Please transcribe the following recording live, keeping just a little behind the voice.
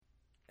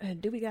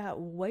Do we got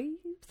waves?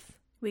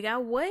 We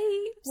got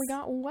waves. We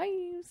got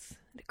waves.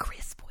 The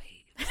crisp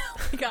waves.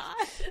 Oh my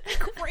god.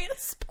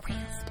 Crisp.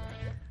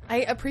 I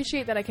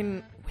appreciate that I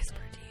can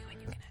whisper to you and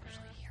you can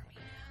actually hear me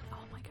now.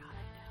 Oh my god,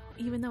 I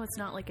know. Even though it's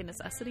not like a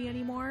necessity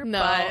anymore.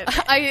 No.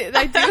 But...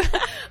 I do.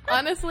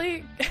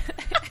 Honestly.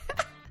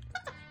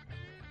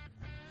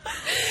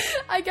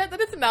 I get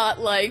that it's not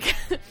like,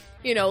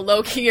 you know,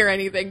 low key or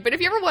anything, but if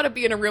you ever want to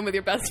be in a room with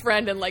your best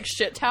friend and like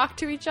shit talk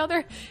to each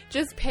other,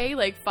 just pay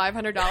like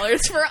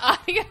 $500 for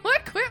audio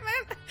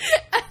equipment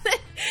and then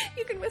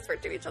you can whisper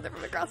to each other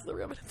from across the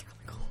room and it's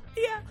really cool.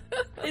 Yeah.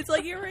 It's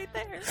like you're right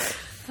there.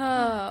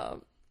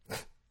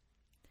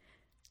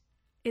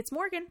 It's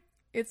Morgan.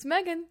 It's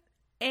Megan.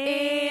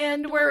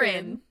 And we're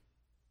in.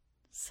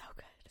 So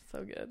good.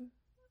 So good.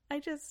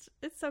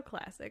 It's so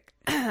classic.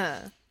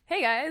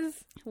 Hey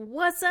guys.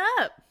 What's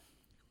up?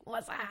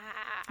 What's up?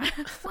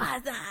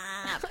 What's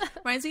up?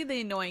 Reminds me of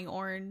the annoying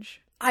orange.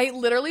 I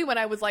literally, when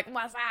I was like,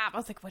 what's up? I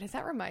was like, what does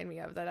that remind me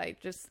of? That I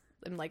just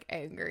am like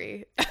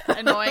angry.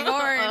 Annoying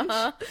orange.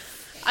 Uh-huh.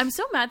 I'm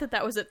so mad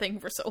that was a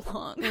thing for so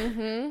long.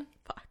 Mm-hmm.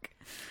 Fuck.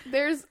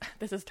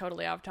 This is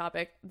totally off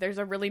topic. There's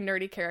a really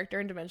nerdy character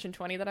in Dimension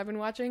 20 that I've been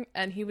watching,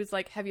 and he was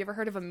like, have you ever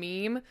heard of a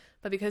meme?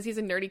 But because he's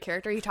a nerdy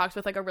character, he talks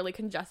with like a really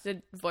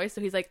congested voice,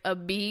 so he's like, a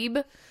beeb.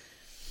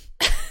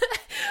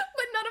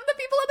 But none of the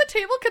people at the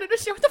table could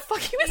understand what the fuck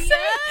he was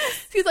saying.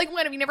 So he's like,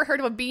 what, have you never heard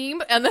of a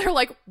beam? And they're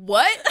like,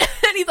 what?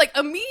 And he's like,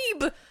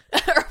 amoeb.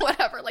 Or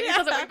whatever. Like, he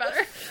does it way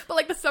better. But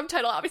like, the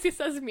subtitle obviously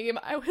says meme.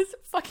 I was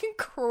fucking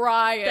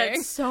crying.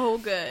 That's so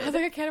good. I was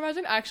like, I can't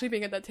imagine actually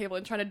being at that table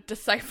and trying to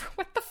decipher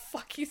what the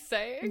fuck he's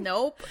saying.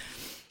 Nope.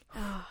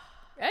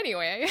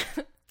 Anyway.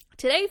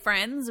 Today,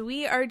 friends,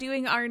 we are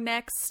doing our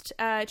next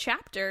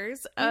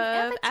chapters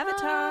of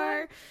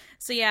Avatar.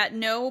 So yeah,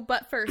 no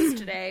but first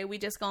today. We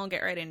just gonna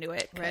get right into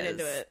it. Right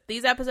into it.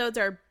 These episodes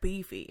are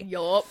beefy.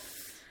 Yup.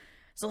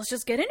 So let's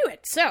just get into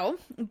it. So,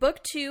 book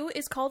 2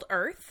 is called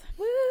Earth.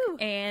 Woo!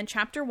 And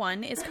chapter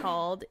 1 is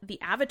called The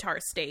Avatar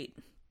State.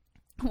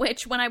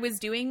 Which, when I was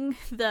doing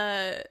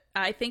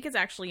I think it's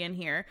actually in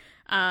here.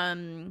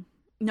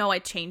 No, I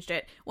changed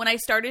it. When I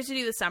started to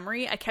do the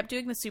summary, I kept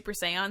doing the Super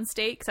Saiyan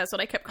state, because that's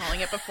what I kept calling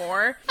it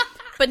before.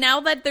 But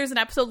now that there's an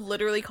episode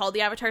literally called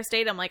The Avatar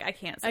State, I'm like, I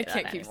can't keep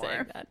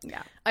saying that.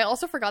 Yeah. I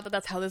also forgot that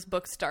that's how this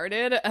book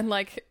started, and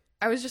like,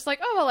 I was just like,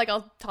 oh, well, like,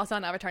 I'll toss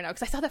on Avatar now,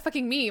 because I saw that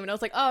fucking meme, and I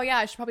was like, oh, yeah,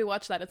 I should probably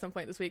watch that at some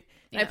point this week.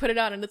 And I put it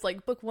on, and it's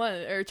like, book 1,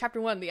 or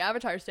chapter 1, The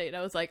Avatar State, and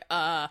I was like,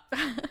 wow,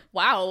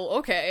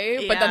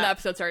 okay. But then the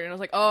episode started, and I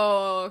was like,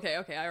 oh, okay,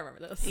 I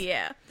remember this.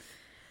 Yeah.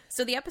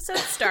 So the episode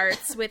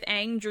starts with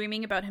Aang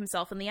dreaming about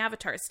himself in the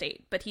Avatar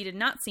state, but he did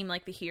not seem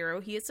like the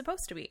hero he is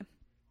supposed to be.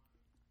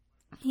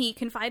 He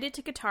confided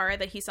to Katara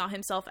that he saw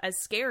himself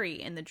as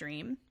scary in the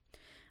dream.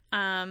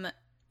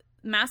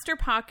 Master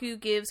Pakku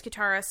gives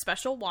Katara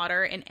special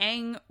water and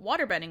Aang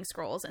waterbending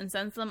scrolls and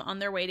sends them on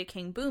their way to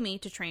King Bumi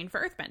to train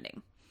for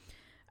earthbending.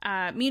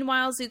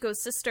 Meanwhile,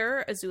 Zuko's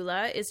sister,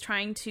 Azula, is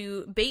trying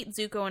to bait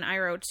Zuko and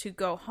Iroh to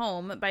go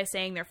home by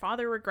saying their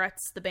father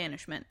regrets the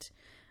banishment.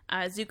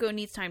 Zuko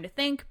needs time to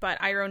think, but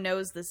Iroh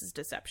knows this is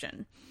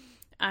deception.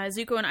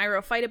 Zuko and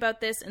Iroh fight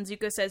about this, and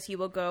Zuko says he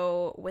will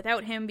go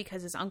without him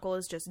because his uncle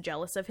is just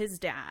jealous of his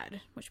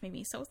dad, which made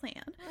me so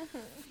sad.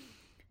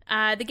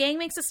 Mm-hmm. The gang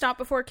makes a stop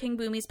before King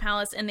Bumi's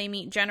palace, and they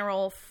meet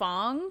General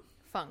Fung.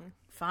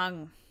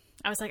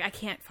 I was like, I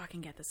can't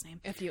fucking get this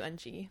name.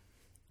 F-U-N-G.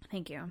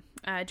 Thank you.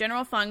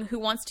 General Fung, who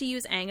wants to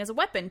use Aang as a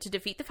weapon to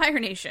defeat the Fire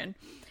Nation.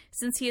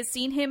 Since he has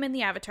seen him in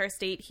the Avatar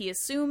state, he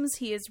assumes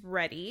he is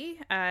ready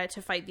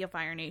to fight the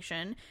Fire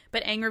Nation,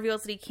 but Aang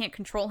reveals that he can't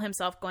control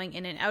himself going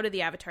in and out of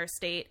the Avatar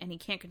state, and he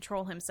can't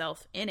control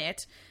himself in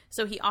it,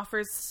 so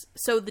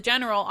the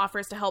general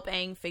offers to help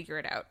Aang figure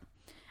it out.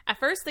 At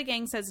first, the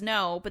gang says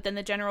no, but then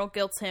the general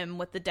guilts him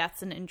with the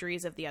deaths and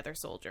injuries of the other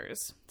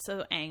soldiers,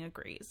 so Aang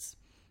agrees.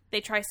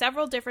 They try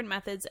several different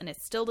methods, and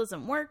it still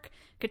doesn't work.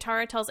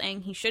 Katara tells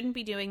Aang he shouldn't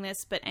be doing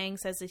this, but Aang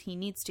says that he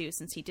needs to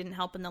since he didn't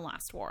help in the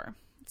last war.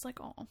 It's like,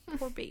 oh,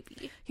 poor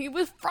baby. He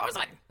was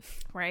frozen.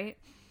 Right?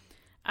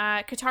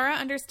 Katara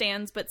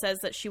understands, but says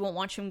that she won't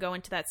want him go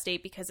into that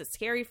state because it's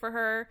scary for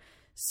her.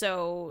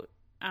 So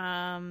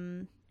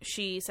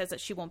she says that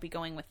she won't be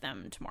going with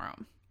them tomorrow.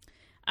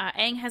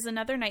 Aang has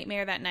another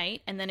nightmare that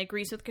night and then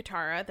agrees with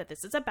Katara that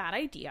this is a bad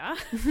idea.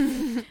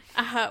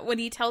 When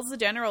he tells the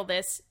general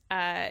this,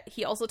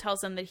 he also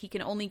tells him that he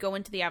can only go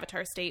into the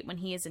Avatar state when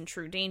he is in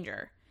true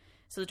danger.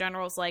 So the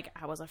general's like,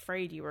 I was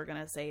afraid you were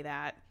going to say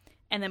that.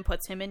 And then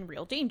puts him in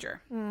real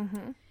danger.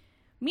 Mm-hmm.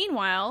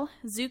 Meanwhile,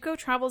 Zuko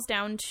travels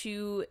down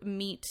to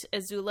meet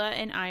Azula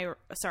and Iroh,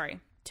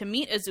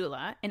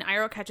 and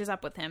Iroh catches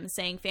up with him,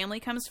 saying family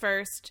comes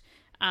first,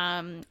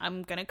 I'm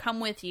gonna come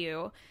with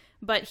you,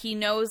 but he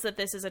knows that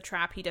this is a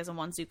trap. He doesn't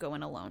want Zuko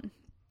in alone.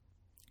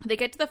 They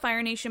get to the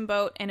Fire Nation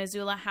boat, and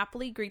Azula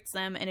happily greets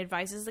them and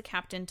advises the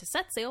captain to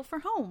set sail for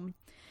home.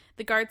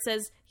 The guard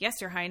says,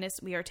 yes, Your Highness,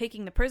 we are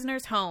taking the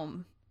prisoners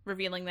home,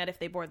 revealing that if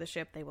they board the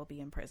ship, they will be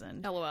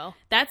imprisoned. LOL.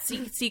 That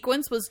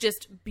sequence was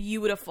just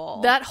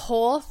beautiful. That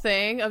whole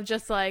thing of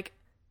just like,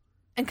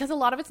 And because a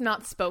lot of it's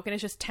not spoken,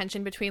 it's just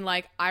tension between,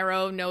 like,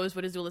 Iroh knows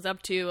what Azula's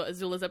up to,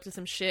 Azula's up to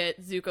some shit,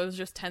 Zuko's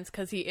just tense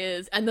because he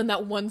is, and then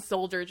that one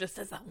soldier just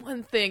says that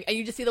one thing, and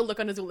you just see the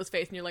look on Azula's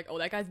face, and you're like, oh,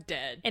 that guy's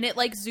dead. And it,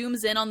 like,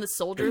 zooms in on the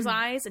soldier's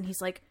eyes, and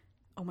he's like,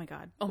 oh my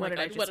god, what did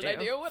I do?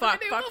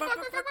 Fuck.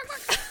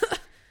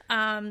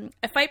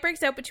 A fight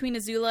breaks out between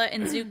Azula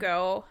and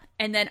Zuko,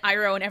 and then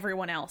Iroh and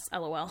everyone else,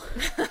 lol.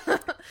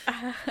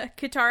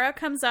 Katara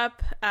comes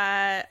up,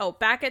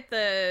 back at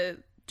the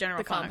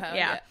general compound.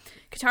 Yeah.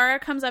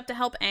 Katara comes up to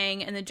help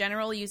Aang, and the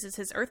general uses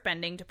his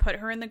earthbending to put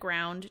her in the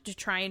ground to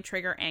try and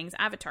trigger Aang's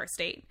avatar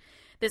state.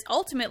 This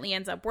ultimately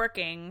ends up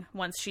working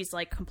once she's,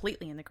 like,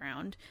 completely in the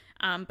ground.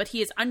 But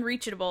he is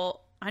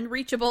unreachable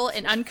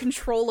and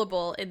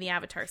uncontrollable in the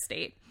avatar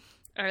state.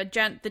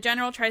 The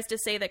general tries to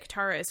say that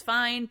Katara is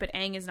fine, but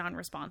Aang is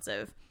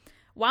non-responsive.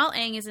 While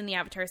Aang is in the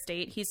avatar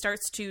state, he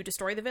starts to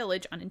destroy the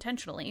village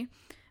unintentionally.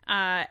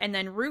 And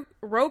then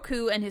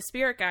Roku and his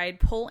spirit guide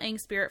pull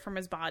Aang's spirit from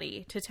his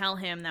body to tell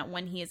him that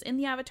when he is in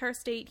the avatar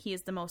state, he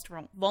is the most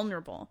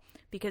vulnerable.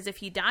 Because if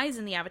he dies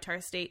in the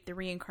avatar state, the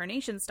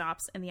reincarnation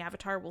stops and the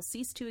avatar will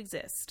cease to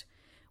exist.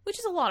 Which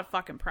is a lot of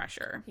fucking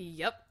pressure.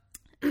 Yep.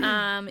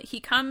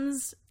 Aang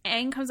comes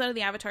out of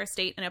the avatar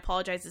state and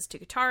apologizes to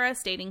Katara,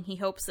 stating he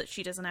hopes that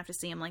she doesn't have to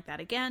see him like that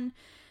again.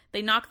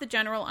 They knock the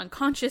general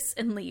unconscious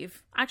and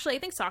leave. Actually, I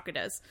think Sokka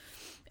does.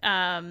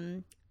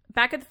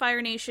 Back at the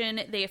Fire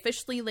Nation, they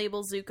officially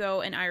label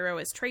Zuko and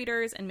Iroh as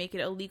traitors and make it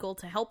illegal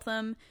to help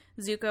them.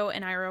 Zuko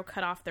and Iroh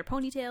cut off their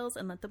ponytails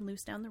and let them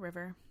loose down the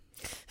river.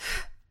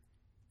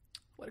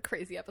 What a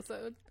crazy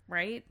episode.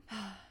 Right?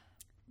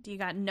 Do you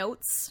got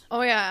notes?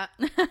 Oh, yeah.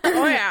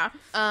 Oh, yeah.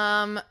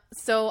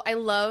 So I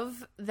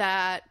love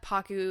that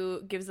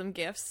Pakku gives them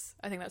gifts.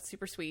 I think that's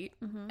super sweet.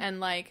 Mm-hmm. And,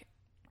 like,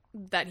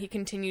 that he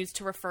continues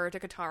to refer to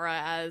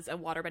Katara as a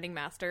waterbending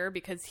master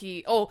because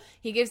he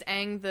gives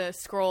Aang the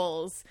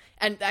scrolls.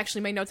 And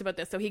actually, my notes about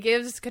this. So he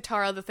gives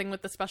Katara the thing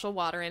with the special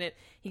water in it.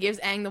 He gives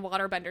Aang the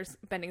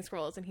bending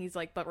scrolls. And he's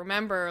like, but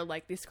remember,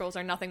 like, these scrolls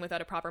are nothing without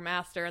a proper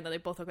master. And then they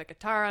both look like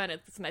Katara. And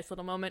it's this nice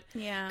little moment.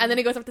 Yeah. And then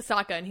he goes up to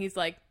Sokka and he's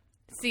like,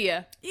 see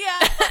ya. Yeah.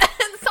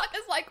 And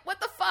Sokka's like, what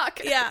the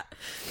fuck? Yeah.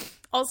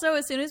 Also,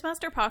 as soon as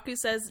Master Pakku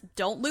says,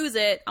 don't lose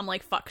it, I'm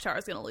like, fuck,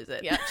 Katara's gonna lose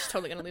it. Yeah, she's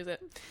totally gonna lose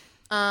it.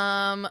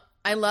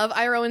 I love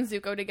Iroh and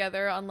Zuko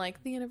together on,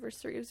 like, the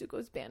anniversary of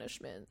Zuko's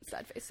banishment.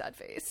 Sad face, sad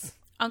face.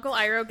 Uncle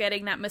Iroh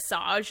getting that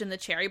massage in the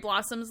cherry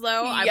blossoms,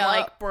 though, I'm Yeah.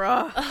 like,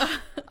 bruh.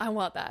 I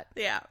want that.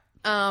 Yeah.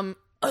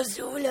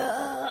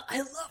 Azula, I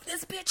love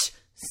this bitch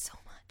so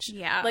much.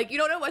 Yeah. Like, you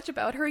don't know much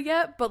about her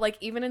yet, but, like,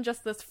 even in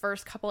just this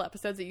first couple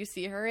episodes that you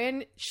see her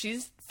in,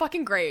 she's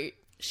fucking great.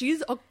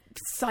 She's a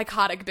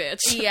psychotic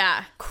bitch.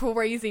 Yeah.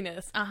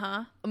 Craziness.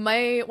 Uh-huh.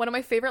 One of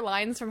my favorite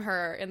lines from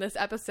her in this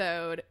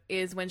episode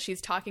is when she's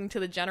talking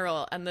to the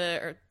general and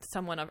or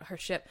someone of her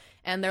ship,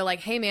 and they're like,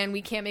 hey man,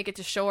 we can't make it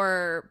to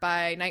shore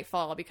by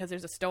nightfall because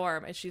there's a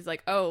storm. And she's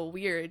like, oh,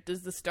 weird.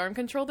 Does the storm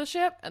control the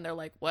ship? And they're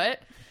like,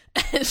 what?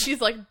 And she's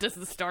like, does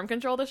the storm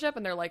control the ship?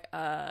 And they're like,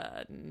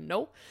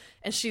 no.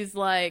 And she's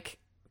like,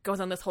 goes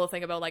on this whole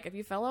thing about, like, if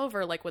you fell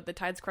over, like, would the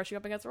tides crush you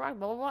up against a rock,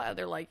 blah, blah, blah. And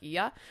they're like,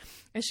 yeah.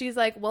 And she's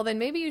like, well, then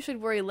maybe you should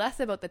worry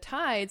less about the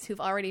tides who've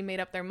already made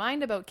up their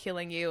mind about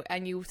killing you,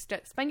 and you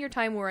spend your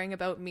time worrying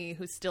about me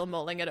who's still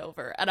mulling it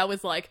over. And I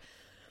was like,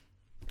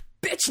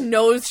 bitch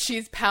knows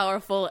she's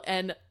powerful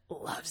and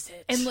loves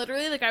it. And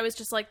literally, the guy was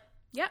just like,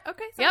 yeah,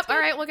 okay. Yep, good. all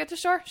right, we'll get to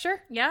shore.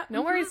 Sure. Yeah.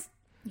 No worries.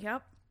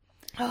 Yep.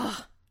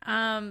 Oh.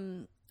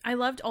 I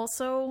loved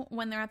also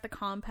when they're at the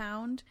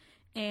compound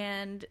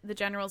and the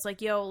general's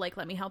like, yo, like,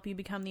 let me help you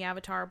become the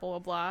avatar, blah,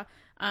 blah,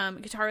 blah.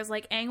 Katara's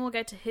like, Aang will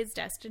get to his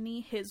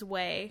destiny his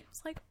way.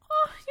 It's like,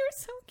 oh, you're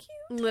so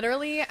cute.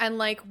 Literally, and,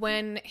 like,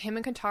 when him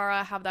and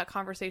Katara have that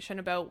conversation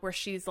about where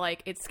she's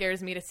like, it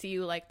scares me to see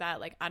you like that,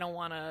 like, I don't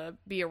want to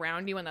be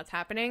around you when that's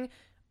happening.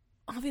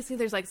 Obviously,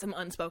 there's, like, some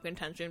unspoken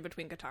tension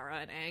between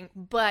Katara and Aang,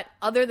 but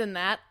other than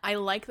that, I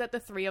like that the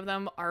three of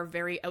them are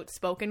very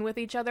outspoken with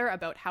each other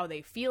about how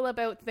they feel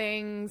about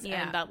things,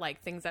 and that,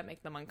 like, things that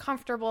make them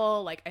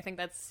uncomfortable. Like, I think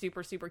that's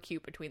super, super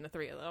cute between the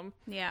three of them.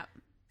 Yeah.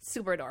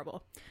 Super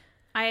adorable.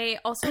 I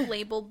also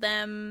labeled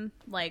them,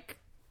 like,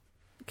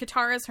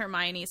 Katara's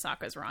Hermione,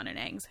 Sokka's Ron, and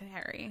Aang's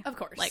Harry. Of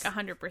course. Like,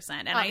 100%.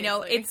 And Obviously. I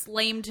know it's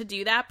lame to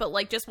do that, but,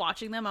 like, just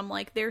watching them, I'm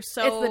like, they're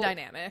so... It's the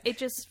dynamic. It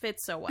just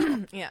fits so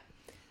well. Yeah.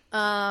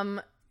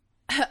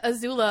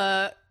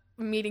 Azula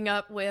meeting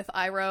up with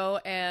Iroh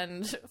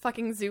and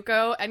fucking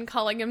Zuko and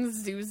calling him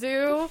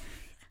Zuzu.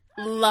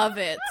 Love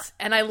it.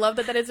 And I love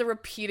that is a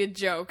repeated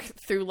joke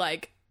through,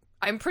 like,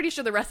 I'm pretty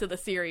sure the rest of the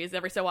series,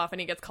 every so often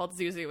he gets called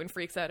Zuzu and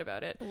freaks out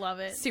about it. Love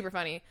it. Super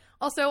funny.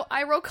 Also,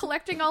 Iroh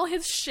collecting all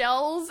his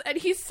shells and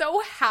he's so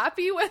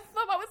happy with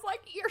them. I was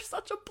like, you're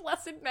such a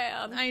blessed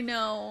man. I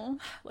know.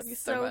 Love you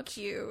so much.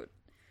 Cute.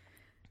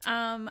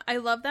 I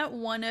love that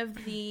one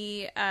of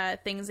the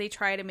things they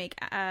try to make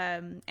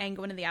Aang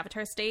go into the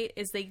Avatar state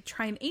is they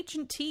try an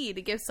ancient tea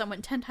to give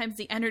someone 10 times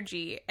the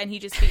energy, and he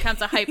just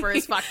becomes a hyper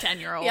as fuck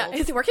 10-year-old. Yeah,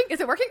 is it working? Is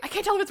it working? I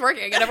can't tell if it's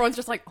working. And everyone's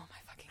just like, oh my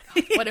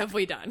fucking god, what have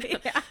we done?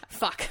 Yeah.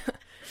 Fuck.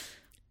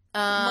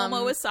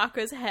 Momo was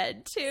Sokka's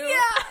head, too.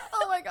 Yeah!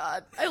 Oh my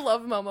god. I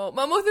love Momo.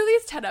 Momo through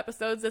these 10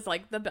 episodes is,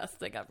 like, the best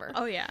thing ever.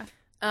 Oh, yeah.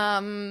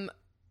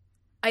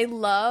 I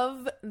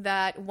love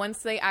that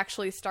once they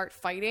actually start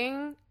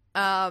fighting,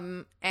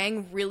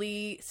 Aang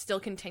really still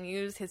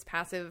continues his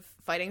passive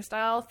fighting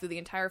style through the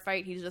entire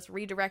fight. He's just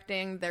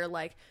redirecting their,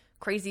 like,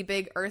 crazy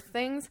big earth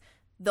things.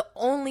 The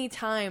only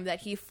time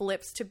that he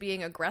flips to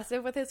being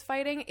aggressive with his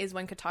fighting is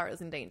when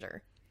Katara's in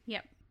danger.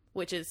 Yep.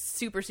 Which is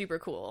super, super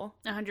cool.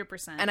 100%.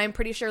 And I'm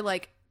pretty sure,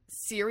 like,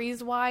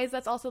 series-wise,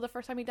 that's also the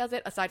first time he does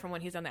it, aside from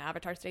when he's on the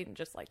Avatar state and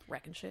just, like,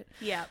 wrecking shit.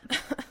 Yeah.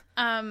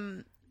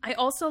 I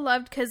also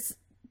loved, because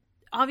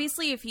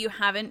obviously if you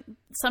haven't,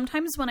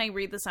 sometimes when I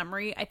read the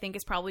summary, I think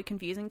it's probably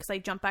confusing because I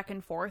jump back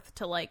and forth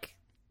to, like,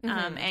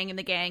 Aang and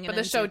the gang. And but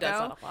the show Zuko. does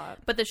that a lot.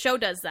 But the show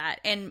does that.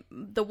 And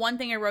the one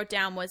thing I wrote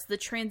down was the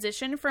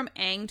transition from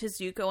Aang to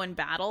Zuko in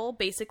battle,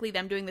 basically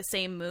them doing the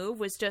same move,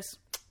 was just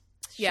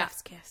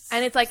chef's kiss.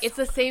 And it's like, it's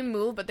the same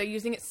move, but they're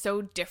using it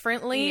so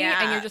differently.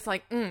 Yeah. And you're just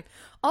like,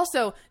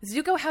 Also,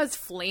 Zuko has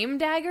flame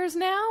daggers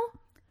now?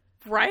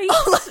 Right?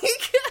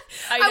 Like,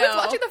 I was know.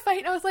 watching the fight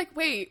and I was like,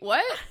 wait,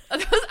 what? Are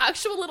those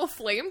actual little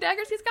flame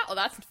daggers he's got? Oh,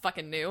 that's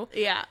fucking new.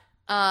 Yeah.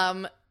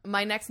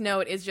 My next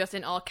note is just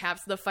in all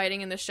caps. The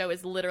fighting in the show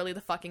is literally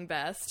the fucking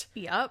best.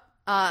 Yep.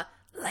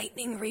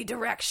 Lightning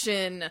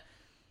redirection.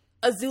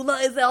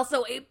 Azula is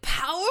also a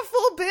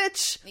powerful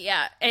bitch.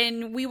 Yeah,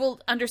 and we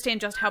will understand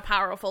just how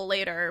powerful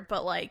later,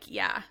 but, like,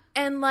 yeah.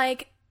 And,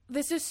 like,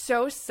 this is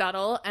so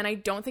subtle, and I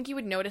don't think you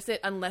would notice it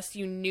unless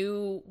you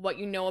knew what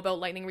you know about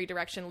lightning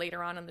redirection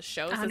later on in the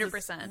show. So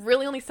 100%. It's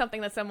really only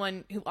something that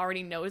someone who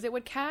already knows it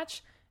would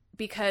catch,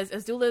 because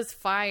Azula's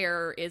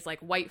fire is, like,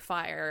 white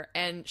fire,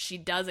 and she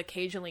does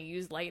occasionally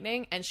use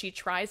lightning, and she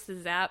tries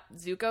to zap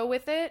Zuko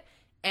with it,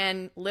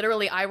 and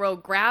literally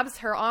Iroh grabs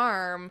her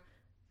arm,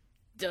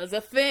 does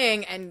a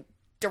thing, and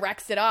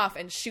directs it off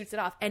and shoots it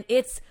off, and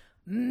it's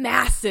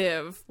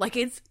massive. Like,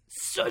 it's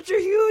such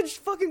a huge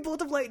fucking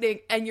bolt of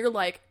lightning, and you're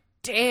like,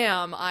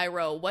 damn,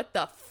 Iroh, what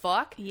the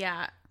fuck?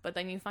 Yeah. But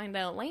then you find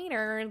out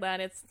later that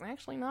it's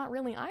actually not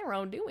really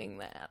Iroh doing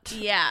that.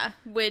 Yeah,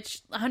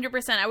 which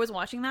 100%, I was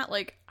watching that,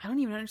 like, I don't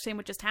even understand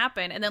what just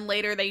happened, and then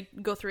later they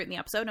go through it in the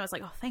episode, and I was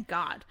like, oh, thank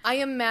God. I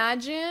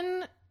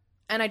imagine,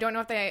 and I don't know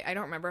if I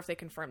don't remember if they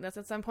confirmed this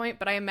at some point,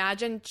 but I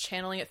imagine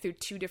channeling it through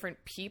two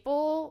different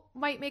people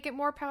might make it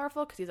more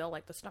powerful, because he's all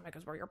like, the stomach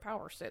is where your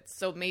power sits.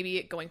 So maybe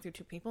it going through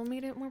two people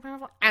made it more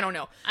powerful? I don't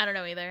know. I don't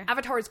know either.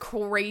 Avatar is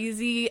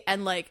crazy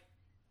and, like,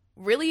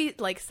 really,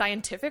 like,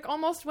 scientific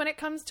almost when it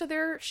comes to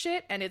their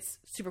shit, and it's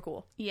super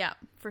cool. Yeah,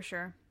 for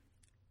sure.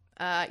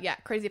 Yeah,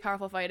 crazy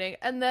powerful fighting.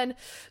 And then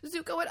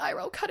Zuko and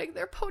Iroh cutting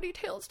their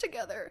ponytails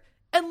together.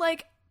 And,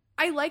 like,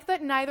 I like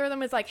that neither of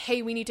them is like,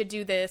 hey, we need to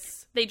do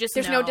this.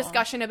 There's no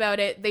discussion about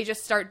it. They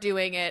just start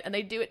doing it, and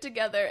they do it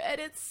together, and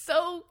it's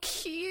so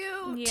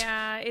cute.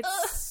 Yeah,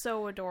 it's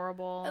so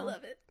adorable. I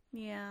love it.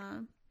 Yeah.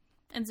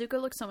 And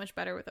Zuko looks so much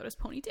better without his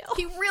ponytail.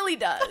 He really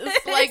does.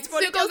 Like,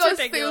 Zuko goes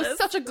through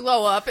such a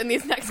glow up in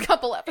these next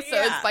couple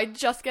episodes by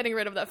just getting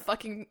rid of that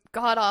fucking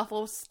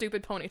god-awful,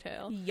 stupid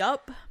ponytail.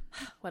 Yup.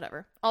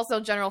 Whatever.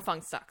 Also, General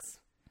Fung sucks.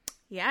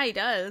 Yeah, he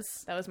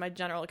does. That was my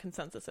general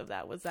consensus of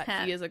that, was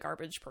that he is a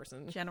garbage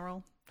person.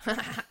 General.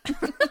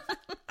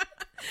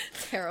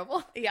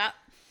 Terrible. Yeah.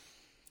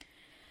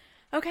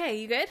 Okay,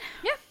 you good?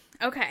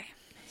 Yeah. Okay.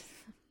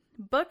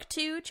 Book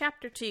 2,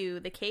 Chapter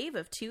 2, The Cave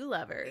of Two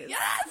Lovers.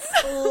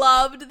 Yes!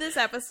 Loved this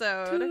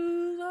episode.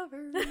 Two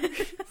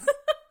lovers.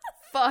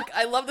 Fuck,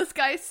 I love this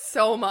guy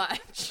so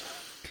much.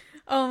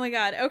 Oh my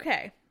god,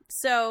 okay.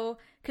 So,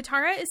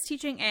 Katara is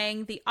teaching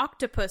Aang the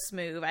octopus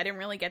move. I didn't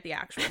really get the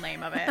actual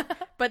name of it.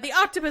 But the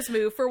octopus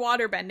move for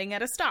waterbending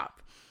at a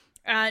stop.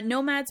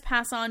 Nomads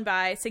pass on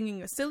by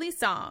singing a silly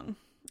song.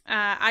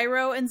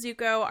 Iroh and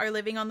Zuko are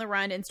living on the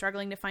run and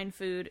struggling to find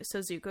food,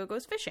 so Zuko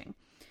goes fishing.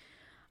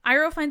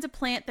 Iroh finds a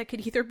plant that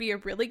could either be a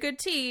really good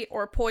tea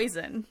or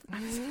poison.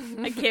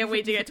 I can't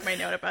wait to get to my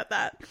note about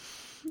that.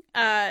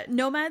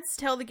 Nomads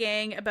tell the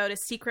gang about a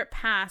secret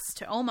pass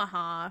to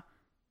Omaha.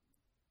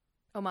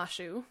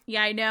 Omashu.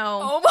 Yeah, I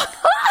know.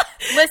 Omaha!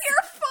 Listen,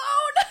 Your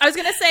phone! I was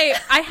going to say,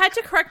 I had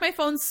to correct my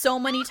phone so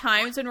many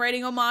times when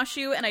writing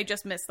Omashu, and I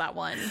just missed that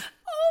one.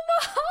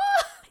 Omaha!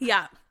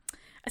 Yeah.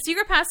 A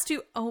secret pass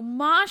to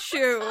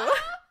Omashu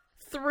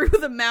through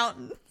the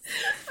mountains.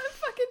 I'm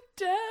fucking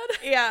dead.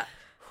 Yeah.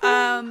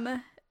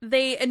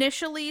 They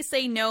initially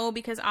say no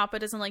because Appa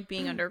doesn't like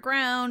being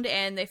underground,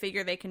 and they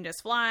figure they can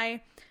just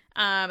fly.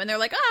 And they're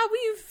like,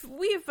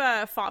 we've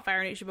fought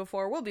Fire Nation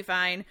before, we'll be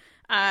fine.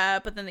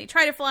 But then they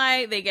try to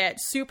fly, they get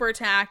super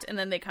attacked, and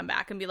then they come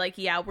back and be like,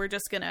 yeah, we're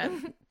just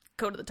gonna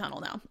go to the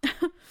tunnel now.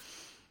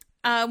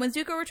 When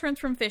Zuko returns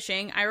from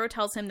fishing, Iroh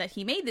tells him that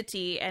he made the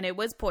tea and it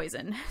was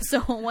poison.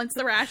 So once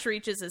the rash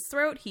reaches his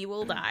throat, he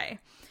will die.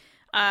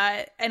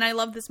 And I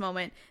love this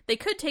moment. They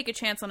could take a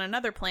chance on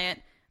another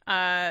plant,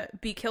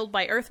 be killed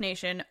by Earth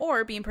Nation,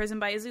 or be imprisoned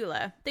by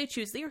Azula. They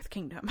choose the Earth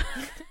Kingdom.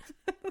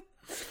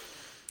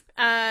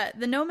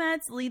 The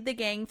nomads lead the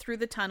gang through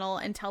the tunnel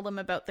and tell them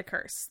about the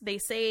curse. They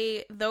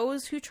say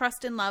those who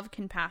trust in love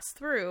can pass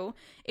through.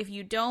 If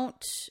you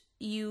don't,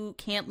 you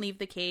can't leave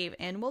the cave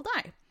and will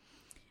die.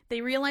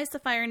 They realize the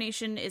Fire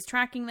Nation is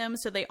tracking them,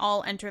 so they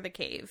all enter the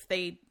cave.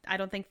 I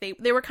don't think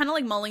they were kind of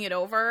like mulling it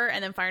over,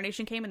 and then Fire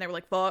Nation came and they were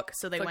like, fuck,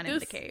 so they went into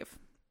the cave.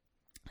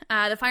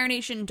 The Fire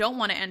Nation don't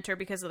want to enter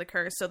because of the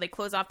curse, so they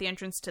close off the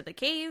entrance to the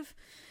cave.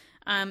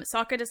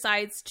 Sokka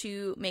decides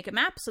to make a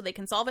map so they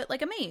can solve it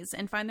like a maze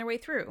and find their way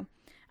through.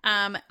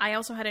 I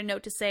also had a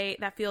note to say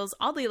that feels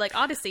oddly like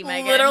Odyssey,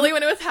 Megan. Literally,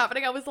 when it was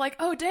happening, I was like,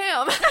 oh,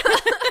 damn.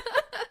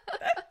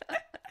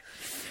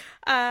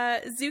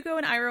 Zuko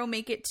and Iroh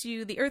make it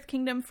to the Earth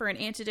Kingdom for an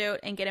antidote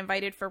and get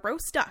invited for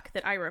roast duck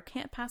that Iroh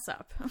can't pass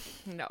up.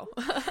 No.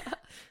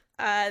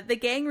 The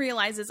gang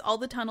realizes all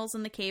the tunnels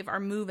in the cave are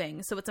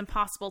moving, so it's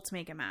impossible to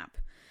make a map.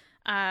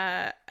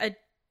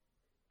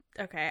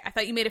 Okay, I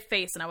thought you made a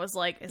face, and I was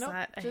like, is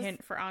that a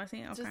hint for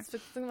Odyssey?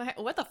 Okay.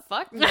 What the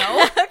fuck?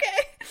 No.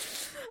 Okay.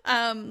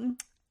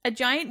 A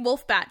giant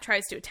wolf bat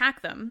tries to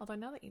attack them. Although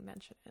now that you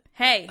mention it.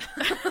 Hey.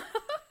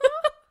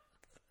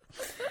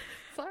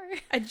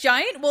 Sorry. A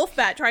giant wolf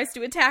bat tries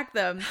to attack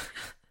them.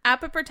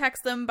 Appa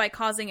protects them by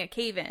causing a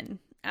cave-in.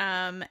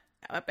 I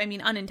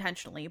mean,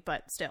 unintentionally,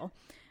 but still.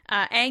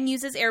 Aang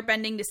uses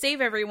airbending to save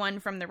everyone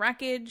from the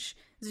wreckage.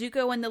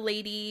 Zuko and the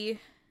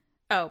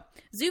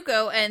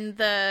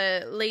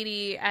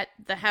lady at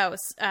the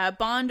house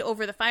bond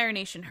over the Fire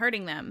Nation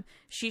hurting them.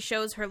 She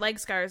shows her leg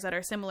scars that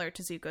are similar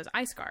to Zuko's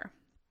eye scar.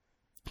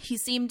 He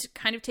seemed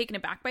kind of taken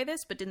aback by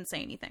this, but didn't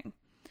say anything.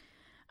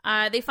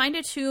 They find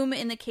a tomb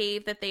in the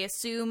cave that they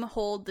assume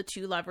hold the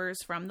two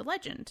lovers from the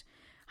legend.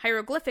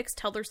 Hieroglyphics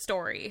tell their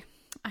story.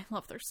 I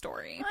love their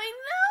story. I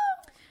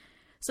know!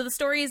 So the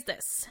story is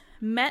this.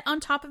 Met on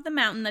top of the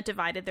mountain that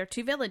divided their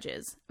two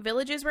villages.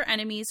 Villages were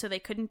enemies, so they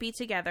couldn't be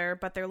together,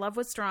 but their love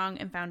was strong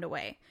and found a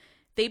way.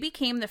 They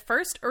became the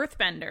first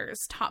earthbenders,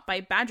 taught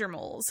by badger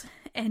moles,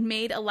 and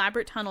made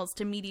elaborate tunnels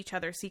to meet each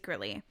other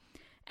secretly.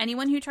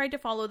 Anyone who tried to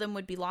follow them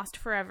would be lost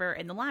forever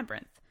in the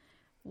labyrinth.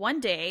 One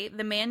day,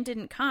 the man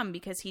didn't come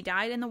because he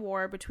died in the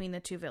war between the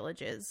two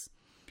villages.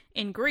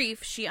 In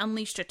grief, she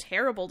unleashed a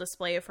terrible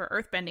display of her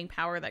earthbending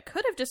power that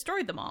could have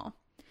destroyed them all.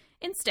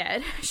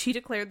 Instead, she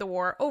declared the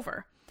war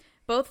over.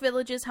 Both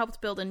villages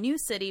helped build a new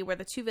city where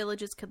the two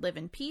villages could live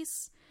in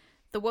peace.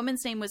 The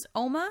woman's name was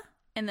Oma,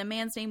 and the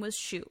man's name was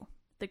Shu.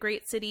 The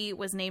great city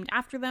was named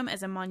after them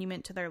as a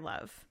monument to their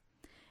love.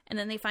 And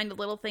then they find a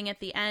little thing at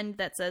the end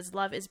that says,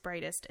 love is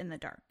brightest in the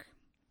dark.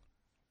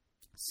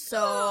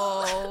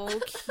 So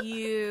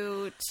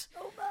cute.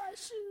 Oma,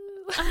 Shu.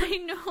 I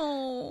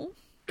know.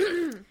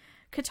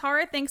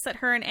 Katara thinks that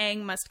her and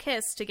Aang must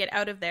kiss to get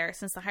out of there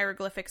since the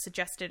hieroglyphic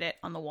suggested it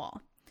on the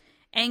wall.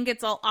 Aang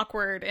gets all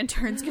awkward and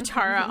turns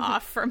Katara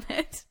off from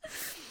it.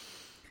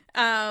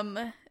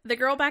 The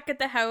girl back at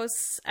the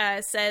house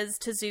says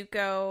to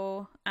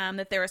Zuko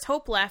that there is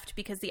hope left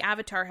because the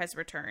Avatar has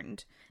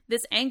returned.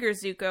 This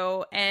angers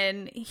Zuko,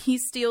 and he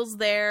steals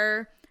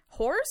their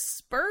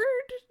horse? Bird?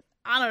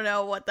 I don't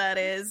know what that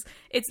is.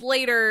 It's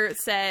later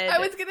said... I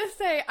was gonna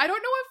say, I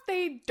don't know if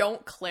they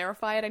don't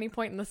clarify at any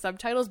point in the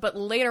subtitles, but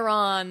later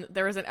on,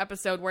 there is an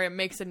episode where it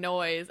makes a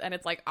noise, and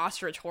it's like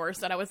ostrich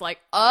horse, and I was like,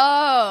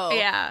 oh!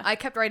 Yeah. I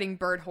kept writing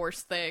bird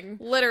horse thing.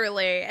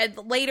 Literally. And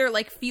later,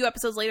 like, a few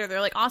episodes later, they're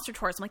like, ostrich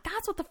horse. I'm like,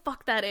 that's what the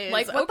fuck that is.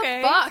 Like, what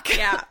the fuck?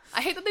 Yeah. I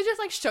hate that they just,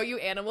 like, show you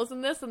animals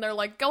in this, and they're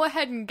like, go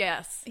ahead and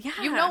guess. Yeah.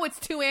 You know it's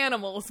two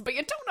animals, but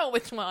you don't know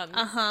which one.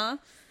 Uh-huh.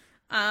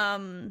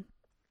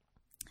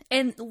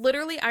 And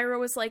literally,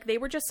 Iroh was like, they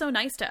were just so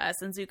nice to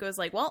us. And Zuko's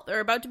like, well, they're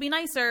about to be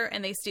nicer.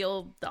 And they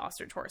steal the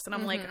ostrich horse. And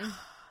I'm like, oh,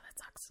 that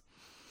sucks.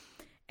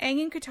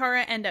 Aang and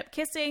Katara end up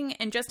kissing.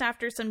 And just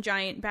after, some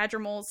giant badger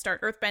moles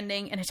start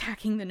earthbending and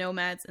attacking the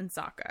nomads and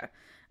Sokka.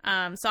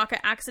 Sokka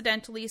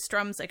accidentally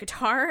strums a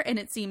guitar. And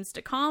it seems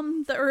to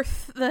calm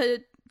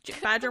the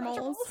badger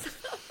moles.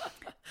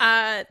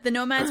 The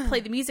nomads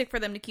play the music for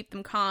them to keep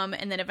them calm.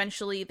 And then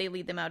eventually they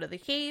lead them out of the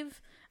cave.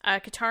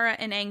 Katara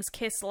and Aang's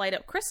kiss light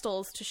up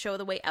crystals to show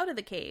the way out of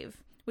the cave,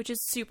 which is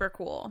super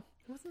cool.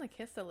 It wasn't the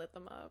kiss that lit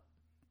them up.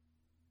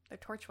 Their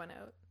torch went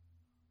out.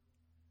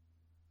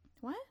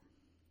 What?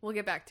 We'll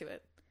get back to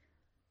it.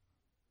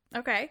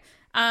 Okay.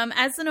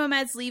 As the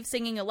nomads leave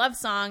singing a love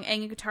song,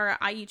 Aang and Katara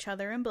eye each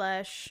other and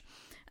blush.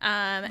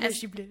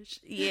 As you blush.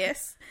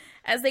 Yes.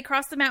 As they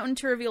cross the mountain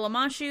to reveal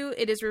Omashu,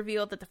 it is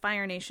revealed that the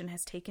Fire Nation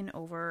has taken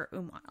over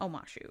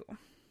Omashu.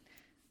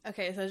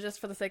 Okay, so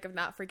just for the sake of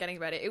not forgetting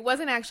about it, it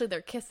wasn't actually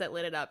their kiss that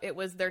lit it up. It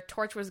was their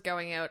torch was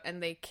going out,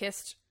 and they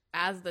kissed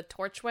as the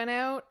torch went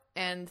out,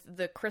 and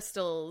the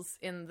crystals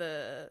in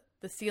the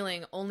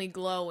ceiling only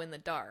glow in the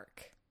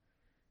dark.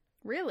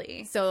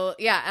 Really? So,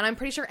 yeah, and I'm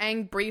pretty sure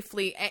Aang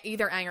briefly,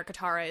 either Aang or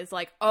Katara, is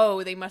like,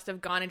 oh, they must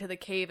have gone into the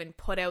cave and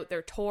put out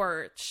their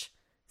torch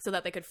so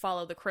that they could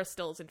follow the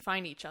crystals and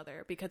find each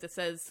other, because it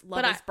says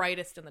love is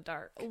brightest in the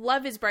dark.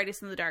 Love is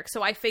brightest in the dark.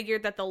 So I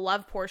figured that the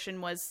love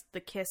portion was the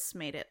kiss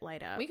made it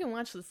light up. We can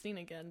watch the scene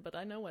again, but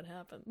I know what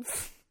happens.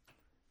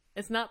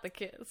 It's not the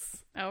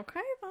kiss. Okay,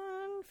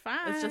 then.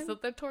 fine. It's just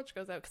that the torch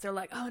goes out because they're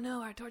like, oh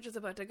no, our torch is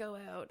about to go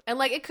out. And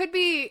like it could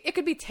be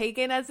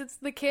taken as it's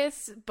the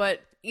kiss,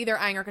 but either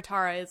Aang or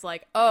Katara is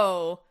like,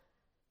 oh,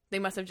 they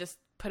must have just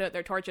put out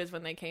their torches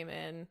when they came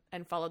in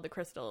and followed the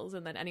crystals,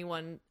 and then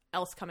anyone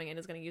else coming in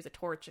is going to use a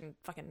torch and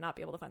fucking not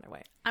be able to find their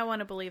way. I want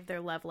to believe their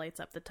love lights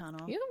up the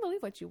tunnel. You can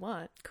believe what you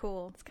want.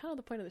 Cool. It's kind of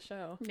the point of the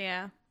show.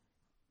 Yeah.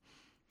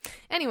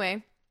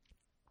 Anyway,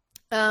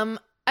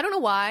 I don't know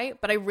why,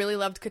 but I really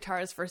loved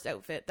Katara's first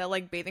outfit. That,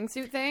 like, bathing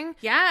suit thing.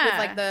 Yeah. With,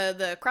 like,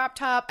 the crop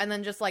top and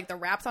then just, like, the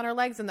wraps on her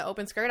legs and the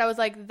open skirt. I was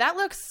like, that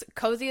looks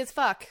cozy as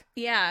fuck.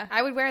 Yeah.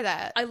 I would wear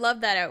that. I love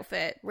that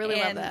outfit. Really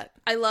love that.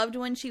 I loved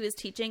when she was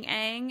teaching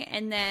Aang,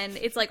 and then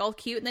it's, like, all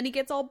cute, and then he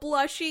gets all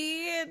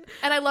blushy.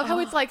 And I love how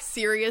it's, like,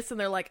 serious, and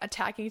they're, like,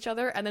 attacking each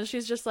other, and then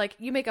she's just like,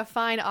 you make a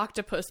fine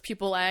octopus,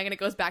 pupil Aang, and it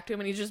goes back to him,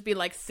 and he's just be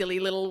like, silly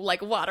little,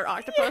 like, water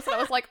octopus. And I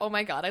was like, oh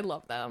my god, I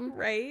love them.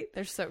 Right?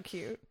 They're so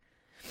cute.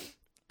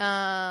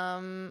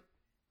 I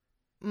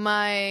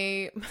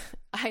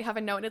have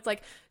a note and it's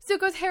like,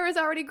 Zuko's hair is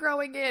already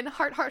growing in.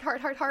 Heart, heart,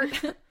 heart, heart,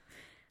 heart.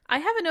 I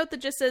have a note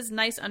that just says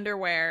nice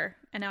underwear,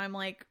 and now I'm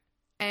like,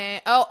 when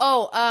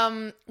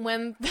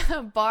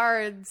the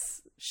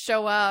bards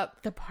show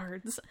up. the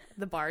bards.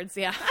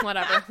 Yeah,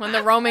 whatever. When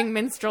the roaming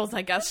minstrels,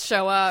 I guess,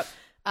 show up,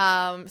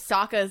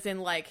 Sokka's in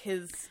like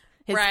his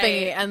right.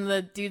 thingy, and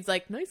the dude's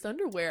like, nice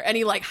underwear, and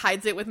he like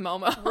hides it with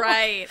Momo.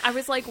 Right. I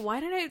was like, why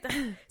did I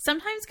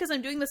sometimes because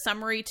I'm doing the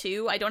summary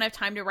too, I don't have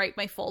time to write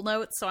my full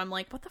notes, so I'm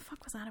like, what the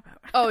fuck was that about?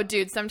 Oh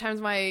dude, sometimes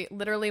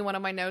literally one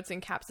of my notes in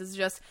caps is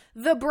just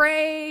the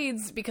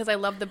braids, because I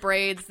love the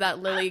braids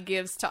that Lily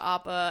gives to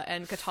Appa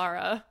and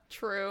Katara.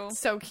 True.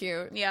 So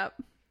cute. Yep.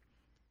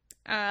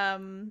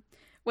 When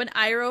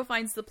Iroh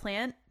finds the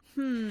plant,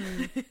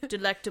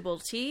 delectable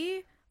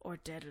tea or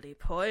deadly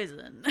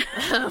poison.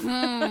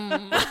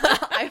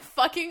 I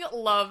fucking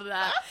love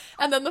that.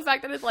 And then the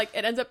fact that it's like,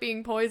 it ends up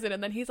being poison,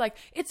 and then he's like,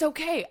 it's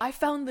okay, I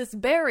found this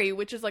berry,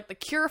 which is like the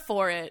cure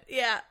for it.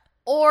 Yeah.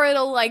 Or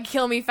it'll like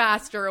kill me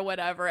faster or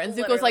whatever. And Zuko's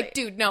Literally. like,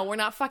 dude, no, we're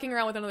not fucking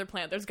around with another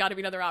plant. There's got to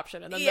be another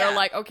option. And then they're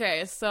like,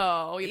 okay,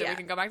 so either we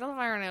can go back to the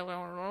fire, and then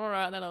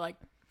they're like,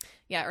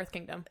 yeah, Earth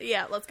Kingdom.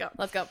 Yeah, let's go.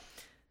 Let's go.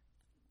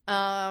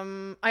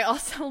 I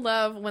also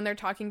love when they're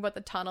talking about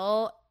the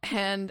tunnel,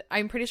 and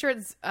I'm pretty sure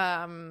it's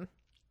I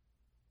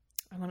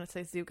want to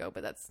say Zuko,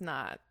 but that's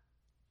not.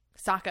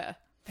 Sokka.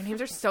 Their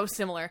names are so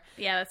similar.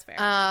 Yeah, that's fair.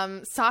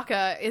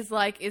 Sokka is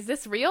like, is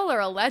this real or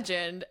a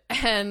legend?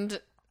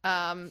 And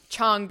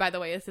Chong, by the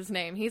way, is his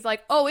name. He's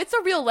like, oh, it's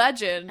a real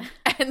legend.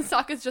 And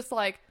Sokka's just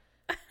like,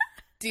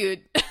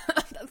 dude,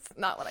 that's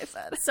not what I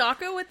said.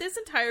 Sokka with this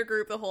entire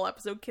group the whole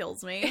episode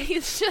kills me.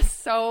 He's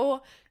just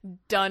so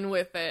done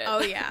with it.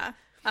 Oh yeah.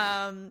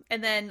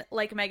 And then,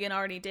 like Megan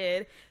already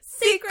did,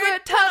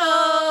 Secret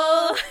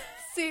Tunnel!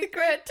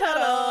 Secret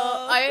Tunnel!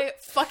 I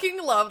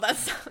fucking love that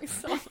song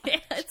so much. Yeah,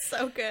 it's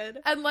so good.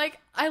 And, like,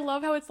 I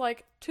love how it's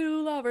like,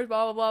 two lovers,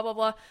 blah, blah, blah, blah,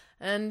 blah.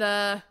 And,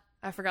 I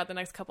forgot the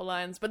next couple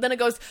lines. But then it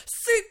goes,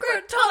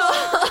 Secret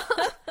Tunnel!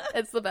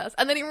 It's the best.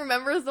 And then he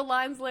remembers the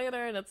lines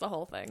later, and it's the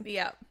whole thing.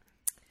 Yep.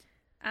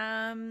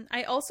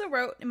 I also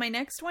wrote, my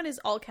next one is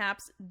all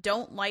caps,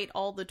 don't light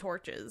all the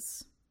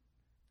torches.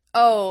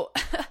 Oh,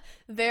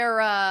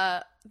 they're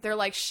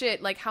like,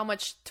 shit, like, how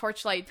much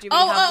torchlight do we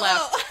have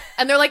left?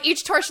 And they're like,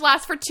 each torch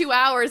lasts for 2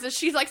 hours. And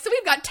she's like, so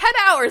we've got 10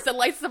 hours and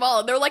lights them all.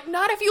 And they're like,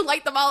 not if you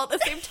light them all at the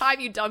same time,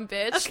 you dumb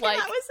bitch. Okay, like,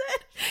 that was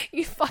it.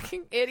 You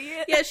fucking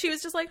idiot. Yeah, she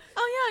was just like,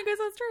 oh yeah, I guess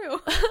that's true.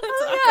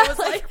 Oh, I was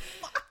like,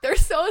 they're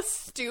so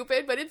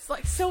stupid, but it's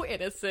like so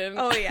innocent.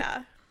 oh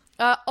yeah.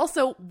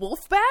 Also,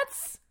 wolf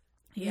bats?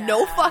 Yeah.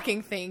 No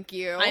fucking thank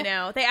you. I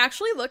know. They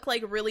actually look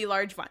like really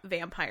large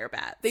vampire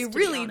bats. They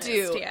really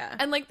do. Yeah.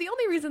 And like the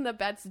only reason that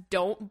bats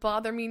don't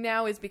bother me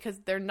now is because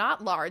they're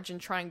not large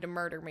and trying to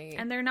murder me.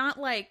 And they're not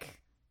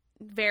like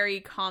very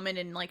common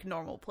in like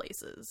normal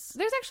places.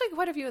 There's actually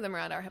quite a few of them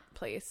around our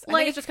place. I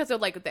Like, think it's just because of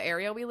like the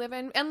area we live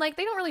in. And like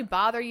they don't really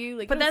bother you.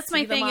 Like, but you don't that's my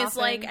see them thing is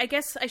often. like, I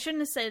guess I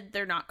shouldn't have said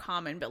they're not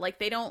common, but like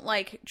they don't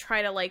like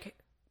try to like,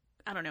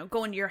 I don't know,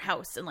 go into your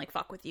house and like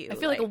fuck with you. I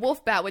feel like a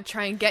wolf bat would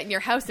try and get in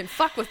your house and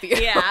fuck with you.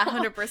 Yeah,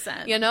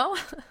 100%. You know?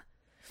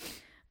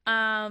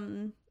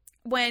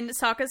 When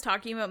Sokka's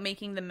talking about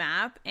making the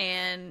map,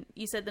 and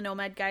you said the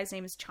nomad guy's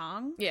name is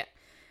Chong? Yeah.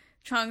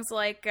 Chong's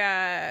like,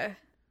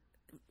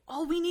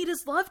 all we need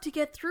is love to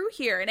get through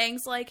here. And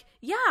Aang's like,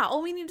 yeah,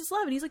 all we need is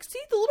love. And he's like, see,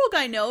 the little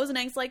guy knows. And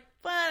Aang's like,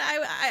 but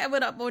I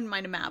wouldn't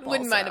mind a map.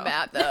 Wouldn't mind a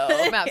map,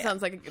 though. Map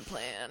sounds like a good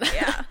plan.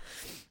 Yeah.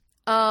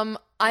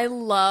 I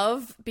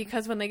love,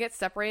 because when they get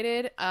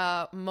separated,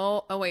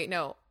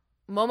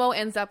 Momo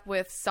ends up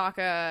with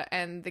Sokka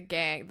and the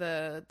gang,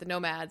 the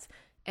nomads,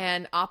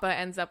 and Appa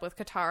ends up with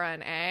Katara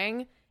and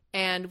Aang.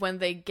 And when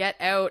they get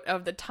out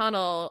of the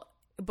tunnel,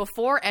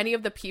 before any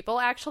of the people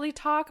actually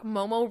talk,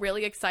 Momo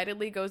really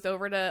excitedly goes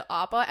over to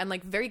Appa and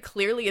like very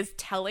clearly is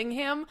telling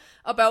him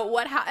about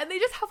what happened. And they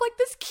just have like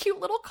this cute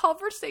little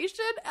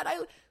conversation, and I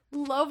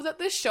love that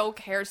this show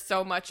cares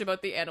so much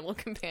about the animal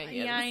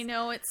companions. Yeah, I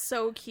know. It's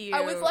so cute.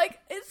 I was like,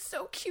 it's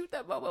so cute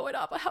that Momo and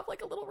Appa have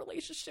like a little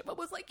relationship. I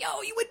was like,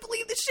 yo, you would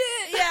believe the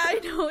shit. Yeah, I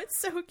know. It's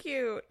so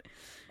cute.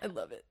 I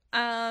love it.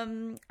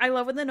 I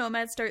love when the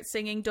nomads start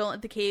singing "Don't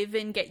Let the Cave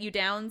In Get You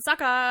Down,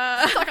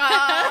 Sucka."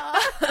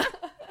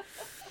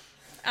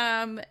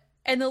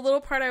 And the little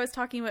part I was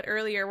talking about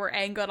earlier where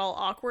Aang got all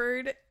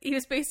awkward, he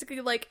was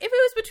basically like, if it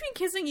was between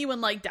kissing you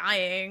and like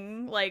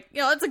dying, like,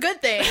 you know, that's a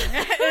good thing.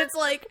 And it's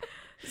like,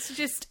 it's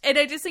just, and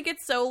I just think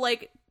it's so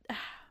like,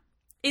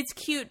 it's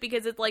cute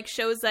because it like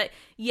shows that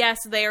yes,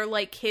 they're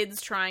like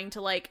kids trying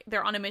to like,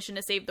 they're on a mission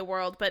to save the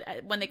world, but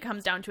when it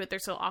comes down to it, they're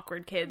still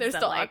awkward kids. They're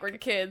still like,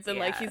 awkward kids, and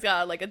like he's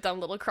got like a dumb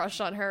little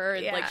crush on her,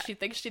 and like she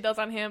thinks she does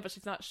on him, but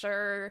she's not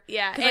sure.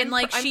 Yeah, and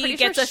like she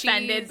gets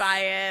offended by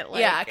it.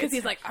 Like, yeah, because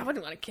he's like, I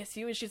wouldn't want to kiss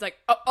you, and she's like,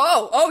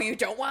 oh, you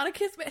don't want to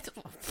kiss me?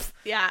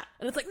 Yeah,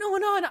 and it's like, no,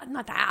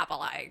 not that, but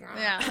like,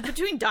 yeah,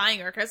 between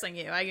dying or kissing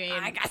you, I mean,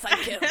 I guess I'm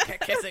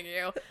kissing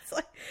you. It's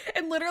like,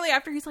 and literally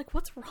after he's like,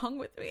 what's wrong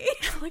with me?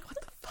 Like, what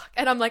the fuck?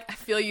 And I'm like, I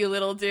feel you,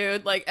 little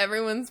dude. Like,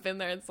 everyone's been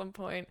there at some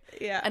point.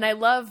 Yeah. And I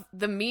love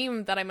the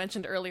meme that I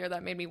mentioned earlier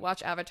that made me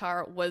watch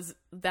Avatar was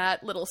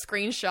that little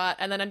screenshot,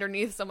 and then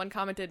underneath someone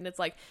commented, and it's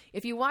like,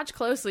 if you watch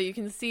closely, you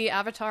can see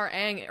Avatar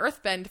Aang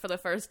earthbend for the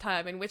first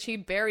time, in which he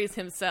buries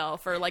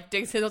himself or like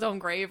digs his own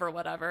grave or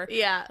whatever.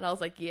 Yeah. And I was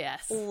like,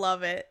 yes.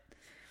 Love it.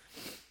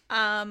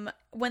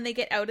 When they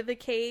get out of the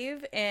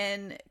cave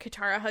and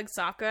Katara hugs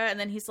Sokka, and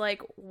then he's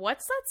like,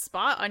 what's that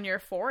spot on your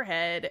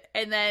forehead?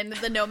 And then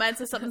the nomad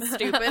says something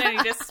stupid and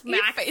he just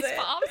smacks face it.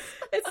 palms.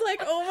 It's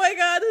like, oh my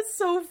god, that's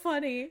so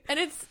funny. And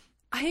it's,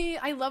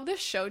 I love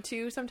this show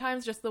too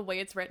sometimes, just the way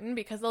it's written,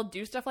 because they'll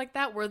do stuff like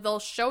that where they'll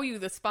show you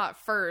the spot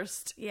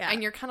first,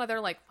 and you're kind of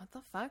there like, what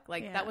the fuck?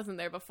 Like, that wasn't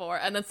there before.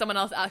 And then someone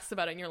else asks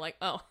about it and you're like,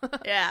 oh.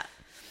 Yeah.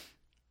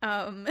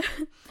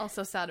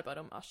 Also sad about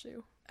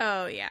Omashu.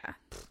 Oh, yeah.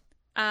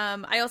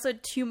 I also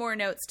had 2 more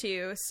notes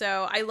too.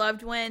 So I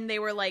loved when they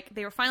were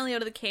finally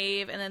out of the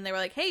cave, and then they were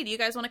like, hey, do you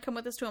guys want to come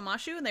with us to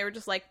Omashu? And they were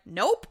just like,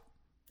 nope.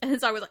 And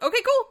so I was like,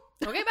 okay,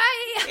 cool. Okay,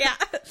 bye. Yeah.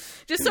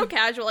 Just so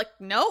casual, like,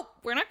 nope,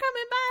 we're not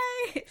coming,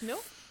 bye.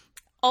 Nope.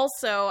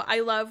 Also, I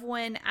love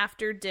when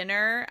after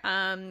dinner,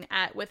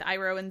 with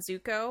Iroh and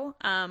Zuko,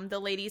 the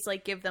ladies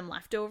like give them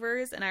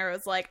leftovers, and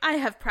Iroh's like, I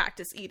have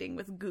practice eating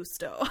with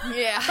gusto.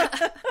 Yeah.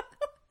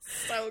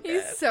 So good.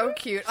 He's so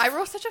cute.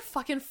 Iroh's such a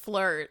fucking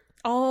flirt.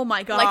 Oh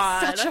my god.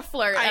 Like, such a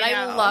flirt,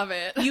 I love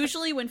it.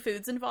 Usually when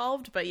food's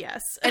involved, but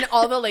yes. And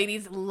all the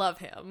ladies love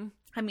him.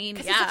 I mean,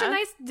 yeah. He's such a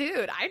nice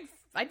dude.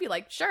 I'd be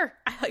like, sure.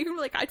 I thought you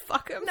were like, I'd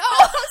fuck him. No!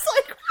 I was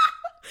like,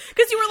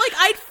 because you were like,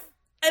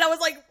 and I was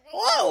like,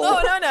 whoa.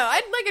 Oh, no.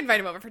 I'd like invite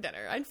him over for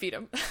dinner. I'd feed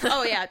him.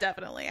 Oh, yeah,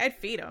 definitely. I'd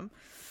feed him.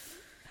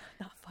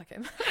 Not fuck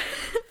him.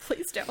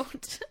 Please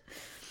don't.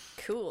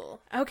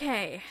 Cool.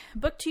 Okay.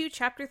 Book 2,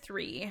 Chapter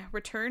 3,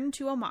 Return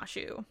to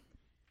Omashu.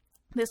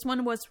 This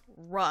one was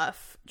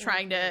rough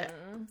trying to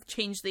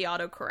change the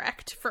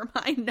autocorrect for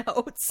my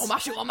notes.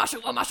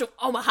 Omashu,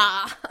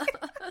 Omaha.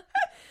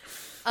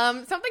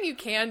 Something you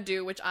can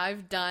do, which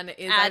I've done,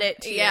 is add it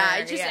to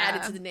I just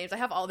added to the names. I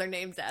have all their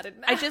names added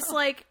now.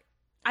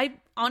 I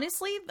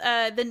honestly,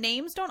 the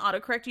names don't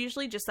autocorrect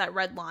usually, just that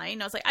red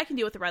line. I was like, I can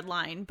deal with the red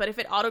line, but if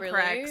it autocorrects,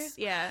 really?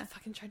 yeah.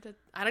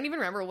 I don't even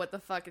remember what the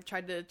fuck it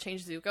tried to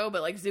change Zuko,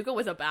 but like Zuko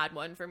was a bad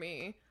one for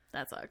me.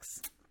 That sucks.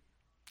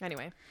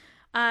 Anyway.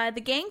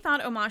 The gang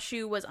thought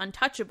Omashu was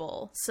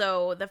untouchable,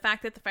 so the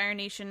fact that the Fire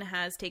Nation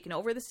has taken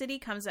over the city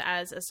comes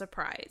as a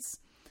surprise.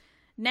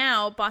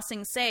 Now, Ba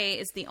Sing Se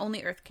is the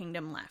only Earth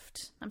Kingdom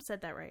left. I've said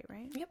that right?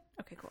 Yep.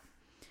 Okay, cool.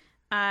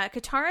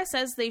 Katara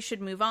says they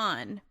should move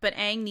on, but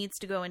Aang needs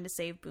to go in to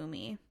save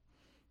Bumi.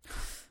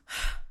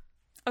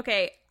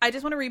 Okay, I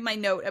just want to read my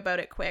note about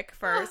it quick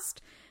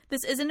first.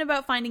 This isn't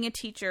about finding a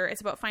teacher,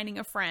 it's about finding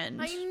a friend.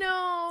 I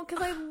know,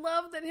 because I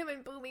love that him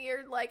and Bumi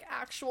are, like,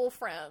 actual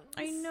friends.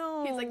 I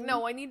know. He's like,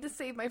 no, I need to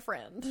save my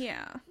friend.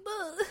 Yeah.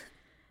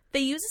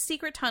 They use a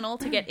secret tunnel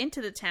to get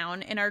into the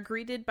town and are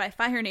greeted by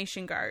Fire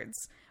Nation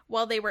guards.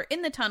 While they were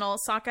in the tunnel,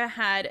 Sokka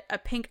had a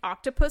pink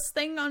octopus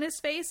thing on his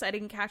face. I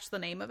didn't catch the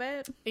name of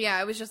it. Yeah,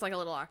 it was just like a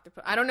little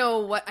octopus. I don't know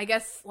what, I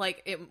guess,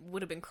 like, it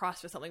would have been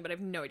crossed or something, but I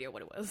have no idea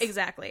what it was.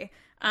 Exactly.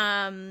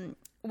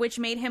 Which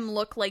made him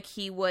look like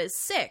he was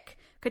sick.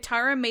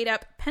 Katara made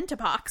up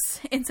pentapox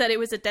and said it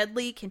was a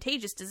deadly,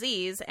 contagious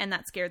disease, and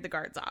that scared the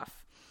guards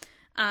off.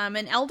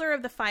 An elder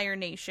of the Fire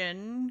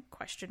Nation, ?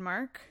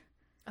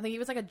 I think he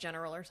was like a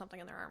general or something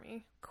in their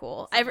army.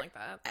 Cool. Like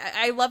that.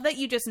 I love that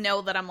you just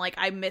know that I'm like,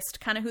 I missed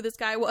kind of who this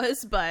guy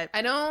was, but...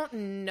 I don't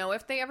know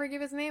if they ever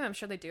give his name. I'm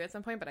sure they do at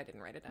some point, but I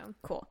didn't write it down.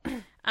 Cool.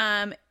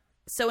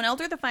 So an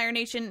elder of the Fire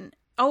Nation...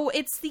 Oh,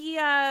 it's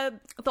the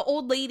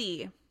old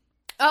lady.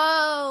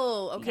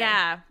 Oh, okay.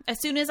 Yeah. As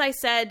soon as I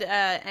said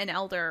an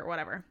elder or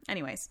whatever.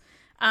 Anyways.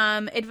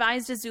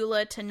 Advised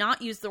Azula to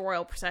not use the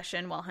royal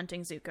procession while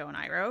hunting Zuko and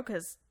Iroh,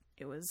 because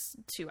it was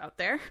too out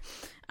there.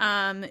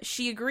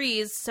 She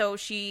agrees, so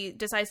she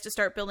decides to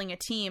start building a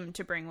team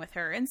to bring with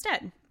her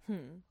instead.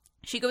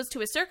 She goes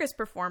to a circus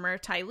performer,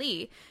 Ty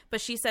Lee, but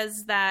she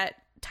says that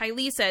Ty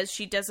Lee says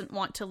she doesn't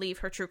want to leave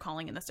her true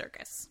calling in the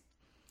circus.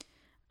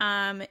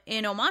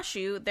 In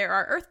Omashu, there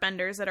are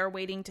earthbenders that are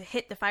waiting to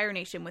hit the Fire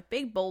Nation with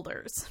big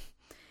boulders.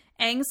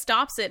 Aang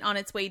stops it on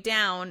its way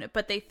down,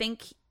 but the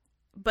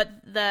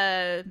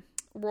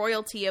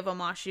royalty of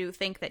Omashu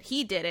think that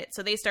he did it,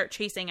 so they start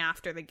chasing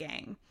after the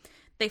gang.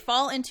 They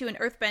fall into an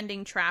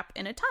earthbending trap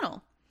in a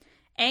tunnel.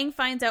 Aang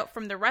finds out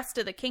from the rest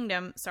of the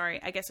kingdom,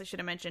 sorry, I guess I should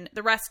have mentioned,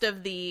 the rest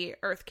of the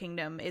Earth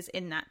Kingdom is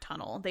in that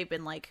tunnel. They've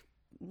been, like,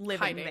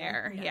 living hiding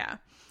there. Yeah.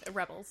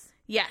 Rebels.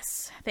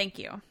 Yes, thank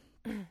you.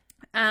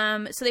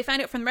 So they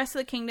find out from the rest of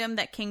the kingdom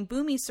that King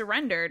Bumi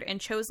surrendered and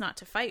chose not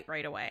to fight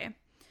right away.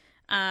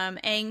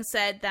 Aang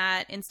said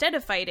that instead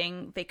of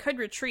fighting, they could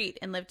retreat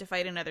and live to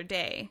fight another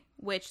day,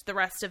 which the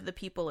rest of the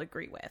people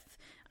agree with.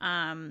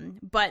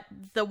 But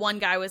the one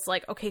guy was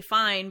like, okay,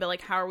 fine, but,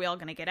 like, how are we all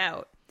going to get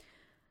out?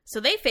 So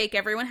they fake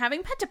everyone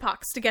having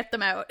pentapox to get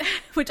them out,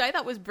 which I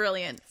thought was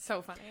brilliant.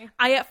 So funny.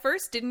 I at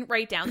first didn't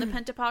write down the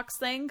pentapox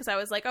thing because I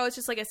was like, oh, it's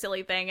just like a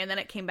silly thing. And then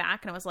it came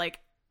back and I was like,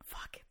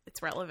 fuck,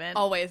 it's relevant.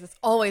 It's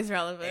always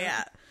relevant.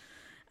 Yeah.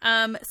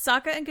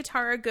 Sokka and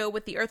Katara go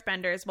with the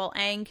earthbenders while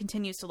Aang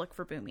continues to look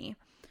for Bumi.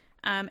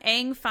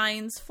 Aang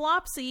finds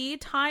Flopsy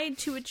tied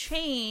to a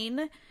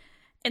chain.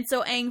 And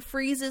so Aang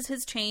freezes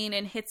his chain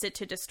and hits it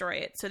to destroy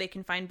it so they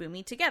can find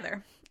Bumi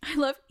together. I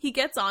love, he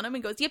gets on him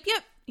and goes, yep.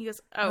 He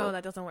goes, oh,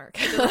 that doesn't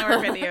work. It doesn't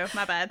work with you.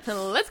 My bad.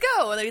 Let's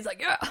go. And then he's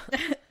like, yeah.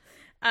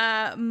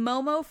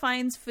 Momo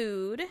finds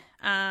food,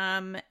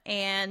 and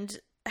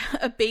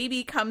a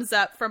baby comes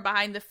up from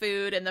behind the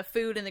food and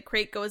the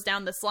crate goes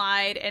down the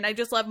slide. And I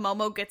just love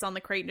Momo gets on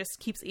the crate and just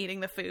keeps eating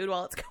the food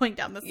while it's going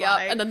down the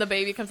slide. Yep. And then the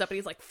baby comes up and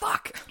he's like,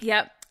 fuck.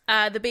 Yep.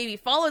 The baby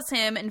follows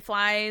him and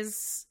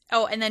flies.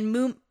 Oh, and then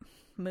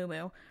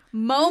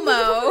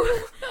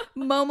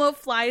Momo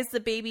flies the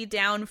baby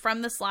down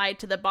from the slide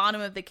to the bottom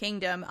of the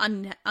kingdom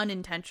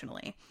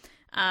unintentionally.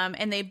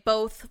 And they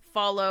both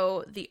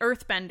follow the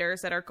earthbenders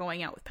that are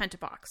going out with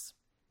pentapox.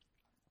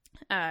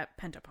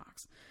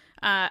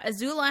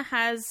 Azula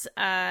has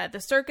the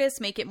circus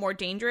make it more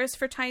dangerous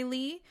for Ty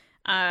Lee.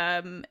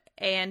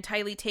 And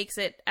Ty Lee takes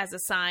it as a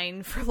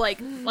sign for like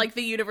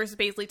the universe is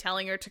basically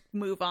telling her to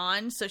move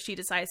on. So she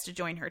decides to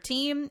join her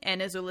team. And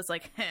Azula's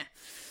like, heh.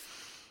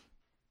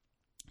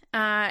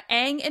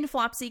 Aang and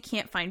Flopsy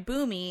can't find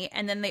Bumi,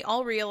 and then they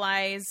all meet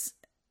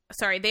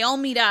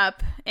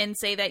up and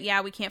say that,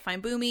 yeah, we can't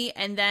find Bumi,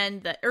 and then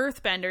the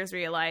earthbenders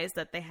realize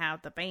that they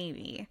have the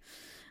baby.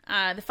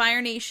 The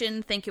Fire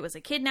Nation think it was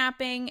a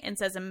kidnapping and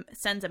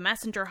sends a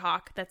messenger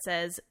hawk that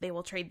says they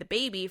will trade the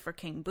baby for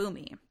King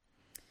Bumi.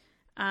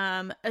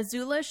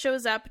 Azula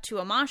shows up to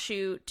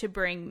Omashu to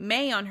bring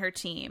May on her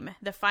team,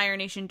 the Fire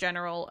Nation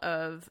general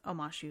of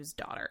Omashu's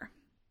daughter.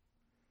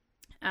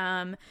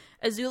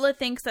 Azula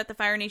thinks that the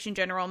Fire Nation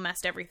general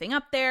messed everything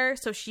up there,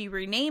 so she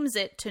renames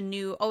it to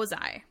New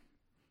Ozai.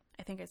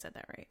 I think I said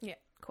that right. Yeah.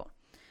 Cool.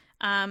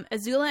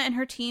 Azula and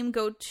her team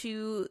go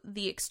to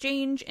the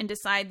exchange and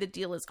decide the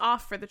deal is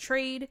off for the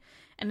trade,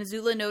 and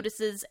Azula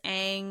notices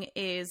Aang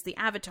is the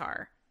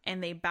Avatar,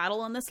 and they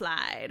battle on the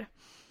slide.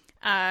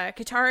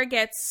 Katara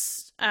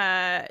gets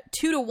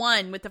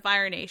 2-1 with the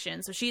Fire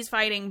Nation, so she's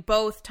fighting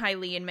both Ty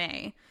Lee and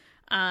May.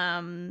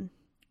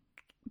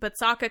 But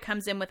Sokka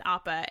comes in with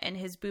Appa and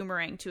his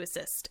boomerang to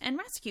assist and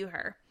rescue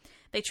her.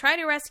 They try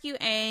to rescue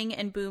Aang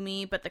and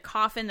Bumi, but the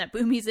coffin that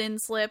Bumi's in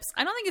slips.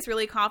 I don't think it's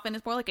really a coffin.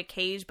 It's more like a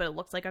cage, but it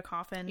looks like a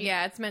coffin.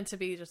 Yeah, it's meant to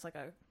be just like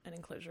an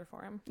enclosure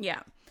for him.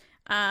 Yeah.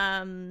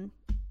 The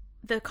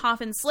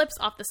coffin slips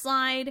off the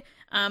slide.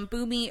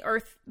 Bumi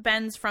earth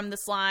bends from the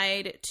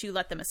slide to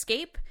let them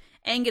escape.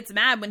 Aang gets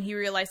mad when he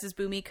realizes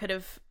Bumi could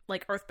have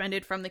like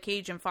earthbended from the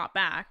cage and fought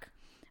back.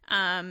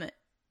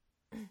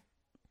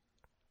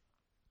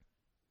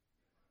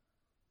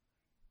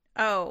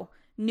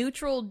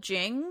 Neutral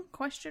Jing?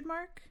 Question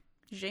mark?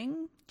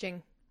 Jing?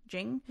 Jing.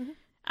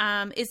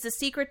 Mm-hmm. Is the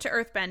secret to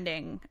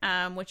earthbending,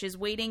 which is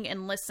waiting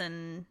and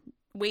listening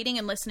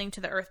to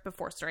the earth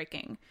before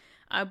striking.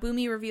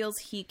 Bumi reveals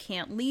he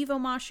can't leave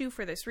Omashu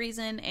for this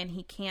reason, and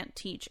he can't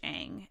teach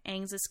Aang.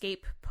 Aang's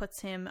escape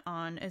puts him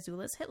on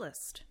Azula's hit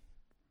list.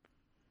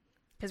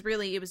 Because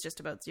really, it was just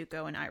about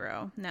Zuko and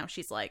Iroh. Now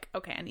she's like,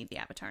 okay, I need the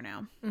Avatar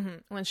now. Mm-hmm.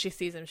 When she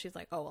sees him, she's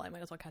like, oh, well, I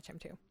might as well catch him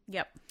too.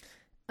 Yep.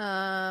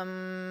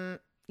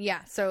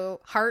 Yeah,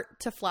 so heart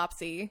to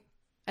Flopsy.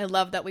 I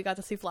love that we got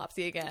to see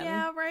Flopsy again.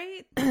 Yeah,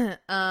 right?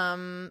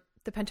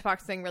 The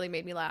pentapox thing really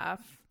made me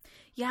laugh.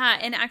 Yeah,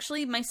 and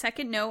actually my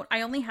second note,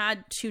 I only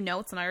had 2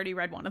 notes and I already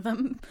read one of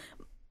them.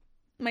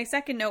 My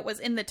second note was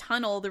in the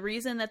tunnel, the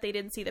reason that they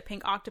didn't see the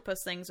pink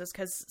octopus things was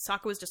because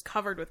Sokka was just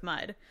covered with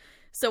mud.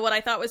 So what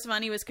I thought was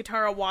funny was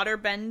Katara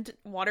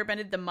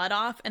waterbended the mud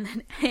off, and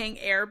then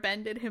Aang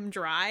airbended him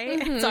dry.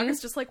 Mm-hmm. And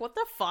Sokka's just like, what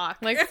the fuck?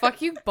 Like,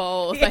 fuck you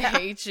both. Yeah. I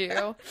hate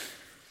you.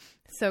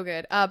 So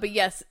good. But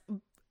yes,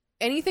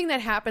 anything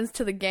that happens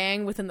to the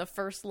gang within the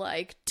first,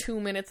 2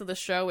 minutes of the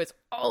show is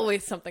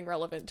always something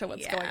relevant to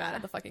what's going on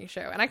in the fucking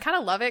show. And I kind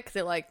of love it because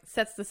it,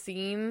 sets the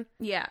scene.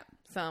 Yeah.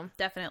 So.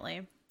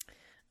 Definitely.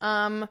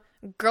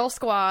 Girl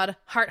Squad,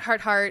 heart,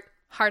 heart, heart,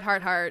 heart,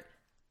 heart, heart.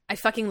 I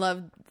fucking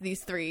love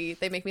these three.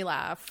 They make me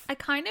laugh. I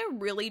kind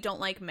of really don't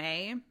like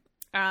May,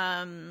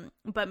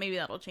 but maybe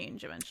that'll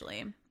change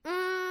eventually.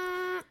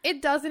 It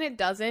does and it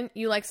doesn't.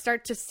 You like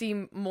start to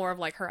see more of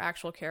like her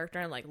actual character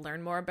and like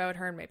learn more about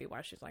her and maybe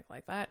why she's like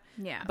that.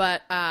 Yeah.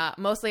 But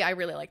mostly I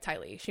really like Ty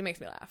Lee. She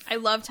makes me laugh. I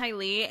love Ty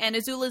Lee, and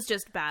Azula's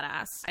just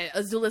badass.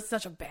 Azula's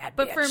such a bad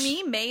But bitch. for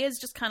me, May is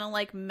just kind of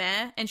like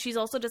meh, and she's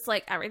also just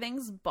like,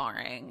 everything's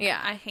boring.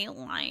 Yeah. I hate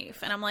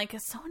life. And I'm like,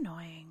 it's so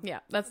annoying. Yeah,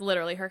 that's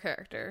literally her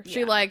character.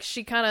 Yeah.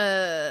 She kind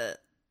of,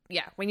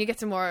 yeah, when you get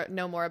to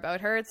know more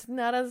about her, it's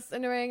not as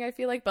annoying, I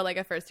feel like. But like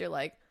at first you're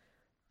like,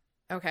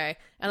 okay.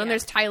 And then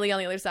there's Ty Lee on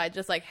the other side,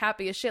 just like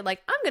happy as shit,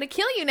 like, I'm gonna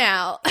kill you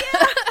now.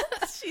 Yeah.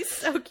 She's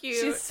so cute.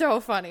 She's so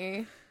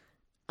funny.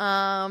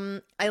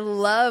 I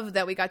love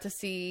that we got to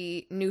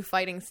see new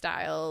fighting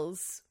styles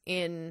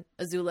in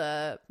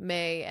Azula,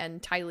 May,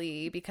 and Ty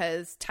Lee,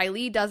 because Ty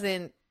Lee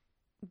doesn't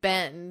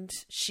bend.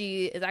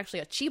 She is actually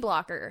a chi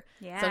blocker.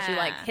 Yeah. So she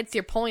like hits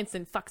your points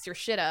and fucks your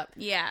shit up.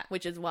 Yeah.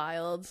 Which is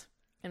wild.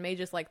 And May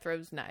just like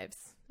throws knives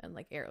and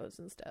like arrows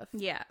and stuff.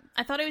 Yeah.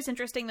 I thought it was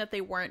interesting that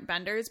they weren't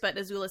benders, but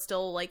Azula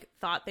still like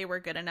thought they were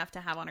good enough to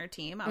have on her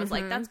team. I was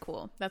like, that's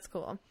cool. That's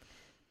cool.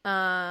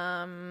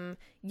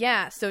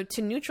 Yeah, so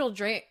to neutral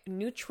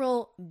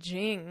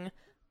Jing,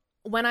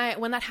 when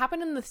that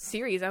happened in the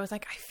series, I was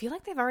like, I feel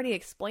like they've already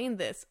explained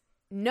this.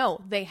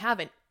 No, they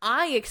haven't.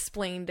 I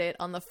explained it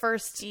on the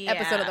first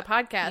episode of the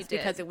podcast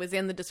because it was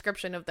in the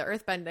description of the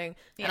earthbending,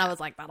 and I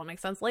was like, that'll make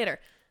sense later.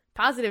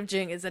 Positive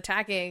Jing is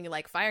attacking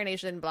like Fire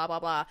Nation, blah blah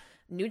blah.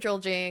 Neutral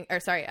Jing, or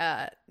sorry,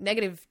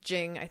 negative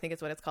Jing, I think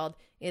is what it's called,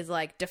 is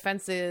like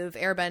defensive,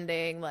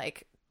 airbending,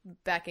 like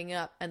backing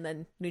up, and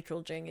then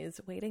neutral Jing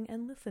is waiting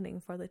and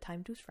listening for the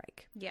time to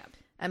strike. Yeah.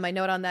 And my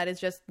note on that is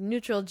just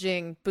neutral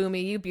Jing,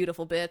 Boomy, you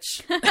beautiful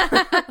bitch.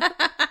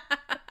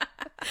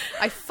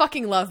 I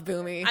fucking love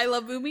Boomy. I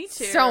love Boomy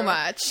too. So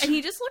much. And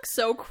he just looks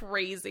so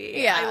crazy.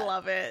 Yeah. I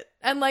love it.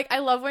 And like, I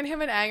love when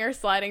him and Aang are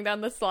sliding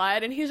down the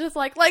slide and he's just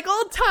like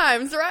old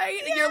times, right?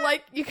 Yeah. And you're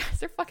like, you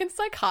guys are fucking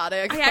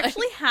psychotic. I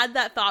actually had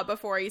that thought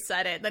before he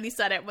said it. Then he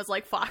said it and was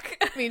like, fuck.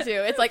 Me too.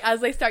 It's like, as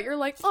they start, you're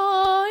like,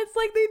 oh, it's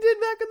like they did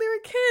back when they were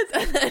kids.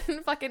 And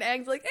then fucking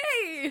Aang's like,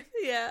 hey.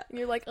 Yeah. And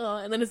you're like, oh.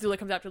 And then Azula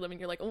comes after them and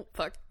you're like, oh,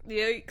 fuck.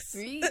 Yikes.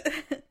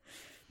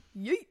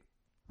 Yeet.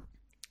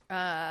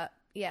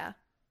 Yeah.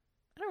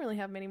 I don't really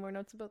have many more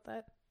notes about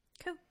that.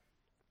 Cool.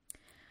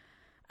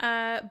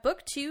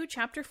 Book 2,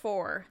 Chapter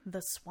 4,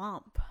 The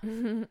Swamp.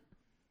 Zuko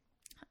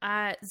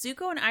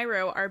and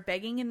Iroh are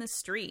begging in the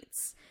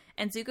streets,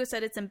 and Zuko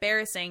said it's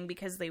embarrassing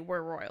because they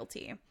were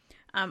royalty.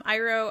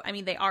 Iroh, I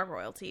mean, they are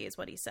royalty is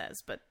what he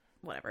says, but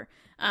whatever.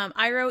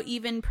 Iroh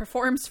even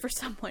performs for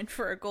someone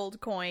for a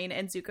gold coin,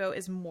 and Zuko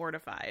is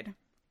mortified.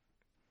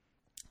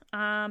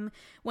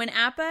 When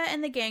Appa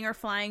and the gang are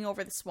flying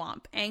over the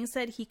swamp, Aang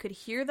said he could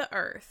hear the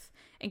earth,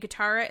 and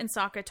Katara and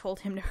Sokka told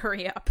him to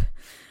hurry up.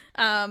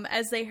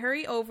 As they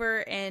hurry over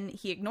and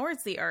he ignores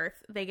the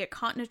earth, they get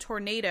caught in a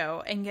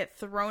tornado and get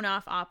thrown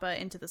off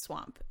Appa into the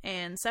swamp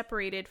and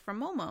separated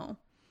from Momo.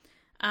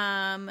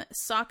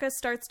 Sokka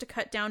starts to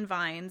cut down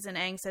vines, and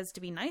Aang says to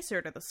be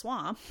nicer to the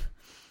swamp.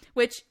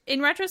 Which,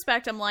 in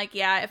retrospect, I'm like,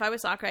 yeah, if I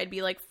was Sokka, I'd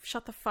be like,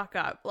 shut the fuck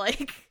up.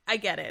 Like, I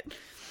get it.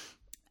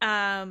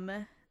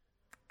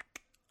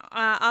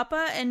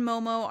 Appa and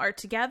Momo are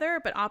together,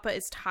 but Appa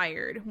is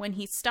tired. When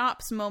he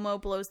stops, Momo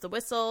blows the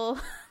whistle.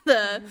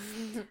 the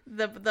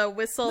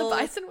whistle. The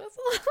bison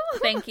whistle?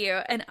 Thank you.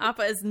 And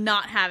Appa is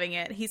not having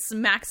it. He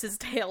smacks his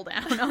tail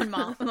down on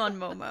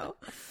Momo.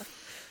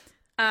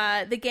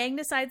 The gang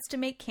decides to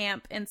make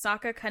camp, and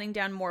Sokka cutting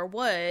down more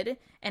wood,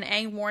 and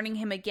Aang warning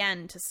him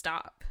again to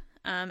stop.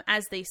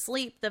 As they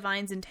sleep, the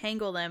vines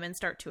entangle them and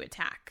start to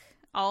attack.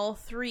 All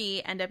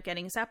three end up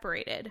getting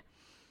separated.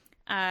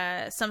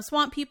 Some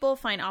swamp people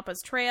find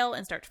Appa's trail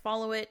and start to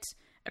follow it.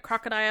 A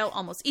crocodile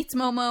almost eats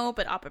Momo,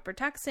 but Appa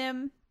protects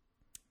him.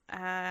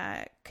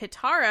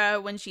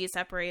 Katara, when she is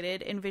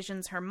separated,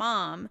 envisions her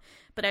mom,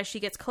 but as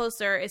she gets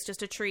closer, it's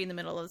just a tree in the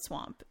middle of the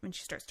swamp, and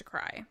she starts to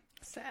cry.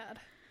 Sad.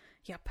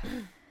 Yep.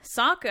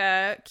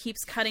 Sokka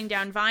keeps cutting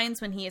down vines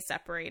when he is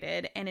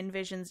separated and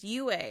envisions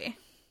Yue.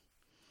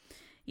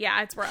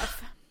 Yeah, it's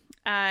rough.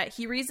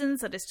 He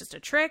reasons that it's just a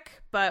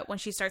trick, but when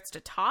she starts to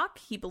talk,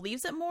 he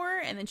believes it more,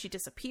 and then she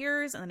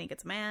disappears, and then he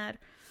gets mad.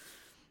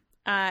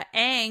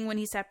 Aang, when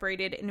he's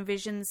separated,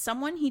 envisions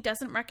someone he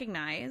doesn't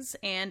recognize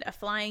and a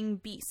flying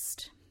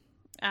beast.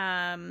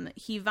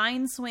 He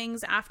vine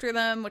swings after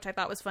them, which I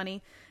thought was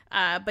funny,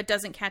 but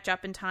doesn't catch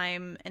up in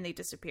time, and they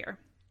disappear.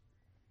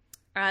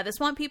 The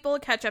swamp people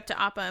catch up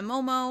to Appa and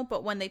Momo,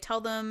 but when they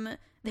tell them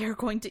they're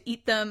going to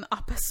eat them,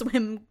 Appa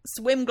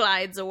swim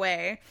glides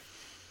away.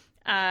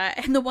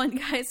 And the one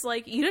guy's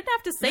like, you didn't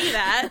have to say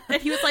that.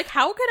 And he was like,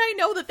 how could I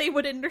know that they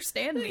would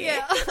understand me?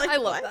 Yeah, like, I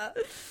love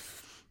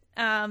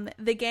that.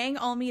 The gang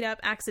all meet up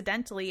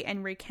accidentally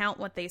and recount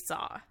what they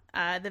saw.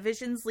 The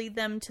visions lead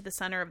them to the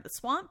center of the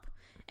swamp,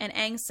 and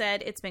Aang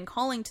said it's been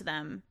calling to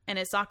them, and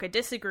as Sokka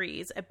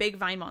disagrees, a big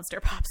vine monster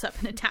pops up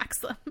and attacks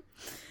them.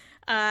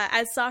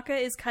 As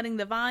Sokka is cutting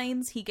the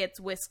vines, he gets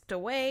whisked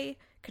away.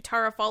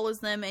 Katara follows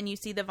them, and you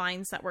see the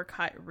vines that were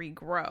cut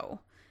regrow.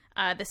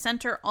 The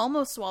center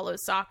almost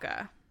swallows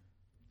Sokka.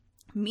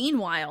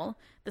 Meanwhile,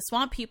 the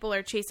swamp people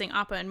are chasing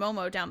Appa and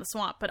Momo down the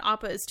swamp, but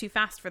Appa is too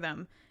fast for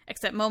them,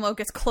 except Momo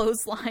gets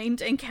clotheslined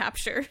and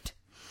captured.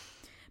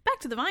 Back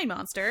to the vine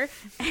monster.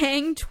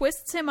 Aang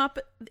twists him up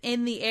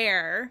in the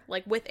air,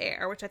 like with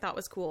air, which I thought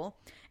was cool.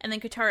 And then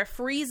Katara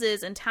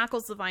freezes and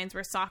tackles the vines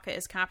where Sokka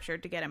is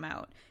captured to get him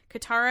out.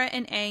 Katara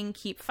and Aang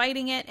keep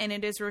fighting it, and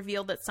it is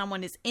revealed that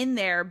someone is in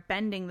there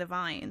bending the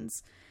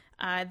vines.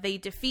 They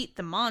defeat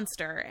the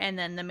monster, and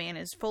then the man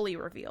is fully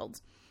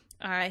revealed.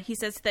 He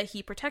says that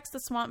he protects the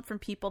swamp from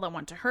people that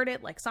want to hurt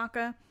it, like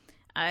Sokka.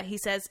 He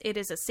says it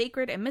is a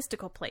sacred and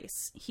mystical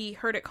place. He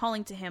heard it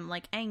calling to him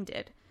like Aang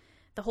did.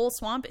 The whole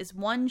swamp is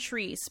one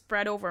tree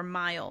spread over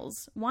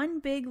miles. One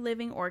big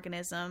living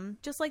organism,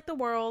 just like the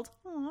world.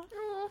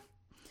 Aww.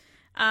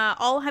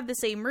 All have the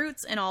same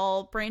roots and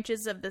all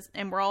branches of this,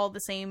 and we're all the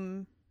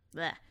same.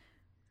 Bleh.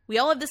 We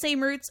all have the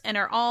same roots and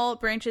are all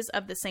branches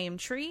of the same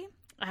tree.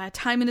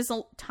 Time is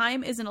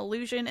an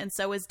illusion, and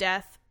so is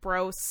death.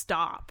 Bro,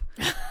 stop.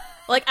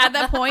 Like, at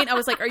that point, I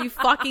was like, are you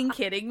fucking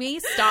kidding me?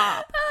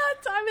 Stop.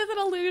 Time is an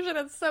illusion,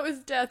 and so is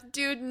death.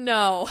 Dude,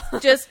 no.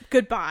 Just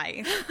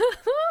goodbye.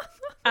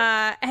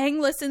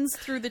 Aang listens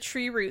through the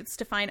tree roots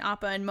to find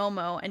Appa and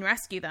Momo and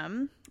rescue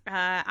them.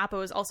 Appa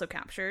was also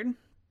captured.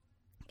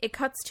 It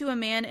cuts to a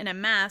man in a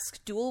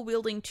mask,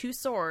 dual-wielding two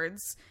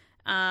swords,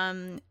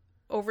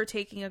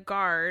 overtaking a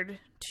guard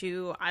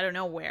to, I don't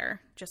know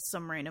where, just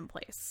some random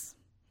place.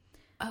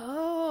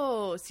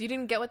 Oh, so you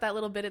didn't get what that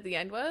little bit at the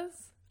end was?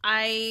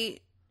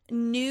 I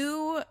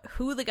knew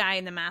who the guy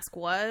in the mask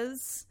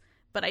was,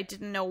 but I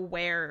didn't know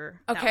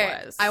where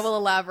that was. I will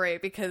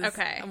elaborate because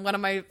Okay. one of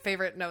my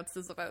favorite notes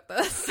is about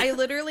this. I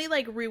literally,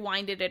 like,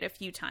 rewinded it a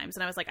few times,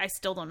 and I was like, I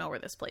still don't know where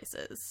this place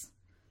is.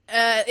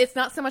 It's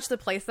not so much the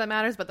place that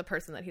matters, but the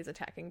person that he's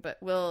attacking, but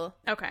we'll...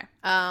 Okay.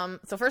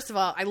 So first of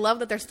all, I love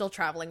that they're still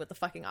traveling with the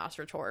fucking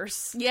ostrich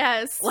horse.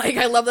 Yes. Like,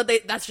 I love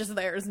that that's just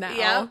theirs now.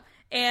 Yeah.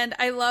 And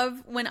I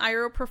love when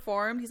Iroh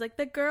performed, he's like,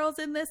 the girls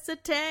in this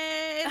city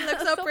look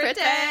so pretty.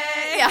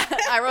 Yeah,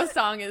 Iroh's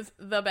song is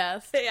the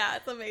best. Yeah,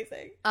 it's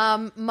amazing.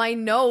 My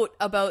note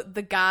about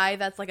the guy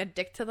that's like a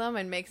dick to them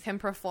and makes him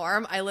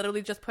perform, I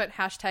literally just put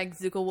hashtag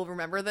Zuko will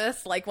remember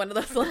this, like one of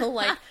those little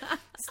like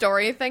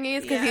story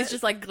thingies, because he's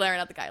just like glaring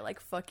at the guy like,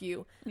 fuck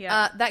you.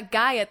 Yeah. That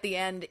guy at the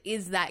end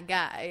is that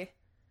guy.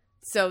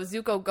 So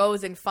Zuko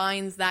goes and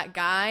finds that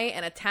guy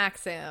and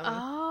attacks him.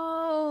 Oh.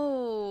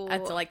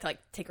 To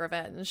take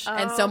revenge.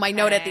 And so my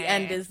note at the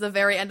end is the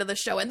very end of the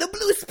show, and the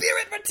blue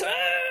spirit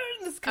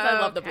returns! Because I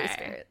love the blue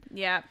spirit.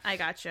 Yeah, I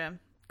gotcha.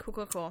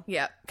 Cool.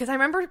 Yeah, because I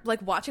remember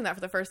like watching that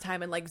for the first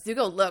time, and like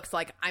Zuko looks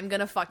like, I'm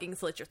gonna fucking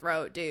slit your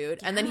throat, dude.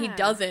 And then he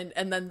doesn't,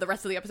 and then the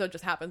rest of the episode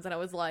just happens, and I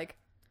was like,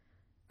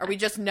 are we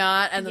just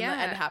not? And then the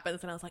end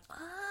happens, and I was like,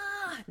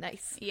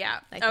 nice. Yeah.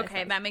 Nice, okay,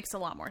 nice. That makes a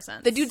lot more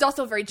sense. The dude's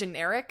also very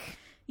generic.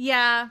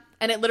 Yeah.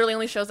 And it literally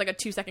only shows like a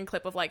 2-second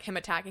clip of like him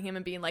attacking him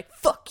and being like,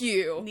 fuck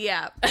you.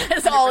 Yeah.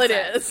 That's all it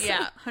is.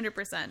 Yeah,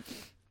 100%.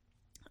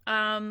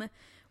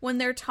 When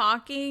they're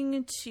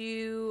talking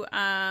to,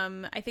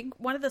 I think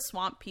one of the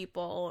swamp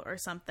people or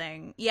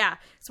something. Yeah.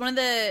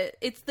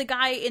 It's the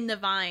guy in the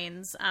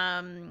vines.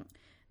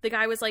 The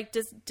guy was like,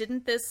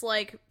 didn't this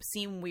like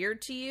seem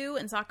weird to you?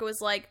 And Sokka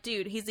was like,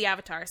 dude, he's the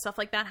Avatar. Stuff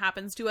like that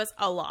happens to us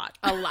a lot.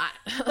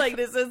 Like,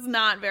 this is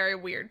not very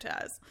weird to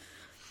us.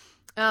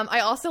 I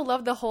also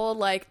love the whole,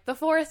 like, the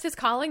forest is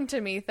calling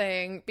to me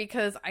thing,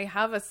 because I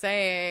have a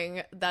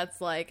saying that's,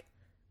 like,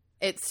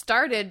 it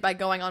started by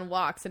going on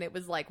walks, and it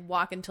was, like,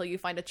 walk until you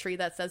find a tree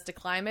that says to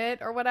climb it,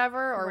 or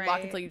whatever, or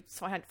walk until you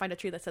find a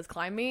tree that says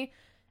climb me,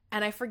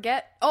 and I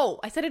forget,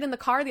 I said it in the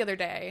car the other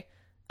day,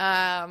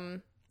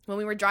 when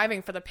we were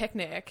driving for the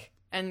picnic,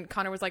 and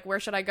Connor was like, where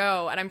should I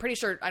go? And I'm pretty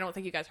sure, I don't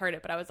think you guys heard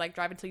it, but I was like,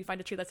 drive until you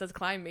find a tree that says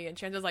climb me. And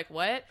Chandra was like,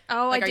 what?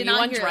 Oh, like, I did not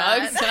not on hear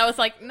drugs? that. And I was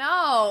like,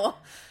 no.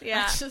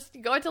 Yeah. Just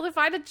go until you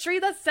find a tree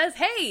that says,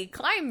 hey,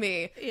 climb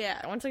me.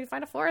 Yeah. Go until you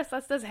find a forest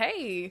that says,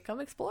 hey, come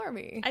explore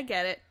me. I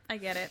get it.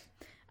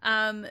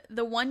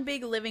 The one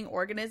big living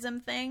organism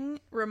thing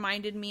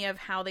reminded me of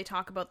how they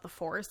talk about the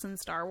Force in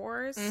Star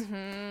Wars.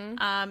 Mm-hmm.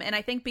 And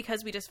I think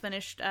because we just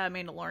finished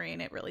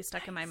Mandalorian, it really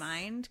stuck in my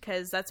mind,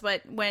 because that's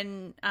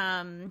when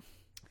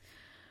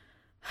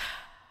oh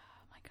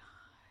my god,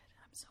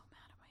 I'm so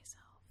mad at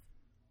myself.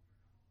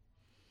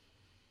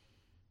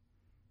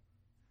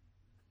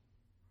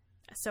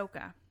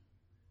 Ahsoka.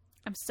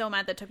 I'm so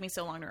mad that took me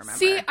so long to remember.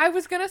 See, I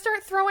was gonna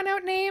start throwing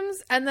out names,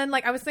 and then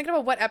like I was thinking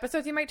about what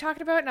episodes you might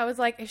talk about, and I was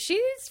like, if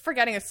she's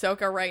forgetting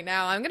Ahsoka right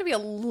now, I'm gonna be a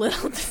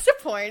little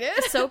disappointed.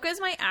 Ahsoka's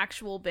my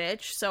actual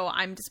bitch, so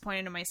I'm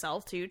disappointed in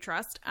myself too.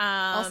 Trust.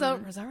 Also,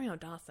 Rosario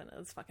Dawson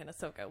as fucking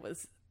Ahsoka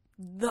was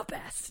the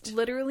best.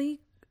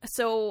 Literally,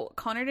 So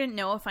Connor didn't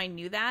know if I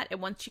knew that, and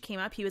once she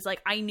came up, he was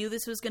like, I knew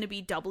this was going to be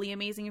doubly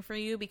amazing for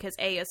you because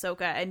A,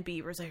 Ahsoka, and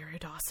B, Rosario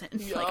Dawson.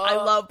 Yeah. Like, I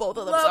love both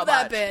of them so much. Love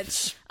that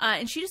bitch.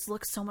 And she just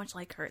looks so much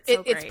like her. It's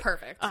so great. It's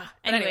perfect.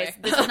 Anyways, anyway.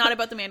 This is not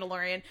about the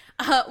Mandalorian.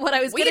 What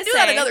I was we going to can say...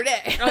 do that another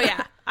day. Oh,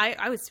 yeah.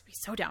 I would be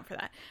so down for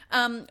that.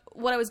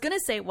 What I was going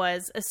to say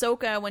was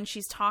Ahsoka, when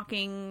she's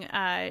talking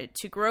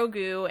to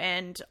Grogu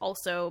and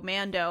also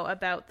Mando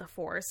about the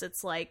Force,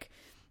 it's like...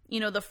 You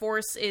know, the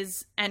Force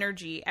is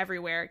energy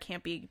everywhere. It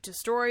can't be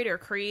destroyed or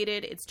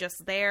created. It's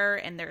just there,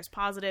 and there's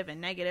positive and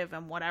negative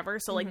and whatever.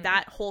 So, like,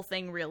 that whole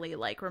thing really,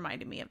 like,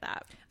 reminded me of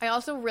that. I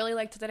also really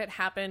liked that it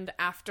happened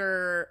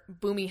after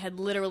Boomy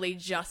had literally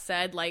just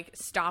said, like,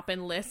 stop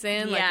and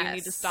listen. Yes. Like, you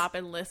need to stop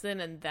and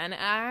listen and then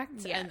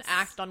act. Yes. And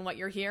act on what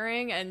you're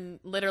hearing. And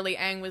literally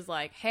Aang was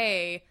like,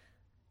 hey,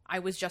 I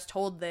was just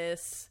told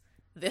this.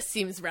 This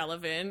seems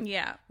relevant.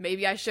 Yeah.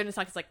 Maybe I shouldn't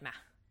talk. It's like, nah.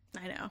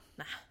 I know.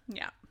 Nah.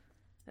 Yeah.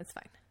 It's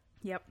fine.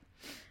 Yep.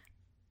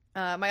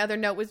 My other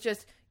note was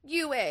just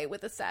Yue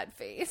with a sad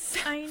face.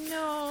 I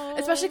know.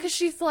 Especially because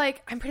she's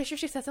like, I'm pretty sure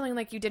she said something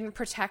like, you didn't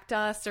protect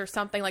us or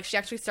something. Like, she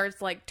actually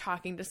starts, like,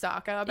 talking to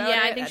Sokka about it.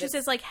 Yeah, I think she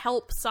says, like,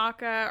 help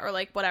Sokka or,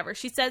 like, whatever.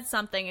 She said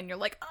something and you're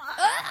like,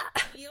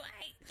 Yue.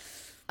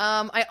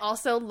 I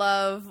also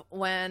love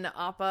when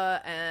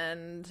Appa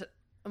and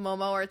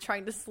Momo are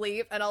trying to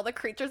sleep and all the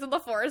creatures in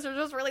the forest are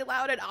just really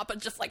loud and Appa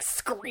just, like,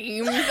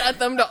 screams at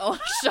them to all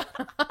shut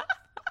up.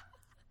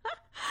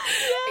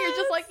 Yes. You're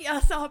just like,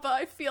 yes, Appa,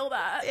 I feel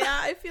that. Yeah,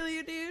 I feel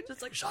you, dude.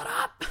 Just like, shut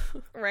up.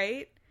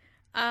 Right?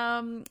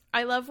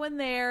 I love when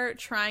they're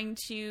trying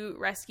to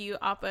rescue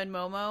Appa and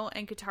Momo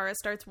and Katara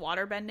starts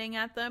waterbending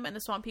at them and the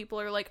swamp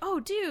people are like, oh,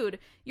 dude,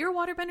 you're a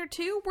waterbender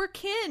too? We're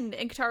kin.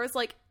 And Katara's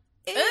like,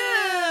 ew.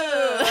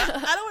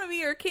 I don't want to be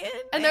your kin.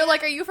 And they're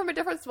like, are you from a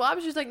different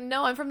swamp? She's like,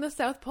 no, I'm from the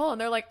South Pole.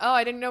 And they're like, oh,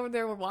 I didn't know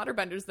there were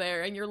waterbenders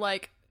there. And you're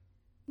like,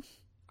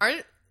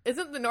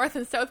 isn't the North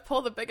and South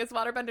Pole the biggest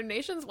waterbender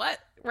nations? What?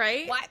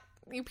 Right? What?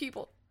 You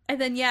people. And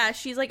then, yeah,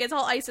 she's like, it's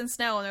all ice and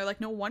snow. And they're like,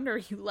 no wonder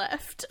you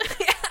left.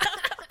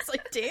 It's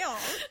like, damn.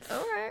 All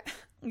right.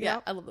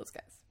 Yeah, I love those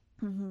guys.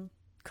 Mm-hmm.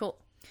 Cool.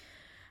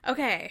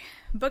 Okay.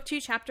 Book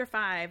 2, Chapter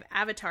 5,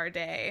 Avatar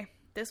Day.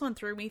 This one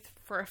threw me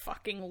for a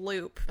fucking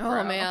loop. Bro.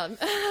 Oh, man.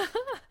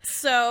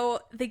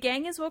 So, the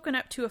gang is woken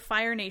up to a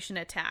Fire Nation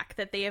attack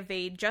that they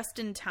evade just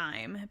in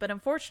time, but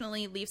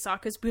unfortunately leave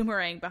Sokka's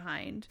boomerang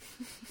behind.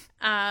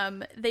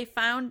 They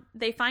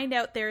find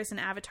out there is an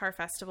Avatar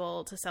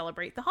festival to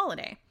celebrate the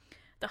holiday.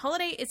 The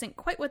holiday isn't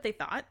quite what they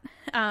thought.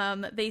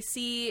 They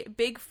see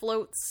big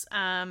floats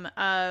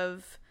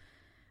of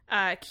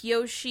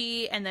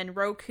Kyoshi and then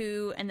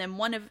Roku and then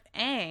one of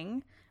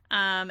Aang.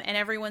 And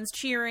everyone's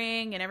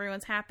cheering and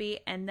everyone's happy.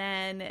 And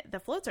then the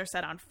floats are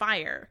set on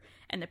fire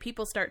and the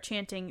people start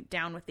chanting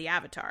down with the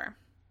Avatar.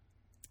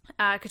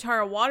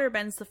 Katara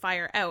waterbends the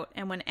fire out.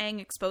 And when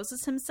Aang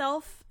exposes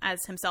himself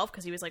as himself,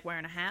 because he was like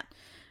wearing a hat,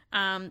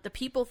 the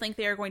people think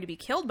they are going to be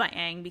killed by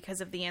Aang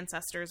because of the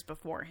ancestors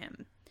before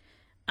him.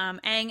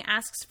 Aang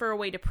asks for a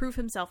way to prove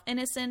himself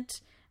innocent.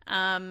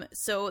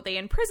 So they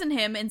imprison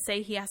him and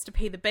say he has to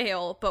pay the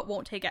bail, but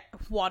won't take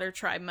Water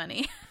Tribe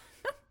money.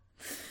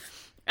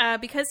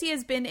 Because he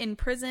has been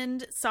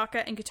imprisoned,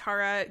 Sokka and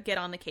Katara get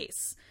on the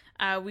case.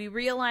 We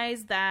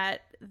realize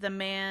that the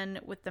man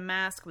with the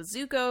mask was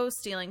Zuko,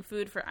 stealing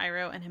food for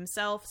Iroh and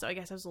himself. So I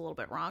guess I was a little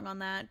bit wrong on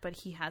that, but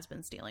he has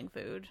been stealing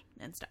food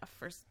and stuff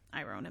for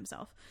Iroh and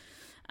himself.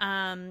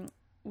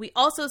 We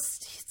also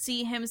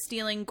see him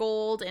stealing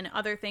gold and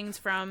other things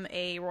from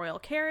a royal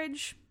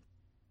carriage.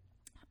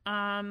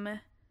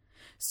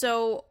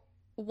 So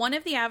one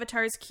of the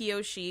Avatars,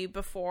 Kyoshi,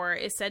 before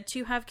is said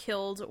to have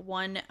killed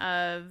one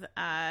of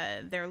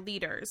their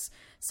leaders.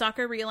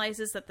 Sokka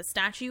realizes that the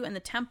statue and the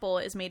temple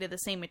is made of the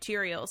same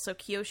material, so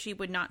Kyoshi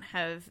would not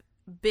have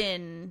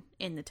been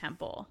in the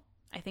temple,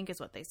 I think is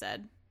what they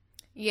said.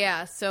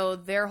 Yeah, so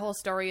their whole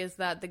story is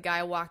that the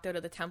guy walked out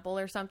of the temple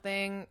or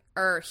something,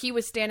 or he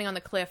was standing on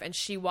the cliff and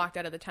she walked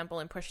out of the temple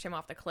and pushed him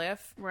off the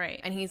cliff.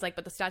 Right. And he's like,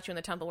 but the statue and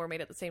the temple were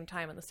made at the same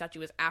time and the statue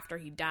was after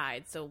he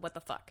died, so what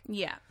the fuck?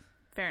 Yeah,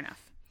 fair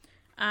enough.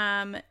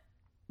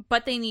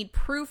 But they need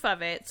proof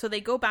of it, so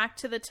they go back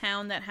to the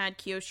town that had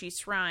Kyoshi's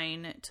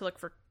shrine to look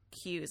for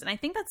cues. And I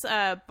think that's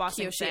Ba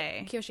Sing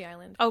Se. Kyoshi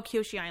Island. Oh,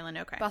 Kyoshi Island,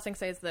 okay. Ba Sing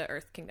Se is the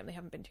Earth Kingdom they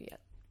haven't been to yet.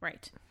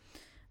 Right.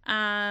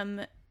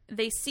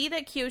 They see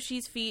that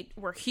Kyoshi's feet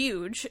were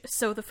huge,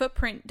 so the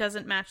footprint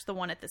doesn't match the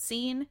one at the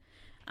scene.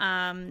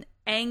 Aang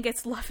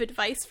gets love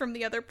advice from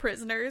the other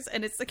prisoners,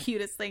 and it's the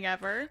cutest thing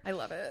ever. I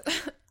love it.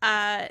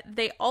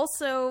 They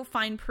also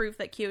find proof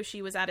that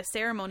Kyoshi was at a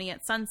ceremony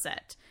at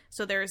sunset,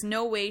 so there is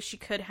no way she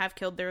could have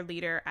killed their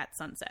leader at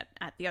sunset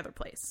at the other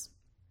place.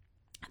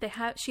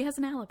 She has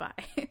an alibi.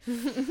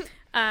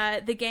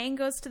 The gang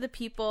goes to the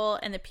people,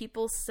 and the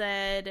people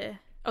said...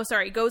 Oh,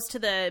 sorry, goes to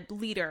the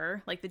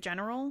leader, like the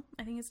general,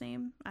 I think his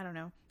name. I don't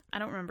know. I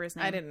don't remember his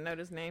name. I didn't note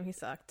his name. He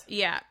sucked.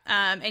 Yeah.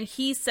 And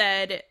he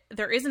said,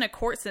 there isn't a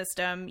court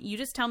system. You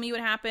just tell me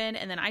what happened,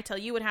 and then I tell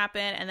you what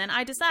happened, and then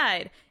I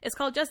decide. It's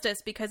called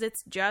justice because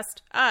it's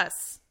just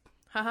us.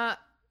 Haha.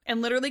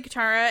 And literally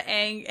Katara,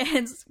 Aang,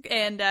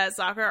 and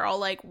Sokka are all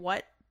like,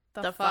 what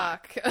the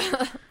fuck?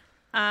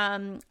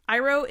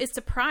 Iroh is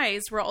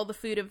surprised where all the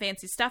food and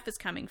fancy stuff is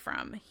coming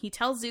from. He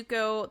tells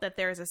Zuko that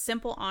there is a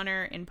simple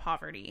honor in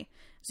poverty.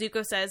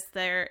 Zuko says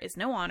there is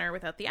no honor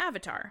without the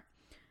Avatar.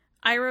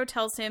 Iroh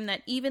tells him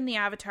that even the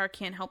Avatar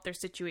can't help their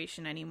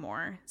situation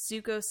anymore.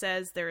 Zuko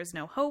says there is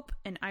no hope,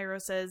 and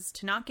Iroh says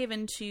to not give